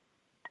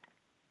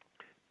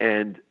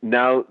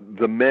now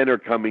the men are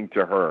coming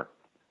to her.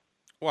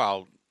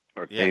 Well,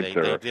 Or yeah, came they to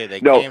her. did.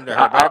 They No, came to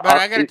her. But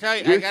I got to tell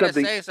you, I here's got to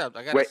something- say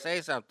something. Wait.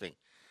 Say something.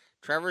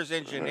 Trevor's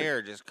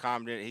engineer just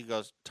commented. He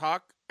goes,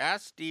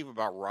 ask Steve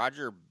about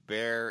Roger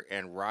Bear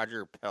and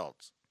Roger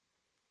Peltz.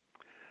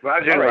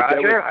 Roger and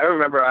Roger? I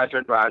remember Roger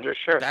and Roger,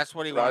 sure. That's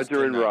what he wants to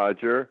Roger and know.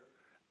 Roger.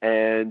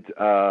 And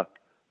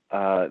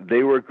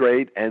they were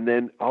great. And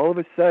then all of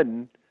a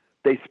sudden,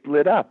 they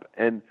split up.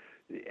 And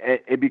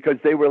because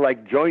they were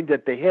like joined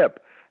at the hip.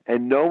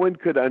 And no one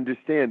could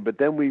understand. But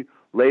then we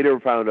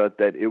later found out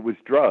that it was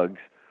drugs.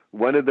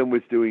 One of them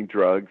was doing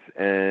drugs,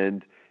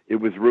 and it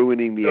was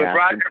ruining the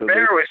action. Roger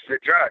Bear was the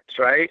drugs,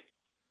 right?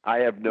 I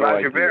have no idea.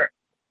 Roger Bear.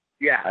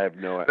 Yeah. I have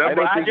no idea.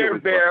 Roger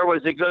Bear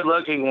was a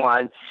good-looking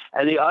one,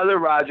 and the other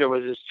Roger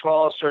was this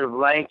tall, sort of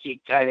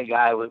lanky kind of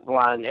guy with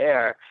blonde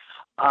hair,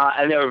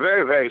 and they were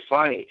very, very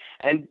funny.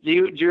 And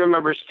do you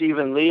remember Steve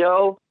and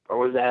Leo, or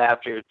was that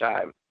after your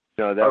time?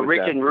 No, that or was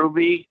Rick after. and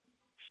Ruby.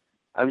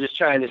 I'm just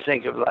trying to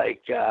think of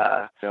like.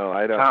 No,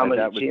 I don't.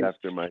 That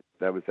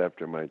was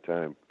after my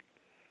time.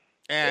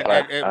 And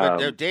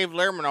Dave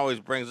Lehrman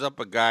always brings up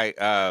a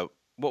guy.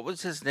 What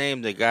was his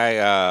name? The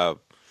guy.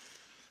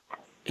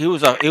 He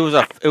was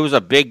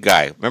a big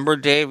guy. Remember,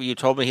 Dave? You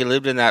told me he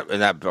lived in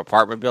that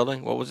apartment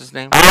building. What was his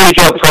name? Ollie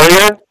Joe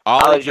Prater.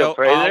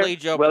 Ollie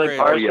Joe Willie Prater.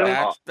 Parsons.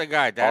 That's the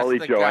guy. That's Ollie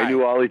the Joe. guy. I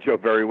knew Ollie Joe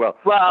very well.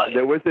 Well,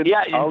 there wasn't.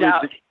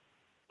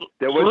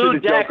 There wasn't Lou a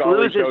Deck joke Ollie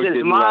loses Joe his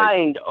didn't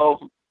mind. like.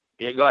 Oh,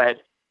 yeah. Go ahead.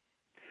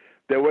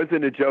 There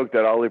wasn't a joke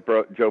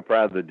that Joe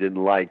Prather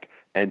didn't like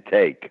and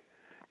take.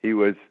 He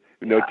was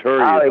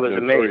notorious. Ollie was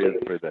amazing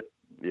for that.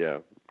 Yeah.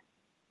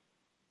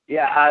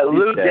 Yeah,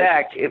 Lou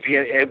Deck. If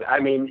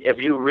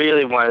you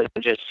really wanted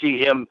to just see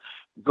him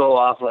go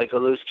off like a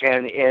loose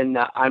cannon in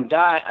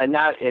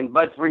not in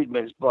Bud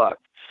Friedman's book,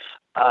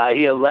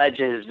 he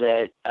alleges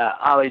that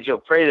Ollie Joe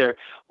Prater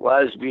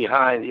was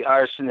behind the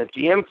arson at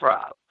the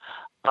Improv,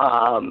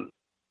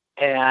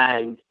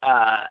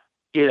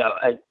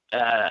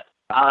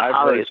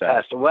 Ollie has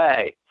passed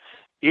away.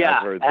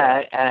 Yeah,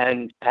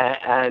 and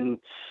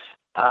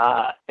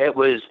it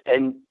was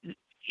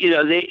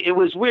it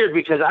was weird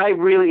because I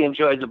really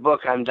enjoyed the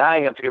book I'm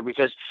Dying Up Here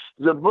because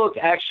the book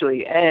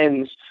actually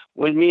ends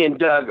when me and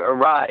Doug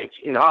arrived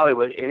in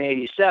Hollywood in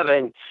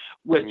 '87,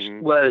 which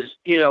was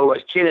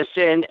with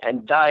Kinnison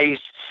and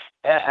Dice,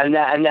 and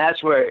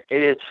that's where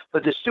it is.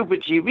 But the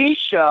stupid TV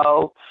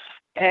show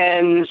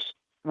ends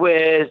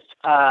with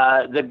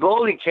the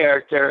Goldie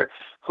character,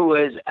 who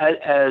is,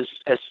 as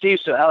Steve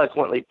so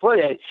eloquently put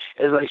it,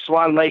 is like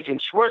Swan Lake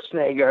and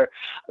Schwarzenegger.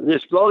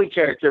 This Goldie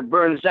character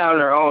burns down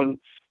her own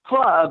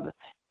club,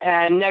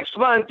 and next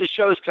month the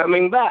show's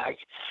coming back.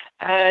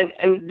 And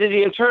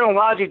the internal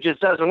logic just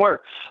doesn't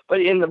work.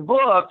 But in the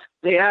book,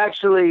 they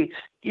actually,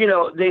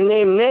 they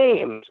name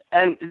names,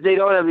 and they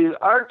don't have these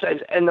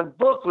archetypes. And the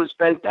book was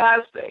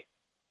fantastic.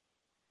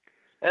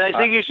 And I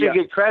think you should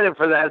get credit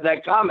for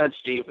that comment,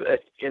 Steve.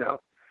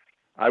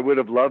 I would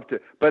have loved to,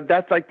 but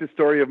that's like the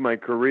story of my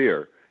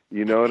career.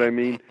 You know what I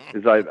mean?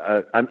 Is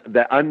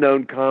the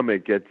unknown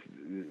comic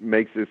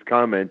makes this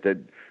comment that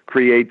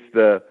creates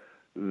the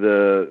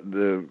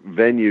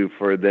venue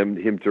for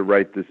him to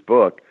write this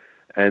book,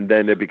 and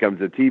then it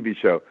becomes a TV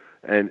show.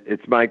 And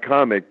it's my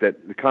comment that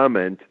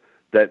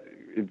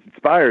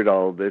inspired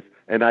all of this,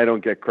 and I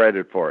don't get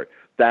credit for it.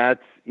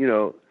 That's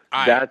what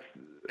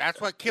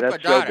Kip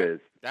Adada.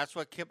 That's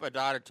what Kip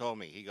Adada told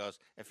me. He goes,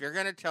 if you're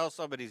gonna tell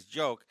somebody's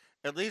joke,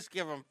 at least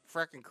give them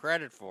frickin'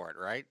 credit for it,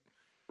 right?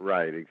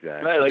 Right,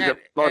 exactly. Right, like the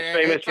most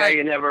famous guy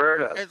you never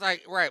heard of. It's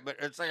like, right, but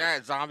it's like I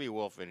had Zombie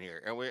Wolf in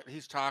here, and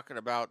he's talking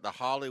about the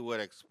Hollywood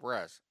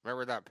Express.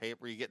 Remember that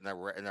paper you get in the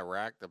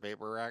rack, the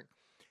paper rack?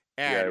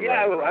 And,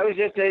 I was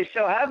just, they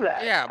still have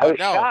that. Yeah, I was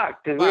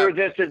shocked because we were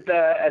just at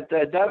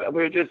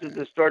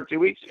the store 2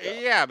 weeks ago.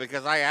 Yeah,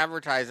 because I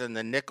advertise in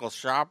the Nickel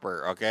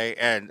Shopper, okay,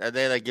 and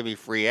they give me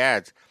free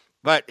ads.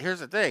 But here's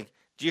the thing: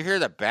 do you hear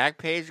the back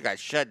page got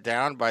shut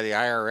down by the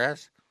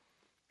IRS?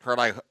 For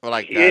well,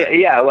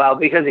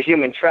 because of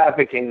human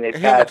trafficking,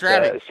 they've got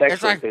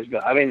sex workers.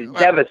 It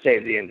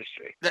devastated the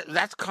industry.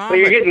 That's common. But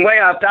you're getting way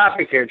off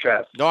topic here,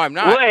 Trev. No, I'm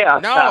not. Way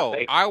off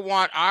topic. I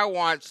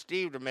want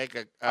Steve to make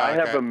a. I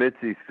have a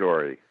Mitzi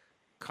story.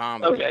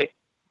 Comedy. Okay.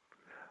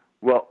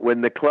 Well,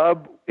 when the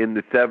club in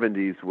the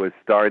 '70s was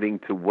starting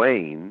to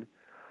wane,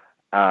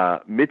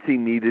 Mitzi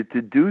needed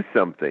to do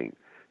something.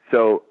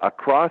 So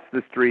across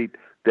the street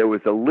there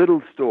was a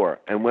little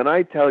store, and when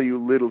I tell you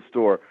little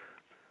store,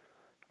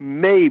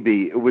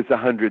 maybe it was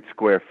 100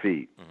 square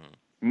feet.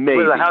 Mm-hmm. Maybe.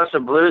 Where the House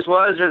of Blues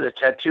was, or the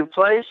tattoo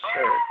place?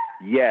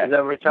 Or... Yes. Is that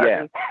what we're talking?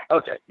 Yeah.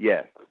 Okay.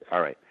 Yes.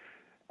 All right.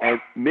 And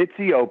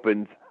Mitzi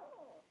opened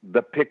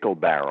the Pickle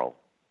Barrel,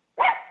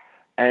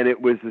 and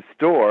it was a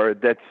store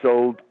that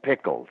sold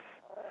pickles.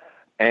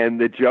 And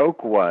the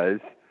joke was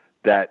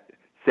that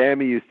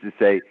Sammy used to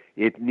say,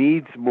 it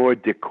needs more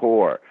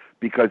decor,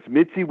 because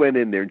Mitzi went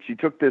in there and she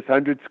took this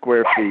 100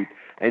 square feet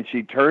and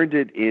she turned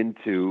it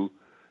into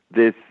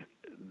this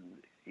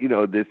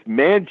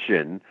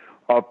mansion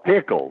of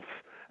pickles.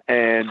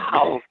 And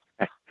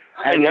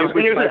I never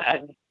knew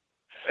that.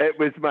 It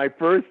was my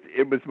first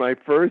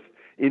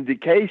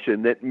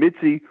indication that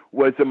Mitzi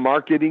was a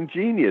marketing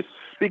genius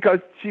because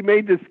she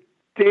made this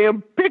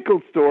damn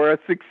pickle store a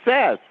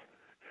success.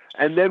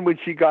 And then when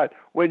she got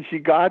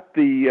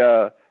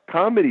the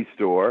Comedy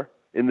Store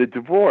in the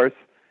divorce,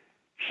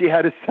 she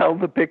had to sell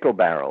the pickle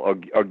barrel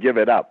or give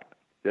it up.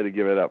 She had to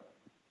give it up.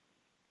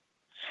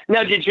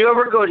 Now, did you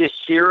ever go to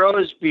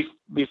Ciro's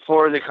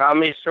before the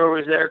Comedy Store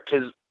was there?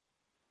 Because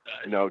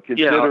no,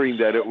 considering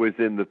that it was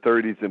in the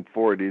 30s and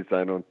 40s,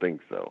 I don't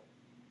think so.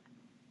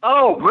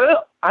 Oh, really?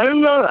 I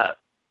didn't know that.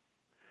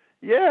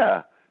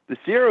 Yeah, the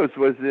Ciro's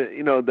was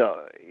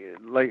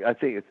I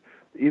think it's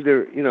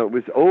either it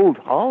was old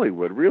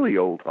Hollywood, really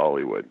old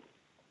Hollywood.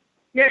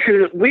 Yeah,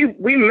 because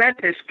we met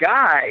this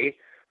guy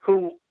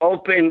who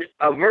opened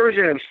a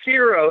version of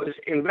Ciro's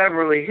in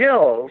Beverly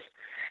Hills,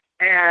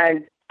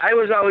 and I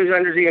was always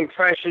under the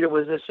impression it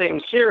was the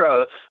same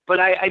Ciro, but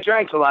I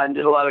drank a lot and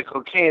did a lot of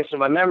cocaine, so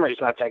my memory's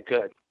not that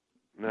good.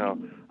 No,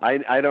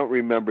 I don't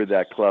remember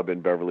that club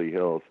in Beverly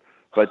Hills,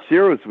 but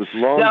Ciro's was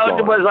long gone.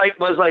 No,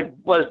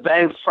 was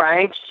Ben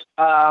Frank's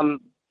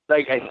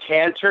like at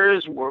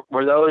Cantor's?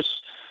 Were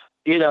those,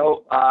 I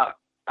know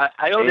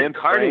that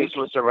Cardi's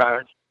was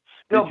around.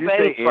 No,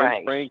 Ben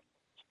Frank's.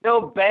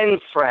 No, Ben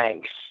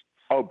Frank's.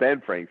 Oh,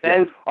 Ben Frank's.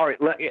 Yeah. All right,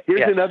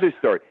 here's another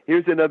story.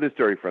 Here's another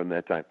story from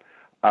that time.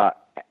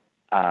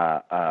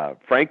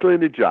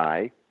 Franklin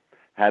Ajayi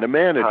had a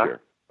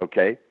manager,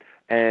 okay?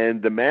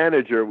 And the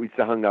manager, we used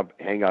to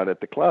hang out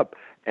at the club.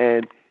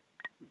 And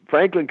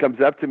Franklin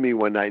comes up to me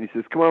one night and he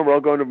says, "Come on, we're all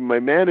going to my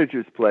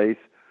manager's place.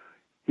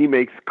 He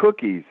makes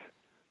cookies."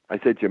 I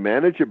said, "Your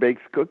manager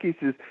bakes cookies?"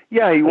 He says,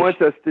 "Yeah, he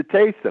wants us to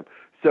taste them."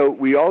 So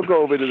we all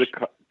go over to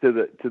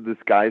this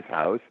guy's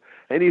house,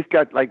 and he's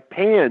got like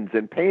pans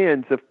and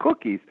pans of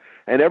cookies,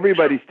 and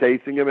everybody's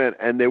tasting them,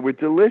 and they were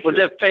delicious. Was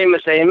it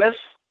Famous Amos?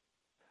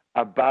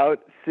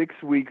 About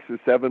 6 weeks or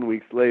 7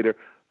 weeks later,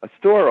 a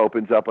store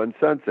opens up on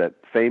Sunset.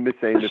 Famous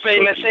Amos.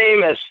 Famous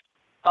Amos.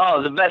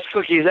 Oh, the best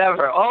cookies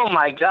ever. Oh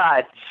my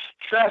God,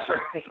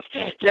 Trevor.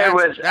 There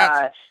was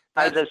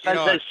the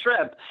Sunset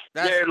Strip.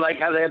 They're like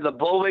how they have the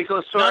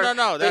Bullwinkle store.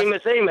 No.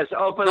 Famous Amos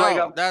opened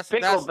a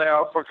pickle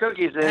barrel for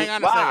cookies. And hang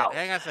on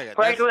a second.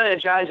 Franklin and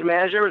John's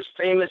manager was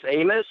Famous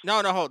Amos.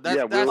 No. Oh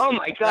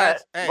my God.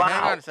 Hang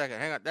on a second.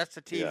 Hang on. That's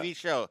the TV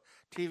show.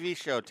 TV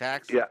show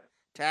Taxi. Yeah.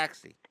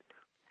 Taxi.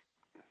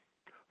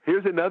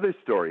 Here's another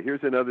story.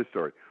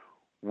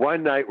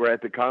 One night we're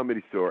at the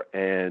Comedy Store,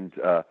 and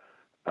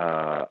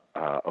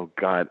oh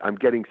God, I'm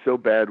getting so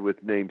bad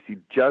with names. He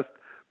just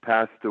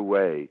passed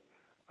away.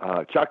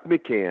 Chuck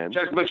McCann.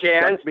 Chuck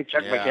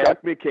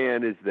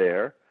McCann is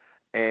there,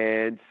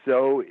 and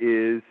so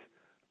is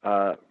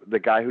the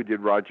guy who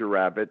did Roger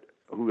Rabbit,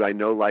 who I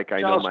know my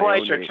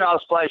own name.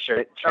 Charles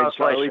Fleischer.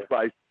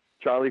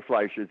 Charlie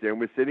Fleischer's there, and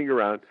we're sitting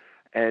around,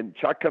 and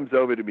Chuck comes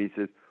over to me and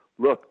says,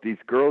 "Look,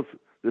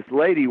 this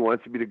lady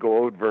wants me to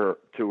go over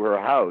to her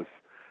house,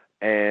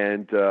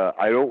 and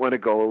I don't want to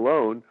go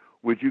alone.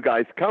 Would you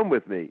guys come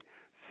with me?"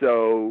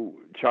 So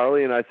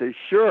Charlie and I say,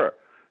 "Sure."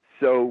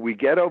 So we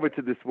get over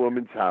to this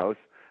woman's house,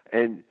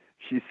 and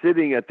she's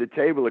sitting at the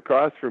table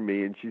across from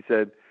me, and she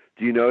said,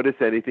 "Do you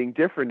notice anything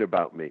different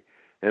about me?"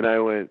 And I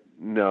went,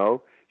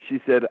 "No."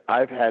 She said,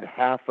 "I've had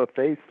half a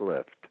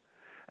facelift."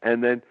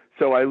 And then,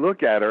 so I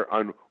look at her.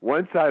 On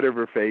one side of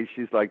her face,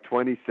 she's like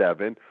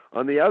 27.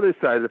 On the other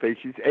side of the face,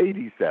 she's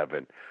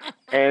 87.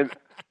 And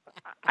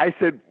I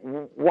said,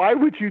 "Why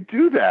would you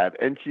do that?"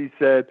 And she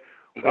said,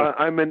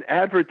 "I'm an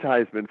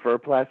advertisement for a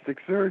plastic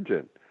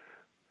surgeon."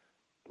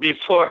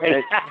 Before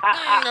and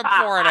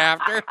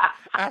after.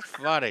 That's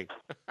funny.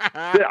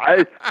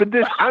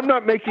 I'm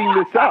not making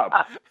this up.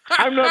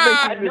 I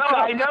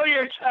know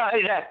you're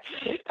trying to.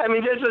 I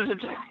mean, this is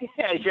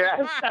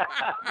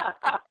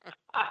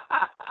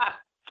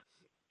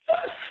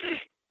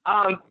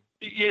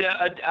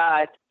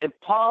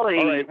Paulie.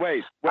 All right,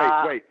 wait.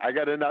 I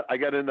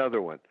got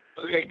another one.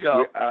 Okay,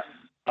 go.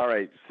 All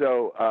right,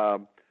 so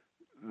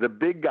the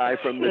big guy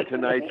from the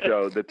Tonight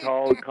Show, the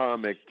tall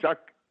comic,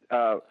 Chuck.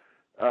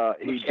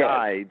 He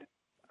died.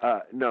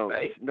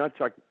 Not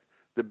Chuck.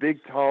 The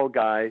big tall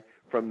guy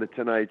from the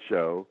Tonight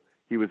Show.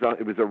 It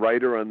was a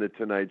writer on the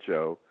Tonight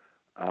Show.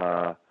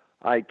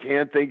 I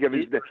can't think of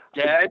his name.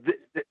 Dead?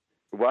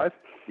 What?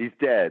 He's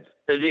dead.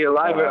 Is he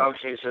alive?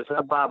 Okay, so it's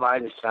not Bob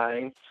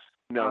Einstein.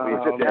 No,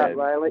 is it Pat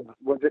Riley?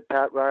 Was it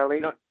Pat Riley?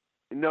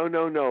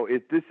 No.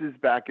 This is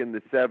back in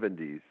the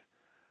 70s.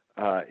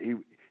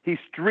 He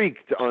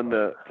streaked on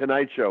the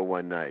Tonight Show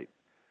one night.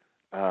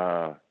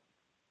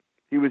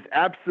 He was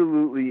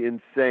absolutely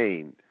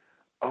insane.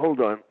 Hold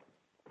on.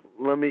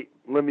 Let me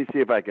see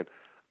if I can.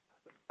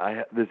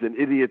 There's an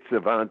idiot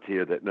savant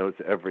here that knows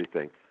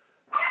everything.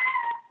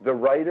 The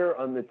writer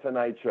on the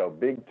Tonight Show,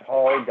 big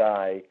tall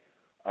guy,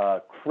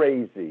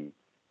 crazy.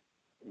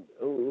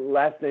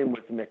 Last name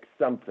was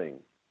McSomething.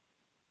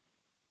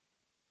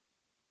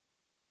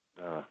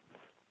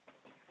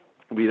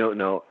 We don't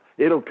know.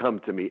 It'll come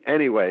to me.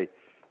 Anyway,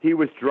 he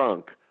was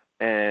drunk,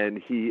 and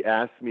he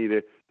asked me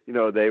to. We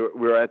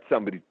were at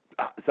somebody.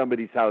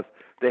 somebody's house.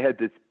 They had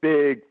this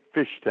big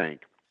fish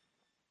tank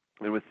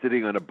and was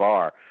sitting on a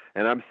bar,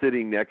 and I'm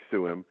sitting next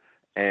to him,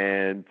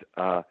 and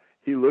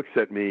he looks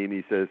at me and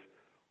he says,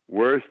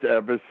 "Worst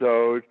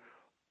episode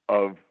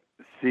of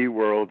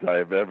SeaWorld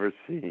I've ever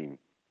seen."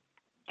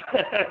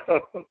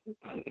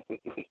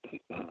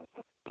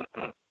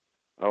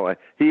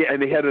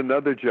 He had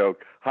another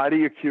joke. How do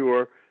you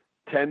cure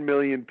 10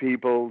 million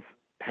people's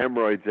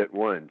hemorrhoids at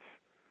once?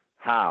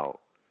 How?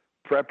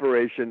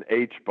 Preparation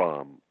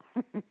H-bomb.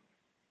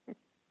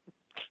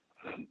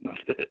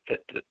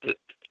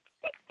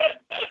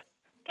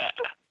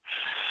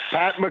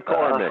 Pat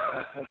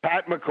McCormick.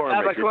 Pat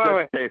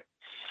McCormick.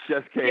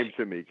 Just came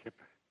to me.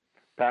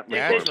 Pat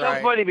McCormick. It's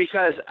so funny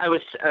because I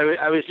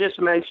was just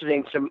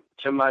mentioning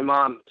to my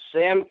mom,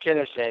 Sam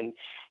Kinnison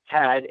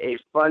had a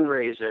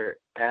fundraiser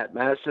at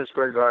Madison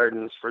Square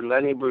Gardens for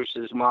Lenny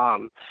Bruce's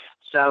mom,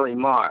 Sally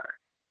Marr.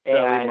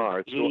 Sally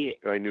Marr,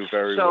 I knew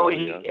very well.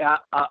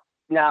 So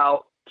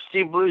now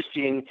Steve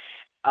Bluestein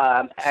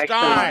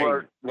actually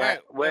worked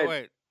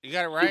wait. You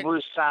got it right?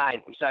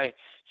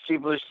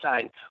 Steve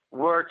Bluestein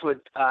worked with,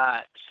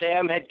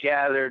 Sam had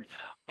gathered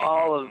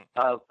all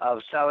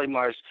of Sally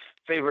Marr's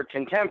favorite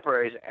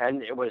contemporaries,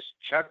 and it was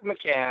Chuck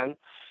McCann,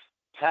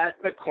 Pat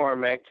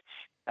McCormick,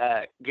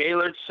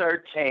 Gaylord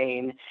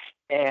Sartain,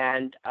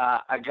 and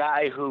a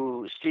guy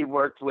who Steve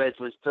worked with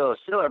was Phyllis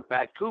Diller,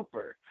 Pat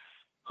Cooper,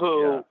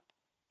 who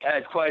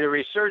had quite a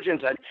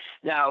resurgence.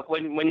 Now,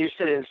 when you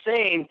said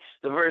insane,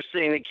 the first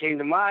thing that came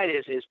to mind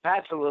is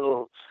Pat's a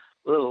little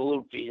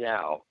loopy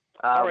now.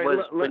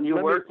 When you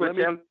worked with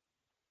him?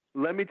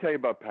 Let me tell you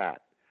about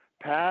Pat.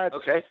 Pat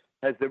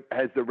has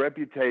the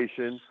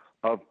reputation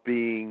of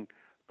being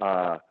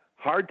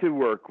hard to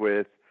work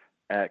with,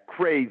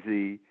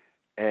 crazy,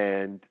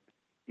 and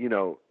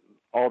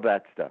all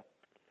that stuff.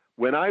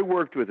 When I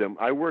worked with him,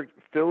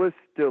 Phyllis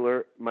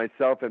Diller,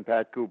 myself, and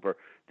Pat Cooper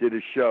did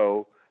a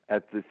show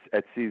at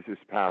Caesar's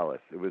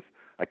Palace. It was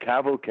a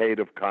cavalcade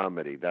of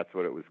comedy. That's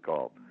what it was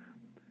called.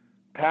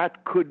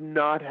 Pat could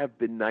not have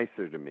been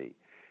nicer to me.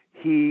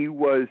 He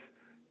was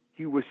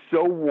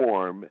so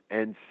warm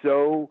and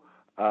so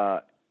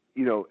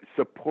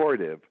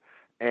supportive.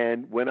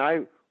 And when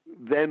I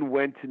then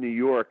went to New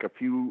York a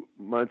few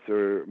months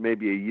or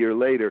maybe a year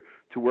later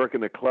to work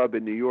in a club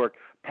in New York,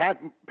 Pat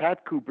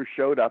Cooper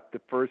showed up the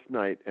first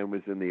night and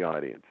was in the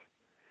audience.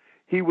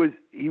 He was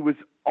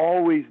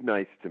always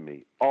nice to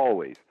me,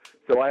 always.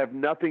 So I have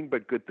nothing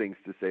but good things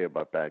to say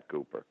about Pat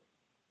Cooper.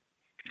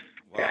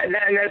 Wow. Yeah,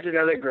 and that's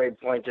another great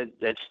point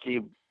that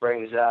Steve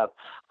brings up.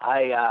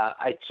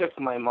 I took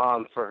my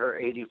mom for her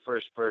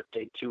 81st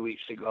birthday 2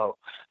 weeks ago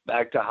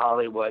back to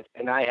Hollywood,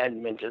 and I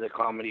hadn't been to the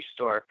Comedy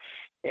Store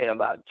in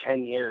about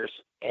 10 years.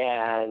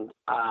 And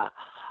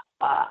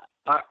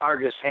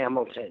Argus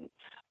Hamilton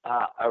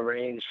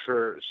arranged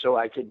so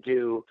I could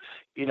do,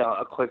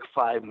 a quick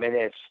 5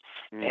 minutes.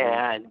 Mm-hmm.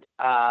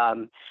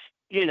 And,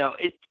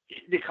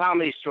 the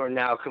Comedy Store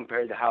now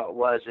compared to how it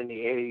was in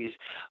the 80s,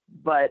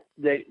 but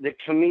the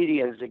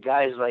comedians, the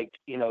guys like,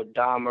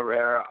 Dom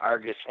Herrera,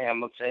 Argus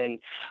Hamilton,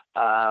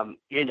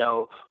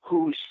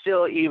 who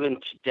still even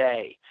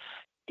today,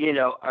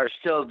 are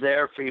still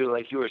there for you,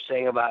 like you were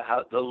saying about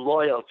how the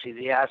loyalty,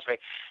 the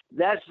aspect.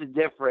 That's the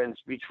difference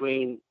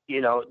between,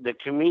 the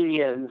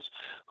comedians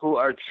who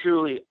are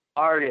truly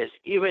artists,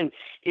 even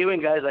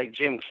guys like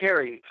Jim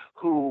Carrey,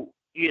 who,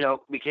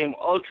 became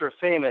ultra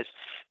famous.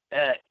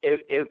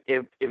 If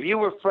you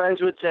were friends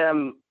with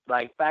them,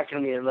 like back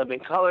in the Living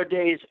Color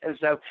days and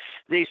stuff,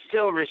 they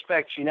still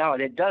respect you now,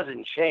 and it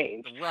doesn't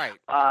change. Right.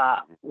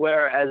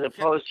 Whereas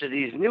opposed to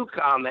these new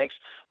comics,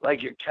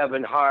 like your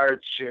Kevin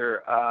Hart's,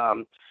 your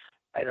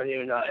I don't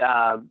even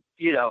know.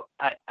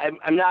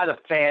 I'm not a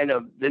fan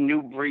of the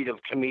new breed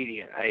of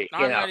comedian.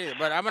 I'm not either,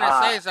 but I'm going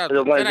to say something.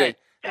 The ones that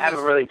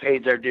haven't really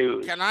paid their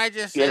dues. Can I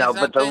just say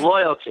something? But the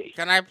loyalty.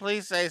 Can I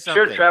please say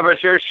something? Sure, Trevor,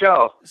 it's your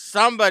show.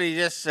 Somebody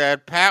just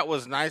said Pat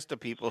was nice to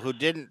people who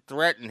didn't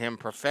threaten him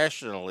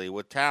professionally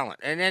with talent.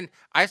 And then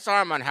I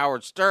saw him on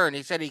Howard Stern.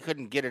 He said he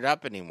couldn't get it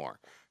up anymore.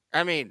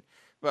 I mean,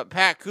 but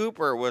Pat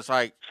Cooper was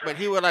like, but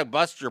he would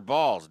bust your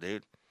balls,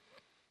 dude.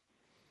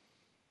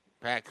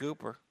 Pat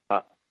Cooper.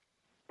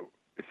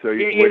 So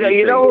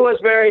you know who was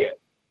very,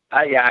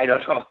 I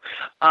don't know.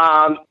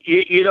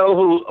 You know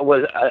who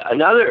was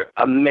another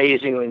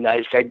amazingly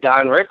nice guy,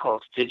 Don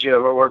Rickles. Did you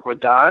ever work with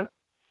Don?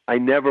 I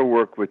never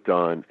worked with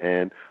Don,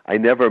 and I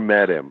never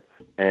met him,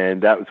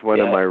 and that was one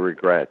of my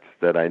regrets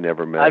that I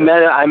never met him.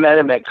 I met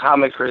him at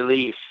Comic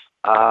Relief.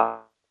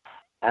 It's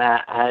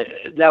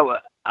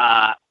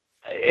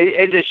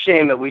a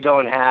shame that we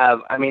don't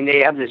have. I mean, they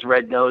have this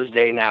Red Nose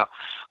Day now.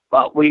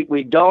 But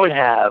we don't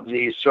have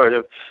these sort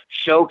of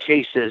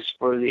showcases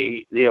for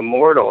the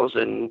immortals.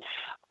 And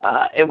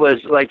it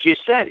was, like you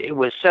said, it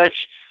was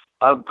such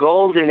a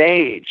golden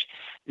age.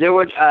 There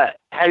would, had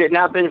it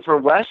not been for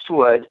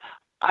Westwood,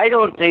 I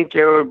don't think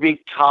there would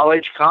be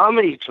college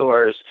comedy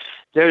tours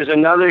there's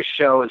another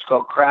show. It's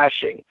called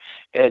Crashing.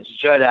 It's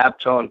Judd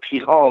Apatow and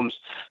Pete Holmes.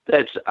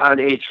 That's on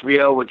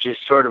HBO, which is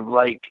sort of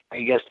like,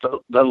 I guess,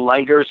 the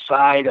lighter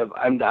side of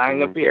I'm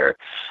Dying of Beer.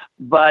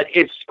 But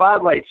it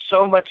spotlights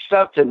so much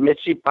stuff that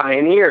Mitzi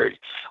pioneered.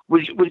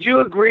 Would you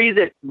agree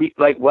that,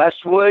 like,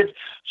 Westwood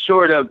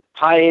sort of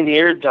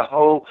pioneered the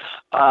whole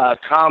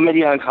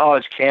comedy on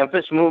college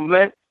campus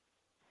movement?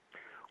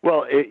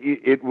 Well,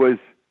 it was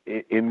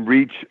in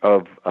reach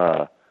of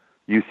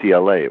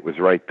UCLA. It was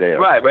right there.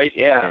 Right,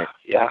 yeah.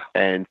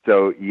 And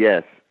so,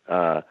 yes,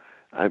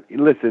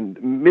 listen,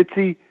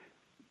 Mitzi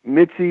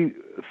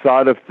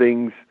thought of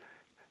things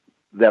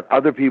that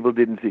other people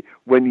didn't see.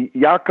 When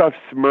Yakov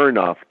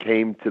Smirnoff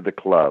came to the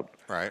club,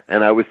 right,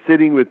 and I was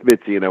sitting with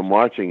Mitzi and I'm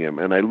watching him,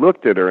 and I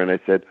looked at her and I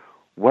said,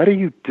 "What are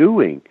you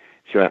doing?"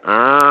 She went,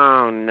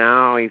 "Oh,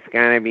 no, he's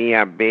going to be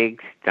a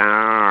big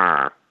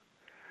star."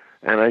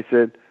 And I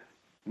said,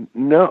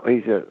 "No."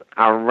 He said,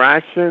 "A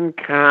Russian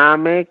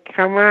comic?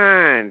 Come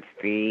on,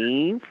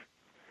 Steve."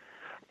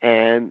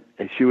 And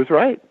she was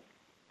right.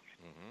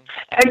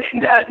 And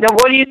now,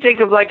 what do you think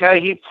of like how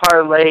he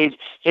parlayed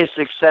his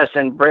success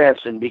in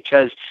Branson?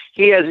 Because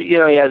he has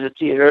a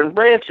theater in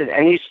Branson,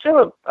 and he's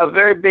still a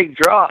very big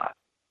draw.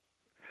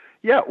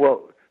 Yeah,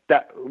 well,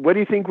 what do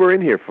you think we're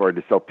in here for?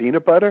 To sell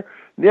peanut butter?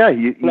 Yeah,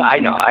 I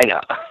know.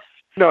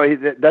 No,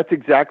 that's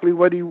exactly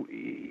what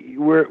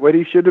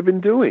he should have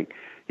been doing.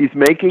 He's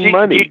making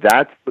money.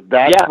 That's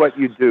what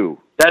you do.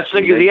 That's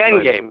the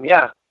end game.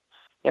 Yeah.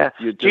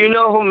 Do you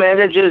know who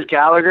manages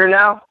Gallagher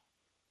now?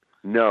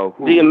 No.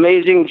 Who? The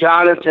amazing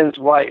Jonathan's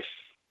wife.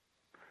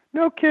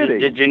 No kidding.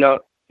 Did you know?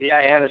 Yeah,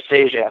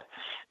 Anastasia.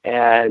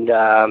 And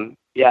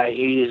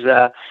he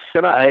does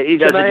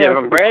a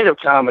different brand of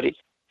comedy.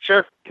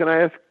 Sure. Can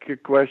I ask a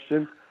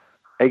question?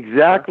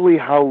 Exactly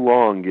how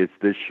long is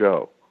this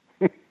show?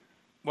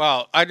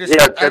 Well,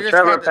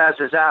 Trevor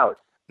passes out.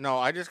 No,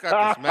 I just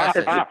got this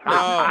message.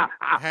 No,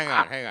 hang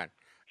on.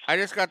 I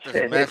just got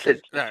this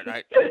message.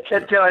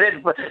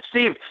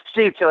 Steve,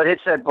 till it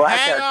hits that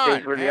blackout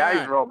stage where the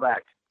eyes roll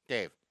back.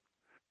 Dave.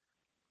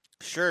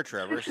 Sure,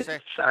 Trevor.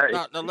 Sorry.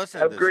 No,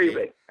 listen I'm to this.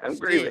 grieving. I'm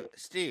grieving.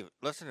 Steve,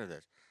 listen to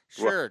this.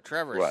 Sure, What?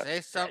 Trevor, What?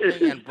 say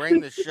something and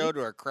bring the show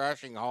to a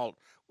crashing halt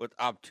with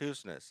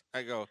obtuseness.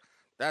 I go,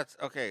 that's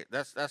okay.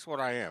 That's what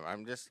I am.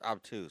 I'm just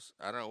obtuse.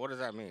 I don't know. What does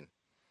that mean?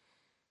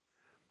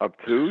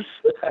 Obtuse?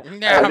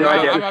 No,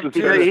 I'm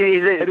obtuse. I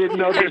didn't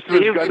know this was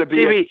going to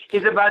be.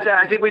 He's about to.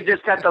 I think we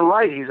just got the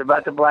light. He's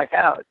about to black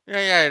out.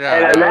 Yeah. No,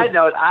 and on that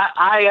note,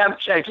 I am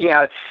checking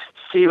out.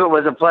 Steve, it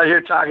was a pleasure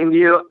talking to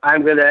you.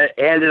 I'm going to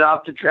hand it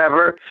off to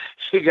Trevor.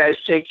 You guys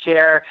take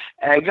care,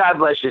 and God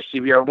bless you,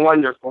 Steve. You're a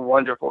wonderful,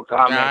 wonderful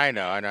comic. Yeah, I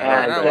know.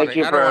 And thank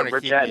you for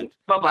pretending.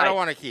 Bye-bye. I don't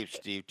want to keep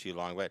Steve too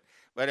long, but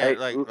hey,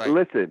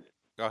 listen.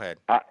 Go ahead.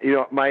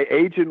 My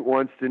agent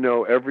wants to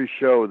know every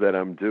show that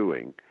I'm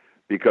doing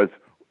because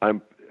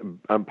I'm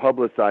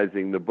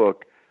publicizing the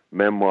book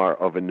Memoir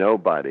of a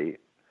Nobody,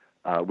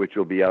 which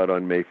will be out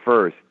on May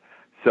 1st.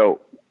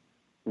 So,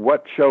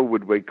 what show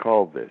would we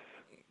call this?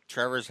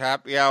 Trevor's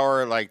Happy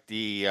Hour, like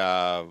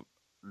the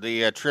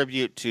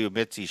tribute to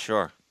Mitzi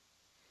Shore.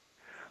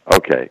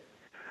 Okay,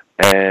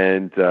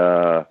 and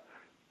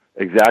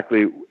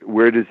exactly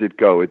where does it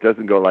go? It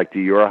doesn't go like to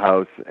your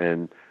house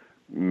and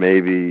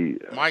maybe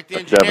Mike the a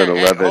engineer.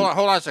 7-Eleven. Hey,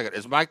 hold on a second.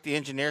 Is Mike the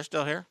engineer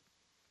still here?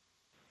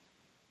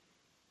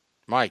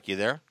 Mike, you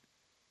there?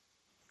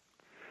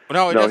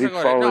 No, it doesn't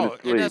go.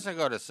 It doesn't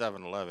go to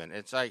 7-Eleven.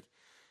 It's like.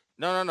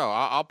 No.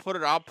 I'll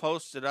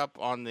post it up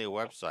on the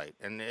website,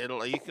 and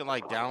you can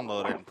like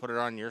download it and put it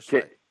on your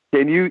site.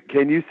 Can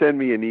you send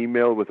me an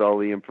email with all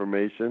the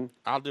information?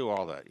 I'll do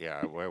all that.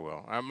 Yeah, I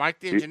will.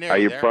 Mike the engineer. Are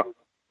you there?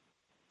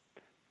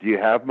 Do you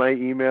have my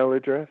email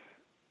address?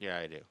 Yeah,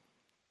 I do.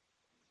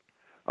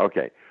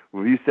 Okay.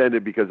 Well, you send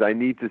it because I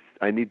need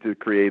to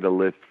create a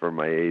list for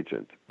my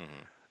agent,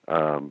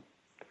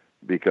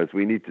 because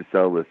we need to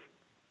sell this.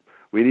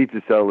 We need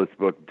to sell this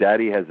book.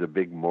 Daddy has a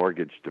big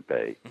mortgage to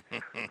pay.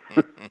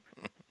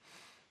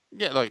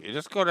 Yeah, look,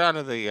 just go down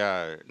to the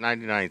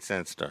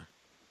 99-cent store.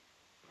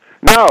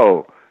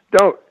 No,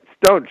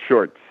 don't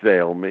short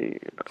sale me.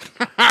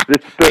 I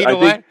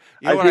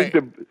think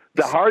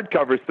the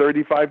hardcover is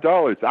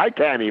 $35. I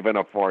can't even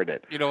afford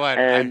it. You know what?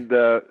 And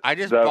I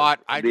just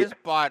bought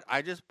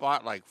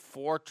like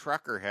 4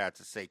 trucker hats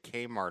that say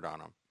Kmart on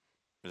them.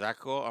 Is that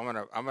cool? I'm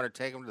gonna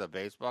take them to the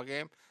baseball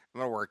game.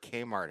 I'm gonna wear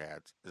Kmart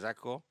hats. Is that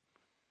cool?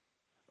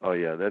 Oh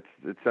yeah, it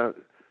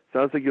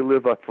sounds like you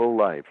live a full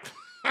life.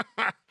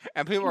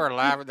 And people are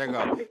laughing. They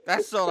go,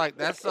 "That's so like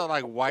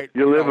white."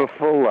 You live a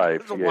full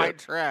life. It's white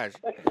trash.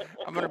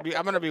 I'm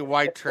gonna be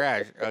white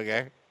trash.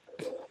 Okay.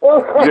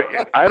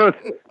 I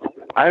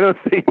don't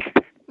think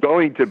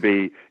going to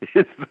be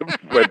is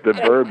what the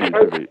verb is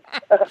to be.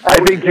 I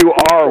think you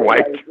are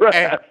white trash.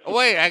 Hey,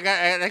 wait,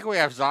 I think we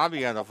have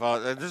Zombie on the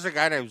phone. There's a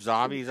guy named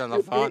Zombie's on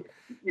the phone.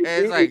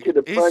 It's like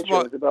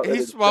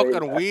he's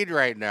smoking weed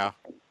right now.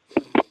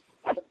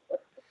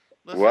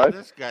 Listen what? To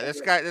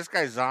this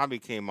guy Zombie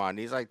came on.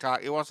 He's like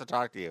he wants to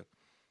talk to you.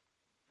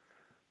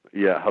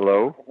 Yeah.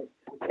 Hello.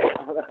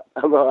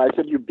 Well, I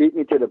said you beat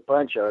me to the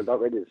punch. I was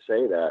not ready to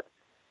say that.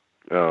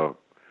 Oh,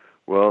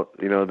 well,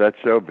 that's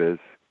showbiz.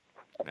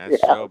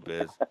 That's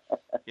showbiz.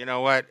 You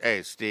know what?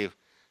 Hey, Steve.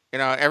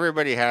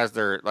 Everybody has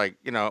their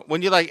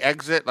when you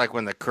exit,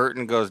 when the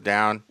curtain goes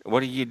down.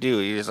 What do? You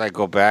just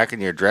go back in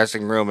your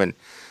dressing room and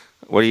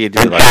what do you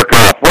do? Jerk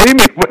off. What do you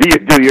mean? What do you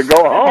do? You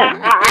go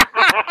home.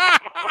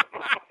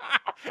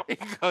 You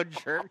go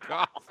jerk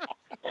off.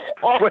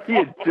 What do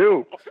you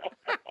do?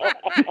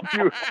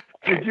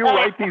 Did you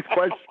write these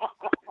questions?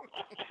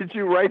 Did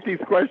you write these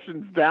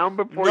questions down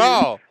before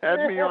you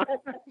had me on?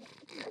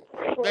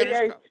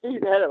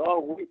 He's had it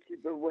all week. He's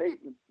been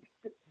waiting.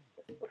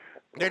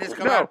 They just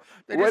come out.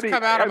 They just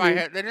come out of my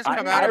head. They just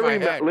come out of my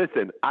head.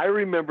 Listen, I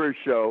remember a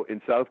show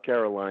in South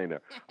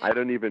Carolina. I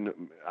don't even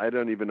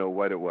know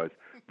what it was.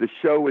 The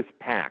show was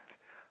packed,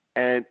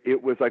 and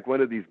it was like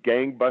one of these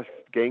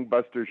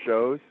gangbuster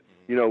shows.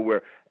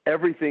 Where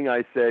everything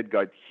I said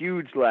got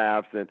huge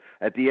laughs, and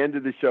at the end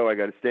of the show, I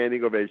got a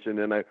standing ovation.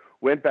 And I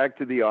went back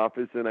to the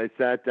office, and I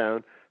sat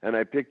down, and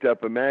I picked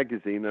up a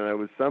magazine, and I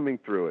was thumbing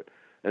through it.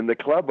 And the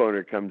club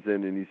owner comes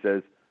in, and he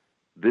says,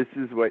 "This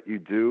is what you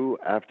do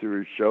after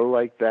a show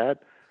like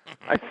that?"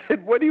 I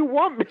said, "What do you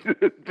want me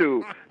to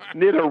do?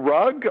 Knit a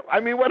rug? I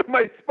mean, what am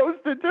I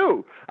supposed to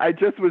do? I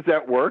just was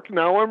at work.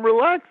 Now I'm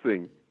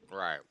relaxing."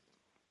 Right.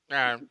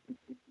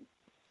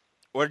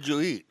 What did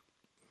you eat?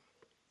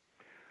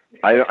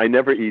 I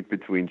never eat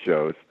between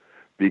shows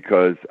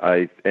because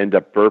I end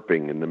up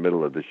burping in the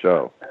middle of the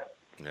show.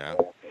 Yeah.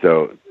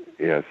 So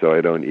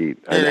I don't eat.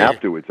 And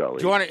afterwards I'll eat.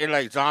 Do you want to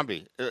like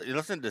Zombie? You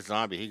listen to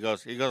Zombie. He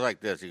goes like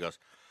this. He goes.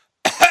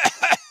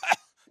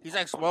 He's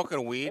like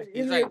smoking weed.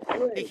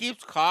 He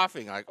keeps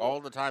coughing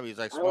all the time. He's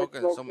like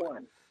smoking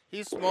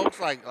he smokes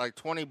like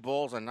 20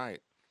 bowls a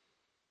night.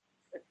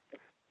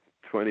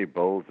 20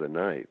 bowls a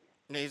night.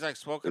 Yeah, he's like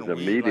smoking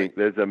weed. Meeting.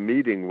 There's a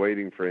meeting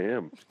waiting for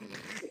him.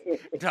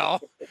 No,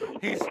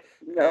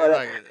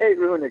 hate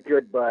ruining a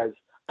good buzz.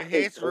 He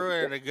hates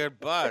ruining a good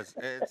buzz.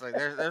 It's like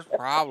there's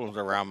problems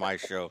around my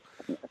show.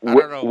 I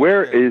don't know.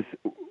 Where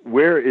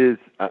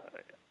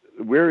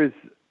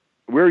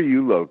are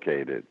you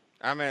located?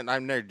 I'm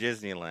near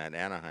Disneyland,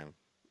 Anaheim,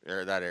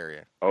 or that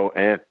area. Oh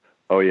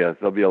yes,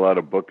 there'll be a lot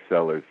of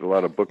booksellers, a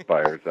lot of book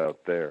buyers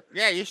out there.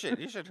 Yeah, you should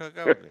hook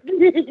up with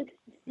me.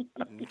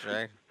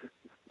 Okay.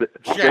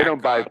 They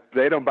don't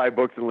buy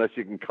books unless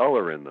you can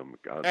color in them.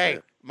 God hey,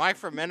 damn. Mike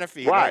from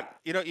Menifee. What?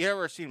 You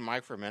ever seen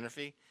Mike from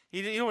Menifee?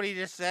 You know what he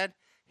just said?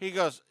 He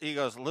goes,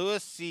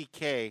 Louis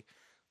C.K.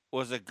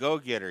 was a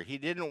go-getter. He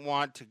didn't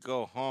want to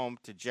go home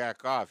to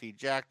jack off. He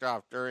jacked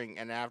off during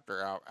and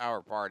after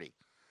our party.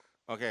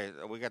 Okay,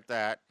 we got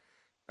that.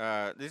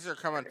 These are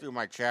coming through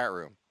my chat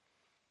room.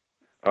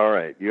 All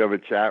right, you have a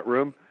chat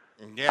room?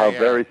 Yeah. How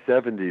very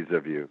 70s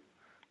of you.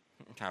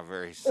 How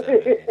very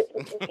 70s.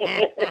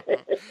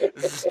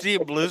 This is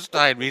Steve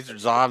Bluestein meets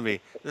Zombie.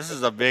 This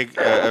is a big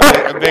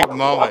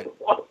moment.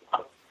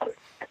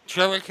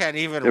 Trevor can't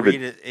even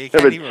read it. He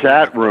can't even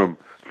chat room.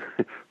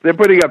 They're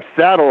putting up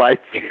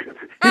satellites.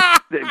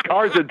 The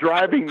cars are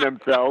driving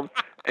themselves,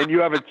 and you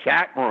have a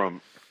chat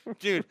room.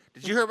 Dude,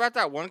 did you hear about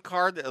that one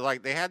car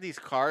that they had these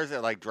cars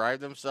that drive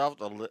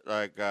themselves,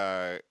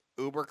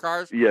 Uber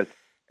cars? Yes.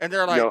 And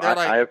they're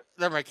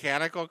they're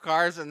mechanical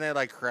cars, and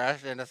they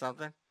crash into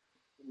something.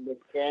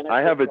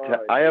 I have a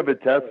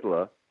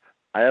Tesla.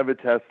 I have a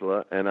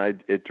Tesla, and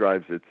it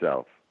drives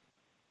itself.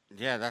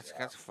 Yeah, that's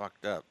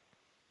fucked up.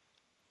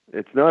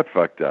 It's not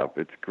fucked up.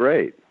 It's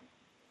great.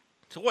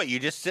 So what? You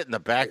just sit in the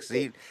back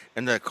seat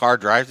and the car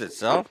drives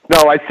itself?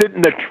 No, I sit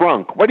in the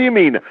trunk. What do you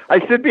mean?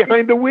 I sit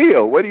behind the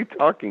wheel. What are you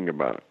talking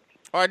about?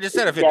 Oh, I just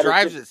said if it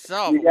drives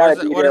itself,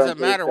 what does it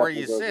matter where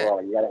you sit?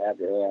 You got to have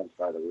your hands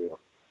by the wheel.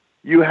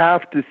 You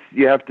have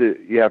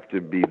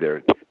to be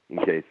there in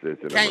case there's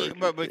an emergency.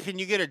 But can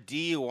you get a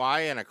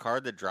DUI in a car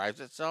that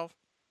drives itself?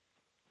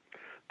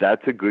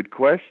 That's a good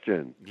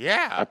question.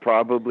 Yeah. I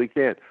probably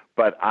can't,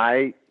 but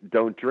I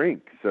don't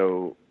drink,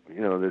 so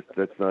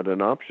that's not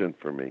an option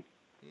for me.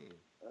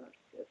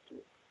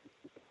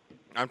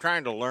 I'm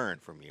trying to learn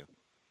from you.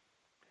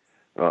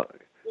 Well,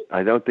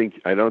 I don't think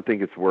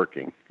it's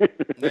working.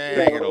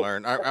 You're gonna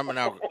learn. I'm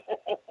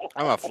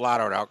a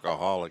flat out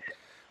alcoholic,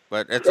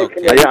 but it's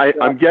okay. Yeah,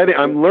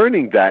 I'm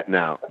learning that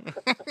now.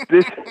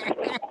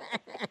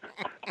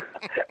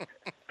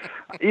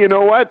 You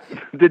know what?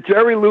 The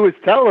Jerry Lewis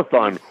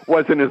telethon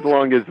wasn't as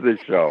long as this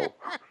show.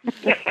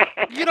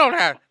 You don't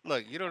have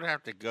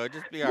to go.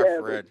 Just be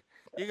our friend.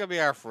 You can be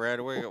our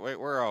friend.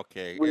 We're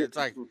okay. It's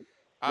like.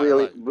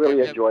 Really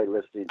enjoy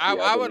listening to you.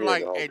 I would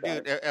hey,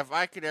 dude, if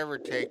I could ever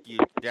take you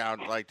down,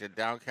 to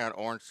downtown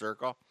Orange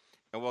Circle,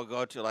 and we'll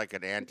go to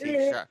an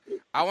antique shop.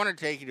 I want to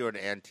take you to an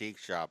antique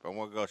shop, and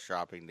we'll go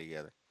shopping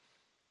together.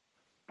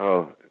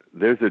 Oh,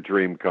 there's a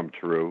dream come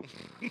true.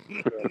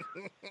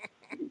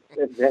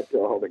 That's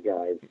all the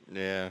guys.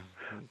 Yeah.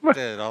 What?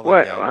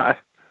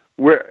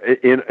 We're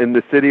in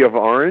the city of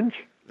Orange?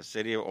 The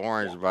city of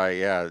Orange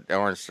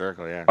Orange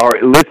Circle, yeah. All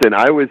right, listen,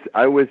 I was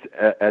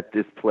at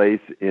this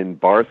place in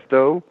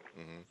Barstow,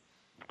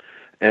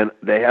 and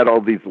they had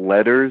all these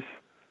letters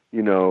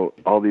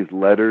all these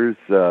letters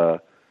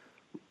that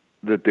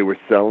they were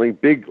selling,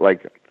 big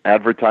like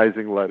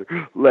advertising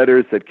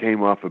letters that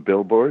came off of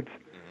billboards.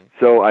 Mm-hmm.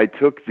 So I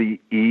took the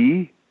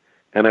E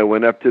and I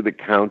went up to the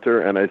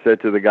counter and I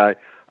said to the guy,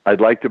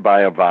 "I'd like to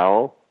buy a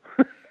vowel."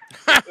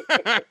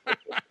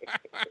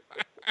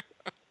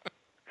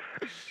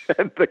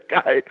 And the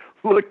guy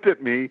looked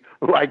at me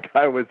like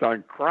I was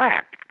on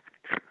crack.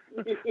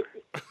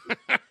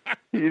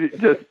 He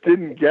just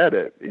didn't get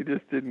it. He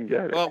just didn't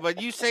get it. Well,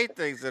 but you say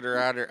things that are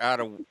out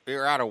of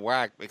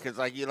whack because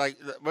you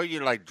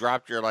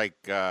dropped your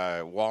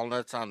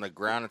walnuts on the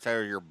ground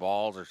instead of your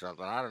balls or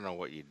something. I don't know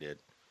what you did.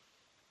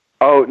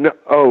 Oh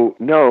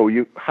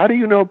no! How do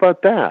you know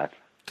about that?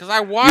 Because I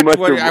watch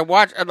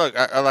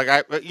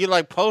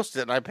you post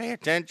it and I pay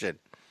attention.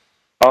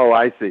 Oh,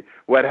 I see.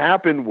 What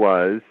happened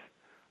was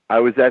I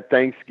was at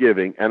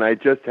Thanksgiving and I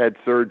just had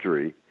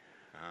surgery.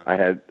 I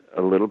had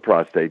a little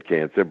prostate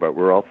cancer, but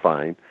we're all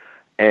fine.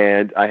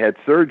 And I had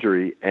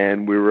surgery,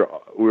 and we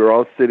were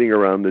all sitting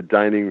around the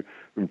dining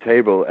room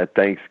table at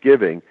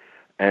Thanksgiving,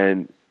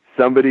 and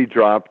somebody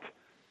dropped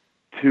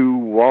 2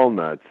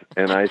 walnuts,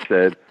 and I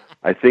said,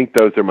 "I think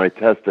those are my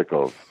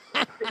testicles."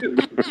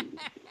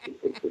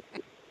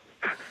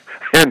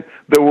 And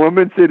the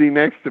woman sitting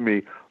next to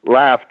me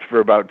laughed for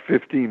about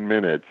 15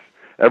 minutes.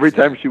 Every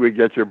time she would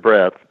get your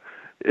breath,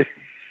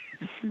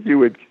 you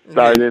would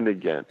start in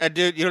again. And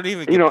dude, you don't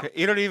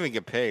even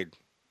get paid.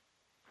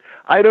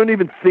 I don't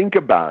even think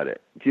about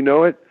it. Do you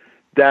know it?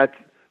 That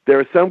there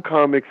are some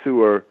comics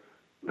who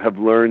have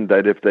learned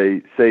that if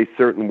they say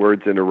certain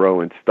words in a row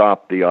and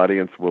stop, the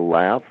audience will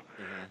laugh.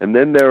 Mm-hmm. And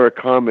then there are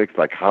comics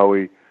like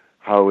Howie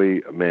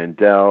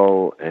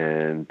Mandel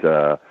and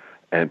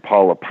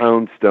Paula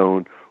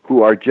Poundstone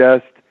who are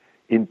just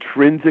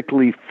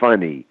intrinsically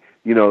funny.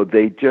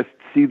 They just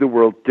see the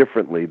world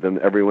differently than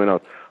everyone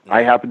else.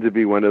 I happen to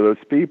be one of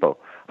those people.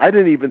 I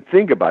didn't even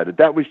think about it.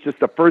 That was just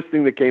the first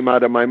thing that came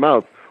out of my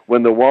mouth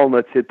when the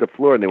walnuts hit the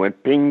floor and they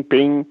went ping,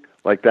 ping,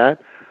 like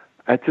that.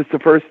 That's just the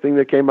first thing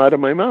that came out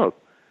of my mouth.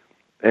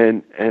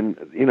 And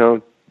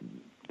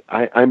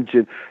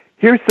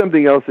here's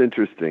something else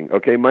interesting.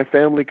 Okay, my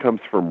family comes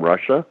from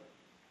Russia.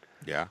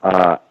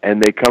 Yeah. And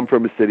they come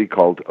from a city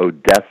called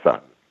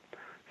Odessa.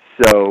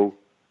 So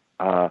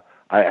I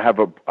have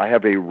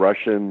a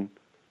Russian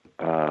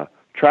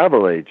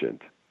travel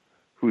agent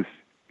who's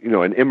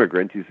an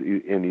immigrant.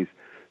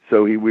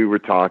 We were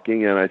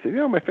talking, and I said,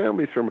 my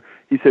family's from.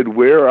 He said,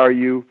 "Where are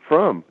you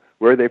from?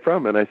 Where are they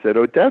from?" And I said,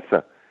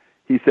 "Odessa."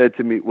 He said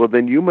to me, "Well,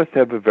 then you must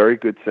have a very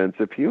good sense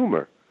of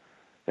humor."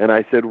 And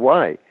I said,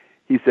 "Why?"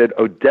 He said,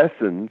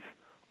 "Odessans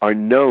are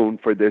known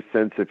for their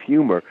sense of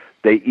humor.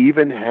 They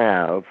even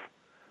have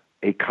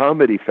a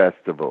comedy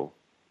festival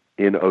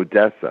in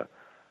Odessa."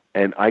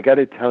 And I got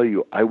to tell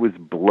you, I was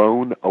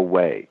blown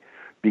away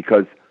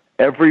because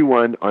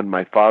everyone on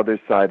my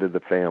father's side of the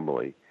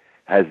family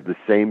has the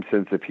same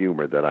sense of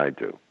humor that I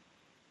do.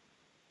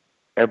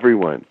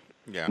 Everyone.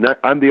 Yeah.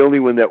 I'm the only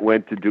one that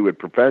went to do it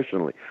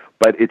professionally,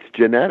 but it's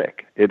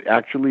genetic. It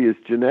actually is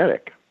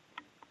genetic.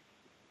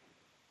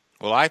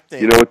 Well, I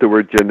think. You know what the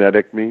word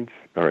genetic means?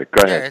 All right,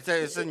 go ahead. Yeah,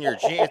 it's in your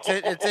gene.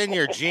 It's in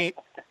your gene.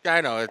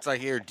 I know. It's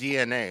like your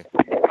DNA.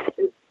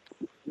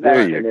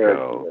 There you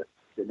go.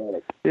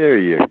 There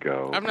you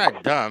go. I'm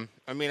not dumb.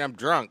 I mean, I'm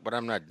drunk, but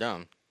I'm not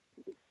dumb.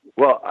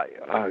 Well,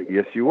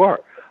 yes, you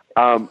are.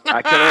 Can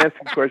I ask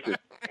a question?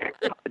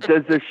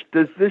 Does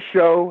this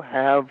show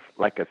have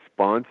like a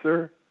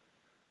sponsor?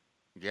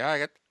 Yeah, I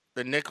got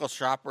the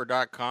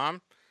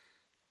nickelshopper.com.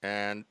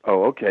 And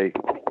oh, okay.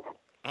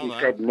 He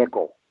said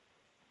nickel.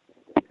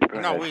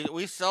 No,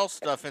 we sell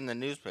stuff in the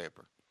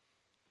newspaper.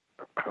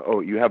 Oh,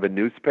 you have a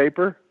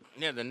newspaper?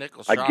 Yeah, the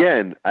Nickel Shopper.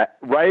 Again,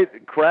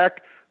 right?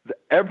 Crack.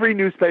 Every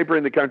newspaper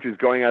in the country is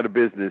going out of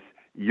business.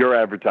 You're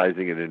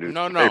advertising in a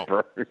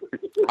newspaper.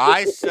 No.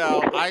 I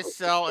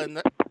sell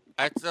in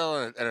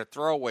a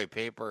throwaway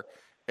paper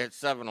at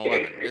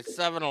 7-Eleven. It's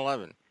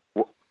 7-Eleven.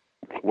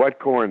 What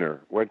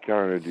corner? What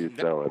corner do you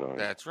sell it on?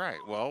 That's right.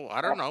 Well,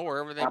 I don't know,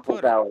 wherever they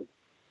put Valley. it.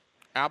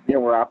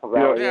 We're Apple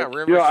Valley. Yeah,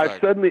 Riverside.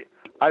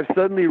 I've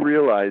suddenly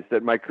realized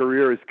that my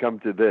career has come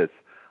to this.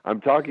 I'm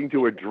talking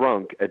to a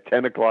drunk at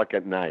 10 o'clock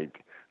at night.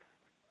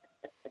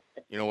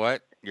 You know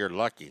what? You're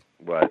lucky.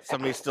 What?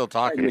 Somebody's still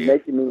talking to you. You're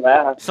making me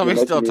laugh.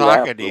 Somebody's still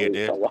talking to you,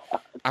 dude.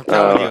 I'm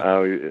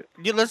telling you.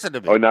 You listen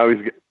to me. Oh, now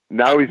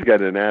he's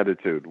got an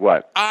attitude.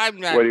 What? I'm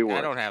not. What do you want?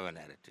 I don't have an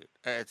attitude.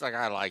 It's like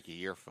I like you.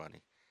 You're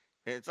funny.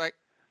 It's like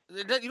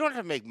you don't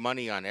have to make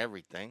money on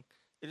everything.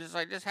 It's just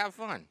like just have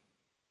fun.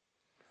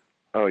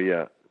 Oh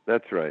yeah,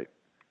 that's right.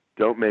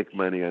 Don't make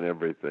money on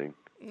everything.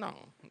 No,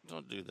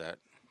 don't do that.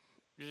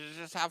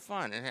 Just have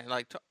fun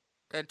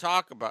and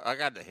talk about. I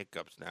got the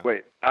hiccups now.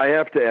 Wait, I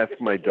have to ask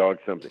my dog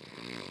something.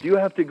 Do you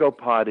have to go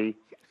potty?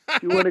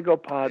 Do you want to go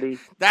potty?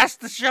 That's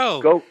the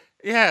show. Go.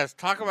 Yes,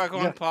 talk about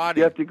going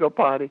potty. You have to go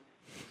potty.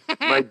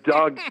 My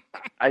dog.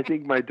 I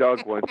think my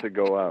dog wants to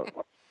go out.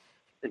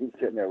 He's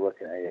sitting there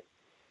looking at you.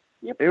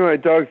 Yep. Anyway, my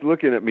dog's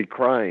looking at me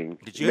crying.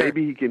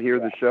 Maybe he can hear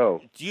the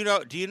show. Do you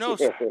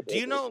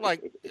know?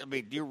 Like, I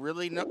mean, do you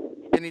really know?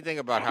 anything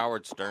about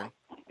Howard Stern?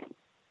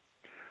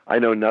 I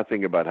know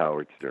nothing about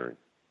Howard Stern.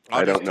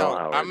 I don't know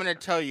Howard. I'm going to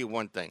tell you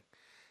one thing.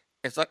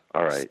 It's like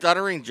All right.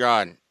 Stuttering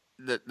John,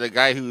 the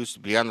guy who used to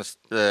be on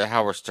the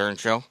Howard Stern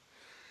show.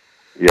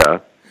 Yeah.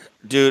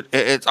 Dude,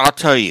 I'll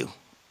tell you,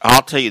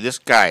 this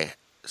guy,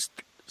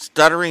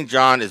 Stuttering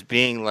John, is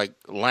being like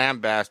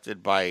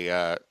lambasted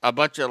by a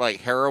bunch of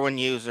like heroin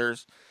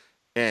users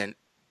and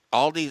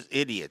all these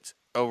idiots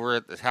over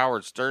at the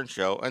Howard Stern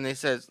show, and they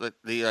says that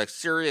the like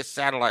Sirius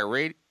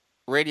satellite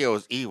radio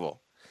is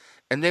evil,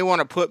 and they want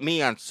to put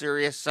me on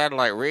Sirius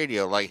satellite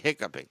radio like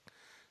hiccuping.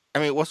 I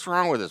mean, what's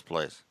wrong with this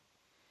place?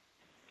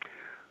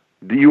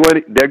 Do you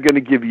want? They're going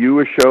to give you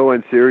a show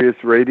on Sirius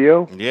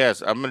Radio?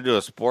 Yes, I'm going to do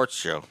a sports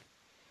show.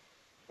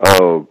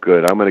 Oh,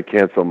 good. I'm going to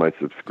cancel my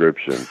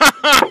subscription.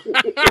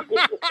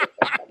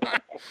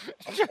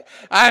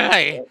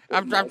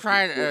 I'm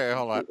trying.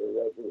 Hold on.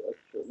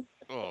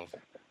 Oh.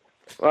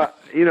 Well,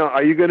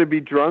 are you going to be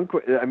drunk?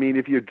 I mean,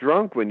 if you're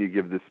drunk when you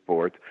give the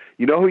sports,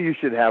 you know who you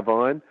should have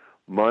on?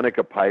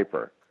 Monica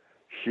Piper.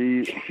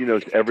 She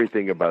knows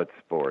everything about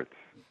sports.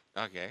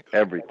 Okay.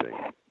 Everything.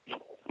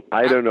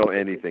 I don't know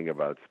anything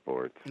about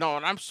sports. No,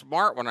 and I'm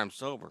smart when I'm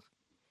sober.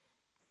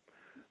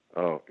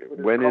 Oh,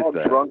 when is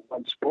that? Drunk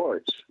on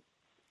sports.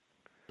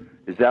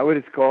 Is that what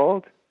it's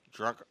called?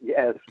 Drunk.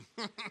 Yes.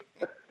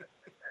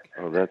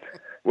 Oh, that's.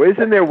 Well,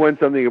 isn't there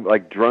something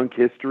like drunk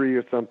history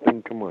or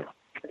something? Come on.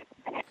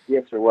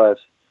 Yes, there was.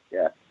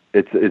 Yeah.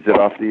 Is it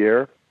off the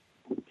air?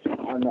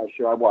 I'm not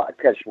sure. I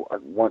catch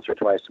once or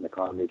twice on the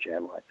Comedy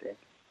Channel, I think.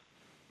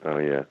 Oh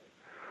yeah.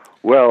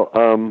 Well,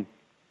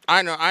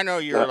 I know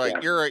you're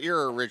like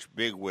you're a rich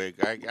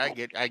bigwig. I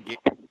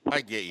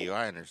get you.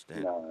 I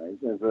understand. No, he's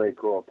been very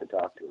cool to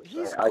talk to.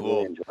 He's I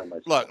cool. really enjoy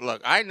myself.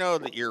 Look. I know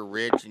that you're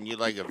rich and you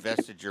like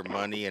invested your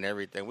money and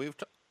everything. We've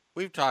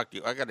talked to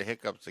you. I got the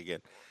hiccups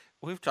again.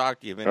 We've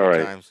talked to you many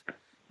times.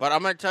 But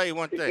I'm going to tell you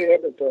one thing.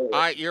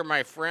 You're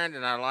my friend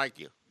and I like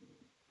you.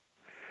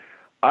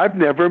 I've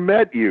never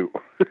met you.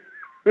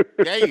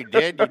 Yeah, you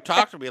did. You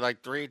talked to me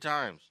like 3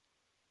 times.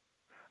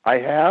 I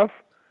have?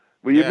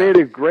 Well, you made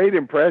a great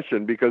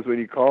impression because when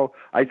you called,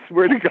 I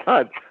swear to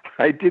God,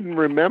 I didn't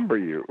remember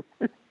you.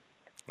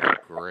 Oh,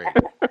 great.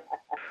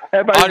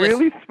 Have I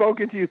really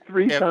spoken to you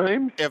 3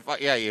 times?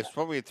 You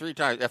spoke to me 3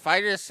 times. If I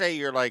just say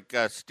you're like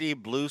Steve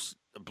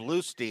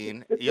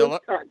Bluestein, you'll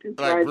look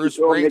like Bruce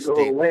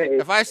Springsteen.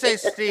 If I say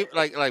Steve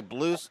like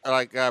Bruce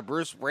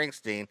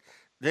Springsteen,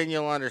 then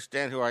you'll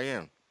understand who I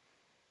am.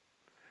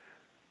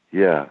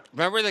 Yeah.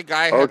 Remember the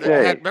guy?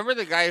 Remember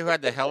the guy who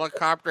had the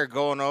helicopter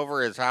going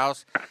over his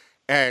house,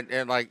 and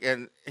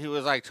he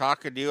was like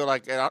talking to you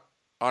like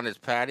on his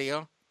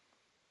patio.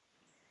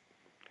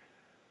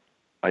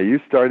 Are you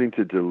starting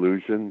to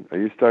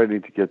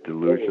get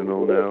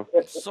delusional now?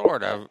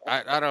 Sort of.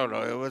 I don't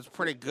know. It was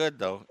pretty good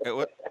though.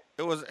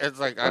 It's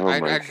like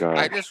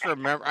I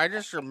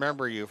just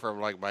remember you from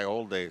like my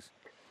old days.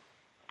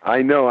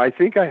 I know. I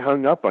think I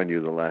hung up on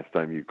you the last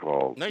time you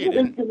called. No, you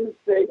didn't.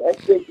 I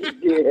think you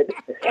did.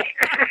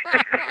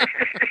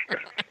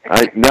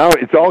 Now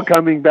it's all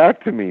coming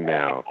back to me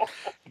now.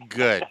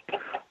 Good.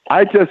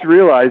 I just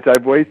realized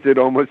I've wasted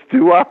almost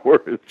 2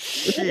 hours.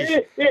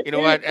 Jeez. You know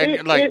what?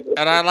 And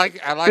I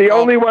like. The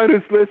only one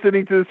who's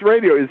listening to this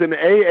radio is an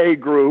AA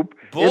group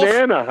in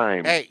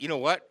Anaheim. Hey, you know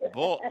what?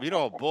 Bull.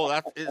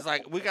 It's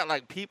like we got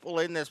like people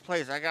in this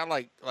place. I got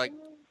like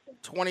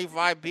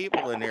 25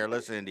 people in here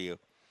listening to you.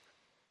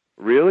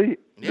 Really?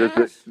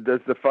 Yes.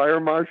 Does the fire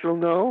marshal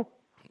know?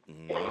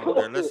 No,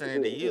 they're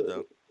listening to you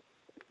though.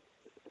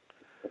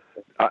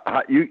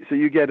 So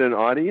you get an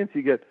audience?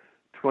 You get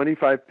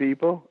 25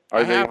 people?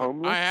 Are they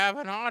homeless? I have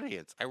an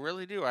audience. I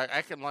really do.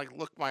 I can like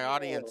look my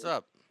audience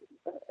up.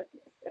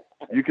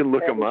 You can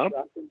look them up?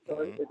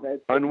 Mm-hmm.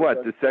 On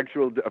what? The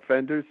sexual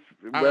offenders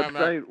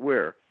website?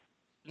 Where?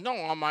 No,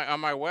 on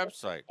my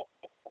website.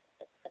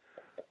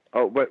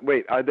 Oh, but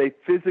wait, are they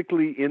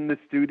physically in the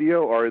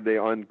studio or are they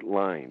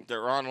online?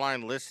 They're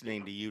online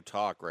listening to you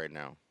talk right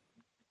now.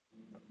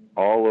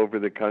 All over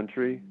the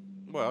country?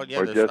 Well, yeah,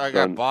 I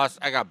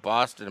got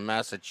Boston,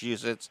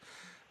 Massachusetts.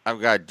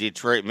 I've got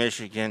Detroit,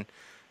 Michigan.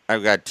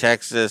 I've got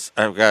Texas.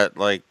 I've got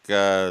like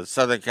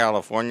Southern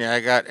California. I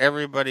got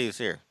everybody's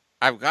here.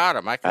 I've got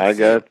them. I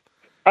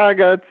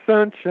got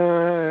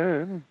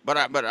sunshine. But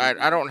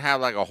I don't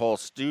have like a whole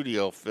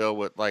studio filled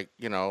with like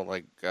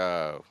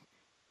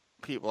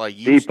people like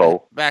you.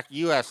 People. Back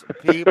U.S.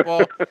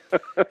 people.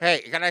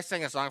 Hey, can I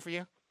sing a song for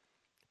you?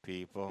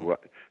 People.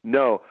 What?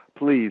 No,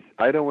 please.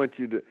 I don't want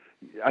to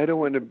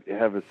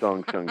have a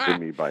song sung to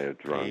me by a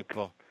drunk.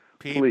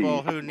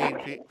 People who need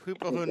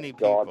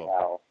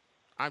people.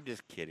 I'm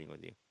just kidding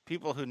with you.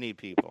 People who need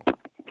people.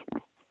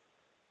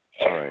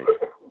 All right.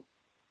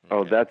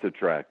 Oh, that's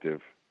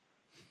attractive.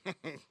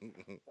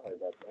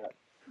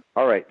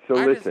 All right. So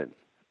listen.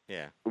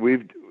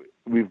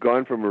 We've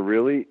gone from a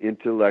really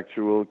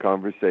intellectual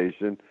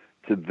conversation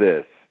to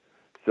this.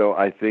 So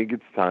I think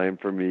it's time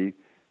for me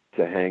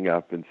to hang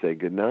up and say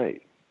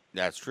goodnight.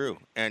 That's true.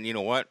 And you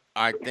know what?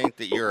 I think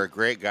that you're a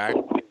great guy.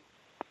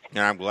 And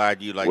I'm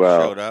glad you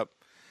showed up.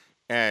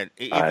 And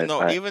even though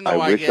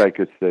I wish I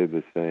could say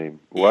the same.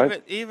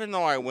 What? Even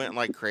though I went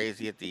like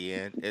crazy at the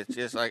end, it's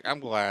just like I'm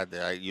glad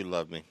that you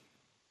love me.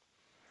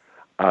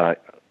 I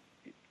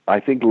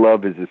think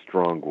love is a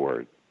strong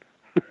word.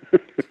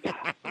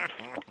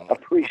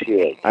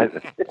 Appreciate.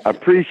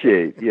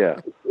 Appreciate, yeah.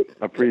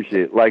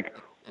 Appreciate. Like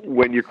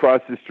when you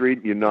cross the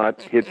street, you're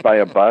not hit by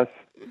a bus.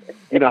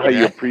 You know how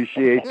you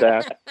appreciate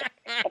that?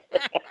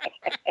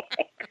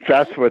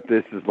 That's what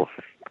this is like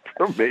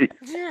for me.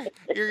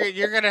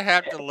 You're gonna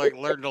have to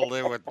learn to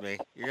live with me.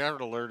 You're gonna have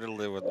to learn to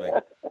live with me.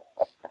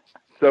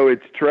 So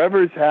it's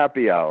Trevor's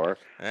happy hour,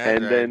 That's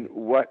and right. then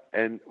what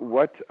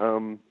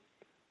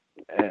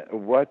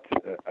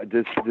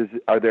does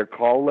are there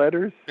call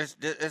letters? This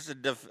is a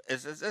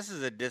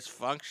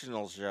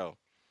dysfunctional show.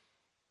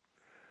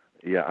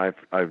 Yeah,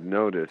 I've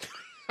noticed.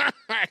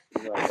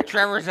 It's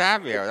Trevor's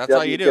Happy Hour. That's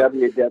all you do.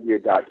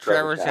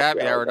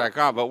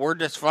 Trevor'sHappyHour.com. But we're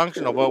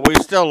dysfunctional, but we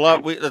still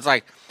love. It's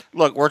like,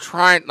 look, we're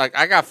trying. Like,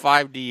 I got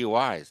 5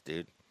 DUIs,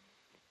 dude.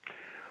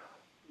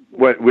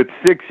 What with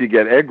 6 you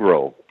get egg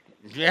roll.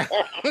 Yeah.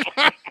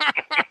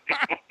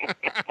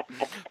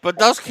 But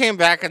those came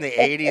back in the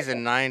 80s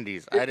and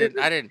 90s. I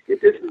didn't.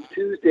 If this is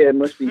Tuesday, I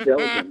must be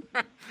Belgian.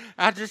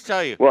 I'll just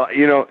tell you. Well,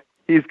 you know,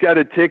 he's got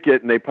a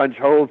ticket and they punch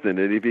holes in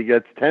it. If he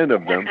gets 10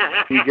 of them,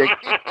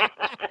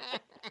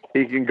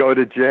 he can go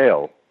to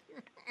jail.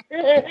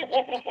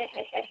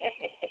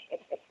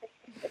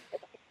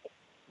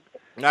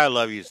 I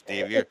love you,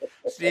 Steve.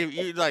 Steve,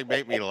 you like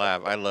make me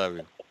laugh. I love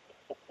you.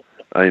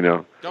 I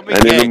know. Don't be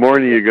And gay. in the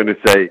morning you're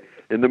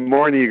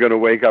going to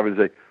wake up and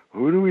say,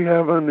 "Who do we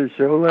have on the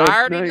show last night?" I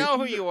already know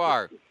who you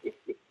are.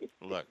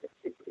 Look.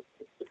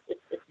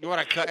 You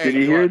want to cut? Can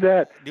you hear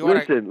that? Do you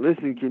wanna,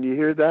 Listen. Can you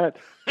hear that?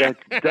 That's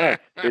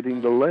dust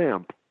hitting the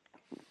lamp.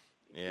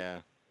 Yeah.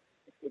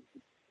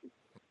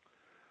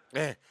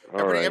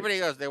 All right. Everybody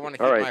goes. They want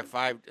to All keep right. my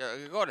 5.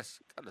 Go to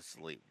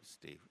sleep,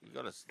 Steve. You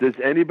go to sleep.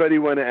 Does anybody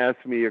want to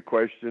ask me a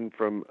question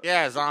from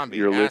Yeah, Zombie.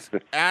 your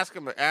listeners? Ask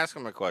him a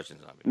question,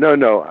 Zombie.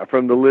 No,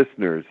 from the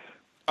listeners.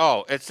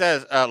 Oh, it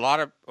says a lot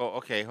of. Oh,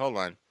 okay. Hold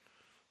on.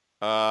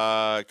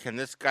 Can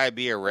this guy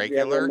be a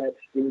regular? Have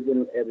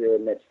you ever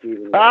met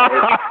Steven?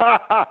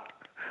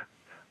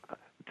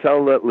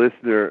 Tell that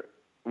listener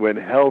when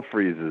hell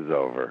freezes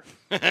over.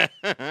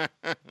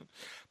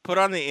 Put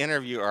on the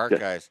interview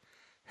archives.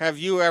 Have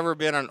you ever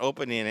been on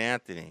Opie and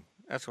Anthony?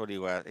 That's what he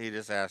was. He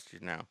just asked you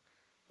now.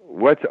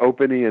 What's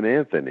Opie and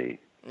Anthony?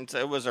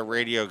 It was a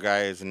radio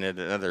guy, isn't it?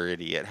 Another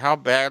idiot. How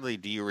badly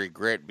do you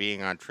regret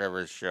being on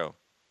Trevor's show?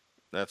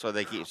 That's what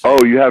they keep saying.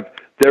 Oh,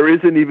 there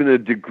isn't even a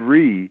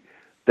degree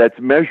that's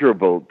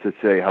measurable to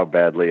say how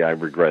badly I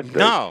regret this.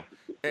 No.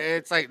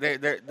 It's like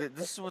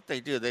this is what they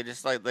do. They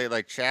just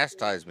they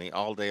chastise me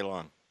all day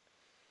long.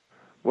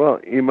 Well,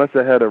 you must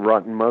have had a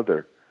rotten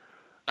mother.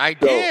 I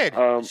did.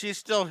 She's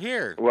still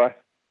here. What?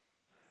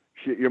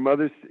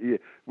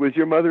 Was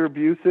your mother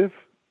abusive?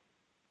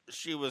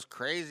 She was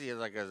crazy as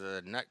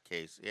a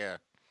nutcase. Yeah.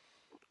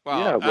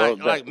 Well,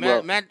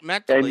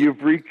 mentally. And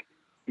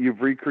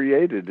you've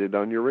recreated it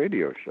on your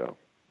radio show.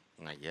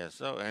 I guess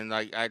so. And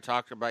I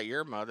talked about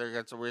your mother.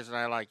 That's the reason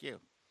I like you.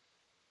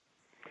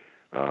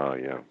 Oh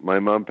yeah, my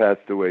mom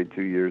passed away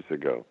 2 years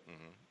ago.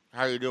 Mm-hmm.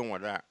 How are you doing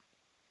with that?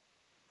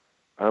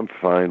 I'm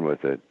fine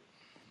with it.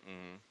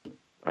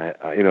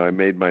 Mm-hmm. I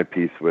made my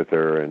peace with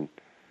her, and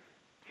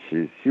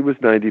she was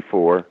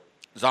 94.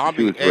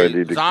 Zombie,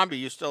 Zombie,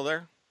 you still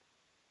there?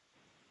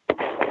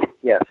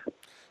 Yes.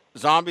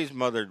 Zombie's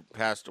mother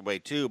passed away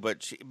too,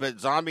 but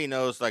Zombie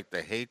knows like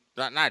the hate,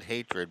 not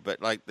hatred,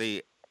 but like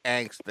the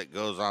angst that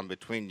goes on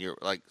between your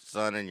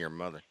son and your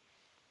mother.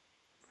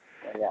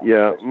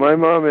 Yeah, my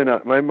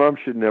mom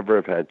should never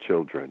have had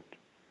children.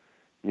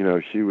 You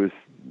know,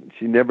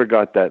 she never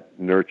got that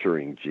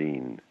nurturing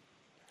gene.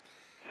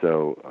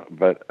 So,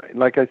 but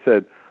like I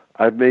said,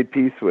 I've made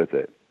peace with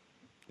it.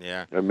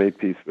 Yeah. I've made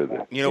peace with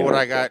it. You know what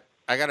I got?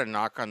 I got a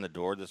knock on the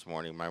door this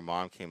morning. My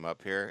mom came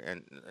up here,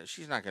 and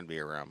she's not going to be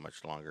around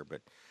much longer,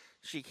 but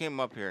she came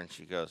up here and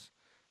she goes,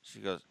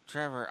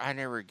 Trevor, I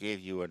never gave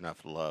you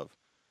enough love.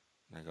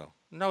 And I go,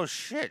 no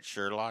shit,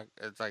 Sherlock.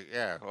 It's like,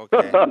 yeah,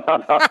 okay.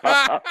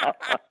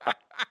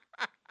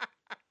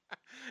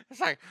 It's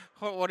like,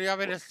 what do you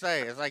want me to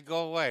say? It's like,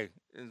 go away.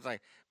 It's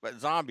like, but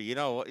Zombie, you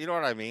know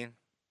what I mean?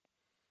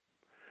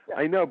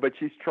 I know, but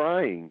she's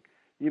trying.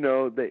 You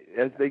know,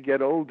 as they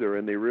get older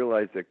and they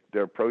realize that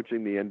they're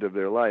approaching the end of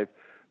their life,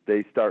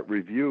 they start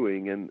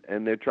reviewing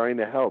and they're trying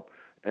to help.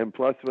 And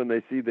plus, when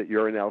they see that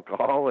you're an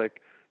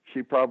alcoholic,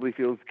 she probably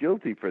feels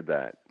guilty for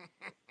that.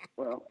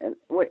 Well, and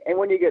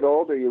when you get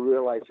older, you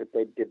realize that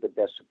they did the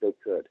best that they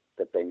could,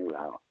 that they knew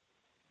how.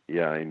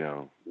 Yeah, I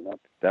know. You know,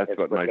 That's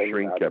what my they knew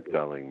shrink how to kept do.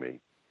 telling me.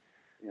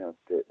 You know,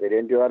 they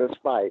didn't do it out of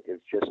spite.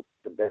 It's just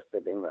the best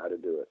that they knew how to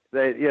do it.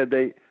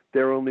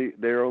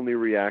 They're only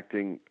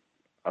reacting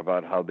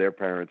about how their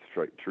parents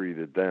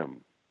treated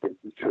them.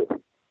 It's true.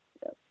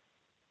 Yeah.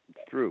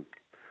 It's true.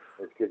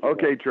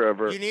 Okay,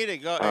 Trevor. You need to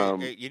go.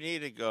 You need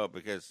to go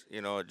because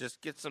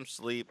just get some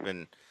sleep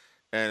and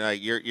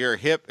your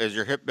hip, is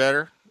your hip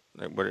better?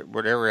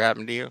 Whatever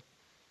happened to you?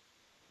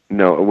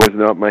 No, it was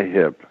not my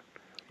hip.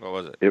 What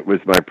was it? It was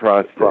my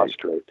prostate.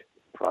 Prostrate.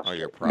 Oh,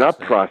 your prostate. Not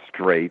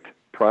prostrate.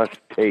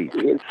 Prostate.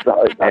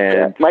 Sorry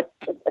about that.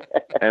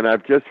 And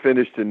I've just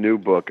finished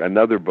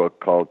another book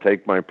called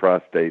Take My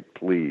Prostate,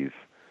 Please.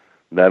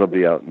 That'll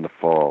be out in the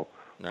fall.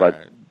 All right.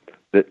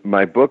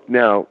 My book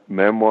now,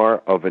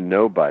 Memoir of a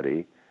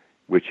Nobody,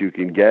 which you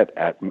can get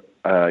at,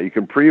 you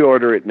can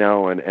pre-order it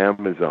now on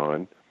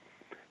Amazon,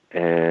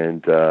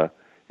 and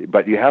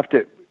but you have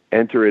to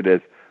enter it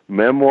as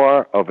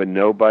Memoir of a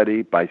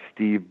Nobody by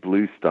Steve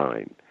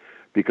Bluestein,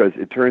 because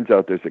it turns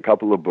out there's a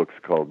couple of books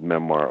called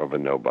Memoir of a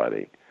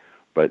Nobody.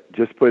 But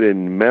just put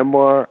in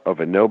Memoir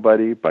of a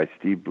Nobody by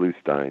Steve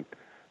Bluestein,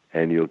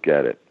 and you'll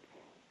get it.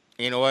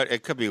 You know what?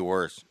 It could be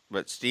worse.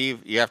 But,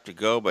 Steve, you have to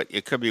go, but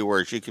it could be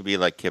worse. You could be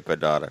like Kip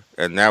Adada,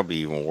 and that would be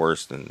even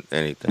worse than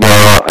anything.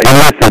 No,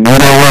 listen, you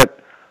know what?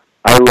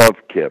 I love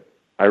Kip.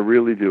 I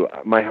really do.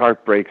 My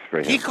heart breaks for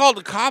him. He called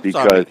the cops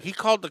on me. He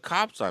called the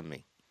cops on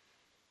me.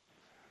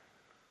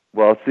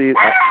 Well, see,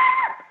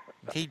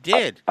 he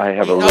did. I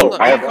have a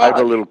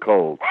little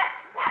cold.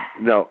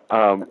 No,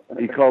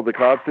 he called the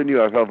cops on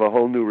you. I have a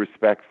whole new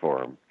respect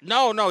for him.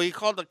 No, he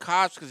called the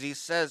cops because he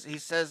says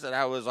that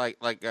I was like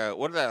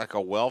what is that, like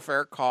a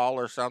welfare call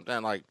or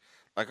something, like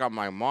on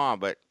my mom.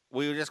 But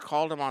we just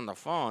called him on the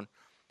phone.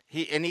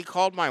 He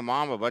called my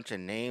mom a bunch of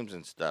names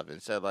and stuff,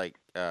 and said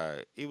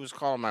he was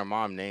calling my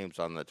mom names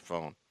on the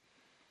phone.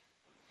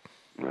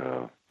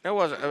 No, it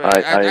wasn't.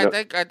 I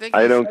think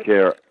I don't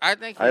care. I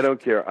think I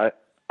don't care.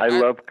 I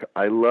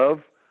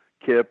love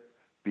Kip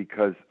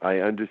because I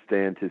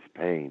understand his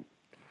pain.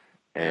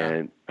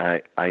 And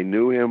I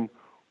knew him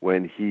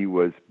when he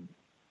was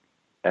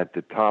at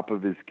the top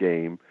of his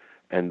game,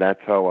 and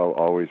that's how I'll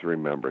always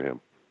remember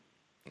him.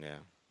 Yeah.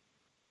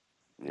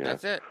 Yeah.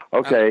 That's it.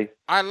 Okay.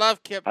 I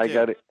love Kip too. I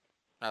got it.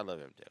 I love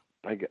him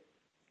too.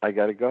 I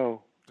got to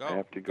go. Go. I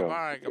have to go.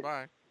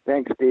 Goodbye.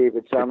 Thanks, Steve.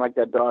 It sounded like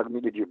that dog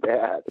needed you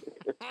bad.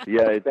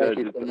 Yeah, it does.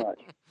 Thank you so much.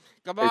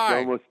 Goodbye.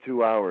 It's almost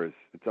 2 hours.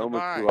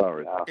 Goodbye. 2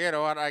 hours. You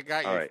know what? I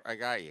got All you. right. I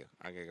got you.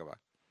 Okay, goodbye.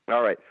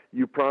 All right.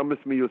 You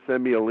promised me you'll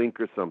send me a link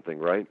or something,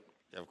 right?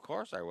 Of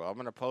course I will. I'm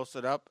going to post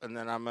it up, and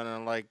then I'm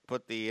going to,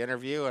 put the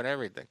interview and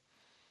everything.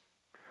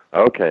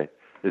 Okay.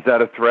 Is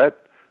that a threat?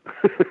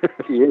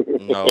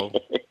 No.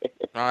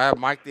 I have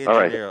Mike the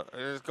engineer.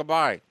 All right.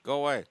 Goodbye.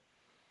 Go away.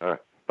 All right.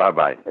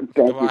 Bye-bye.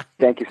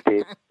 Thank you,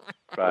 Steve.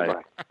 Bye.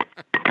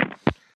 Bye-bye.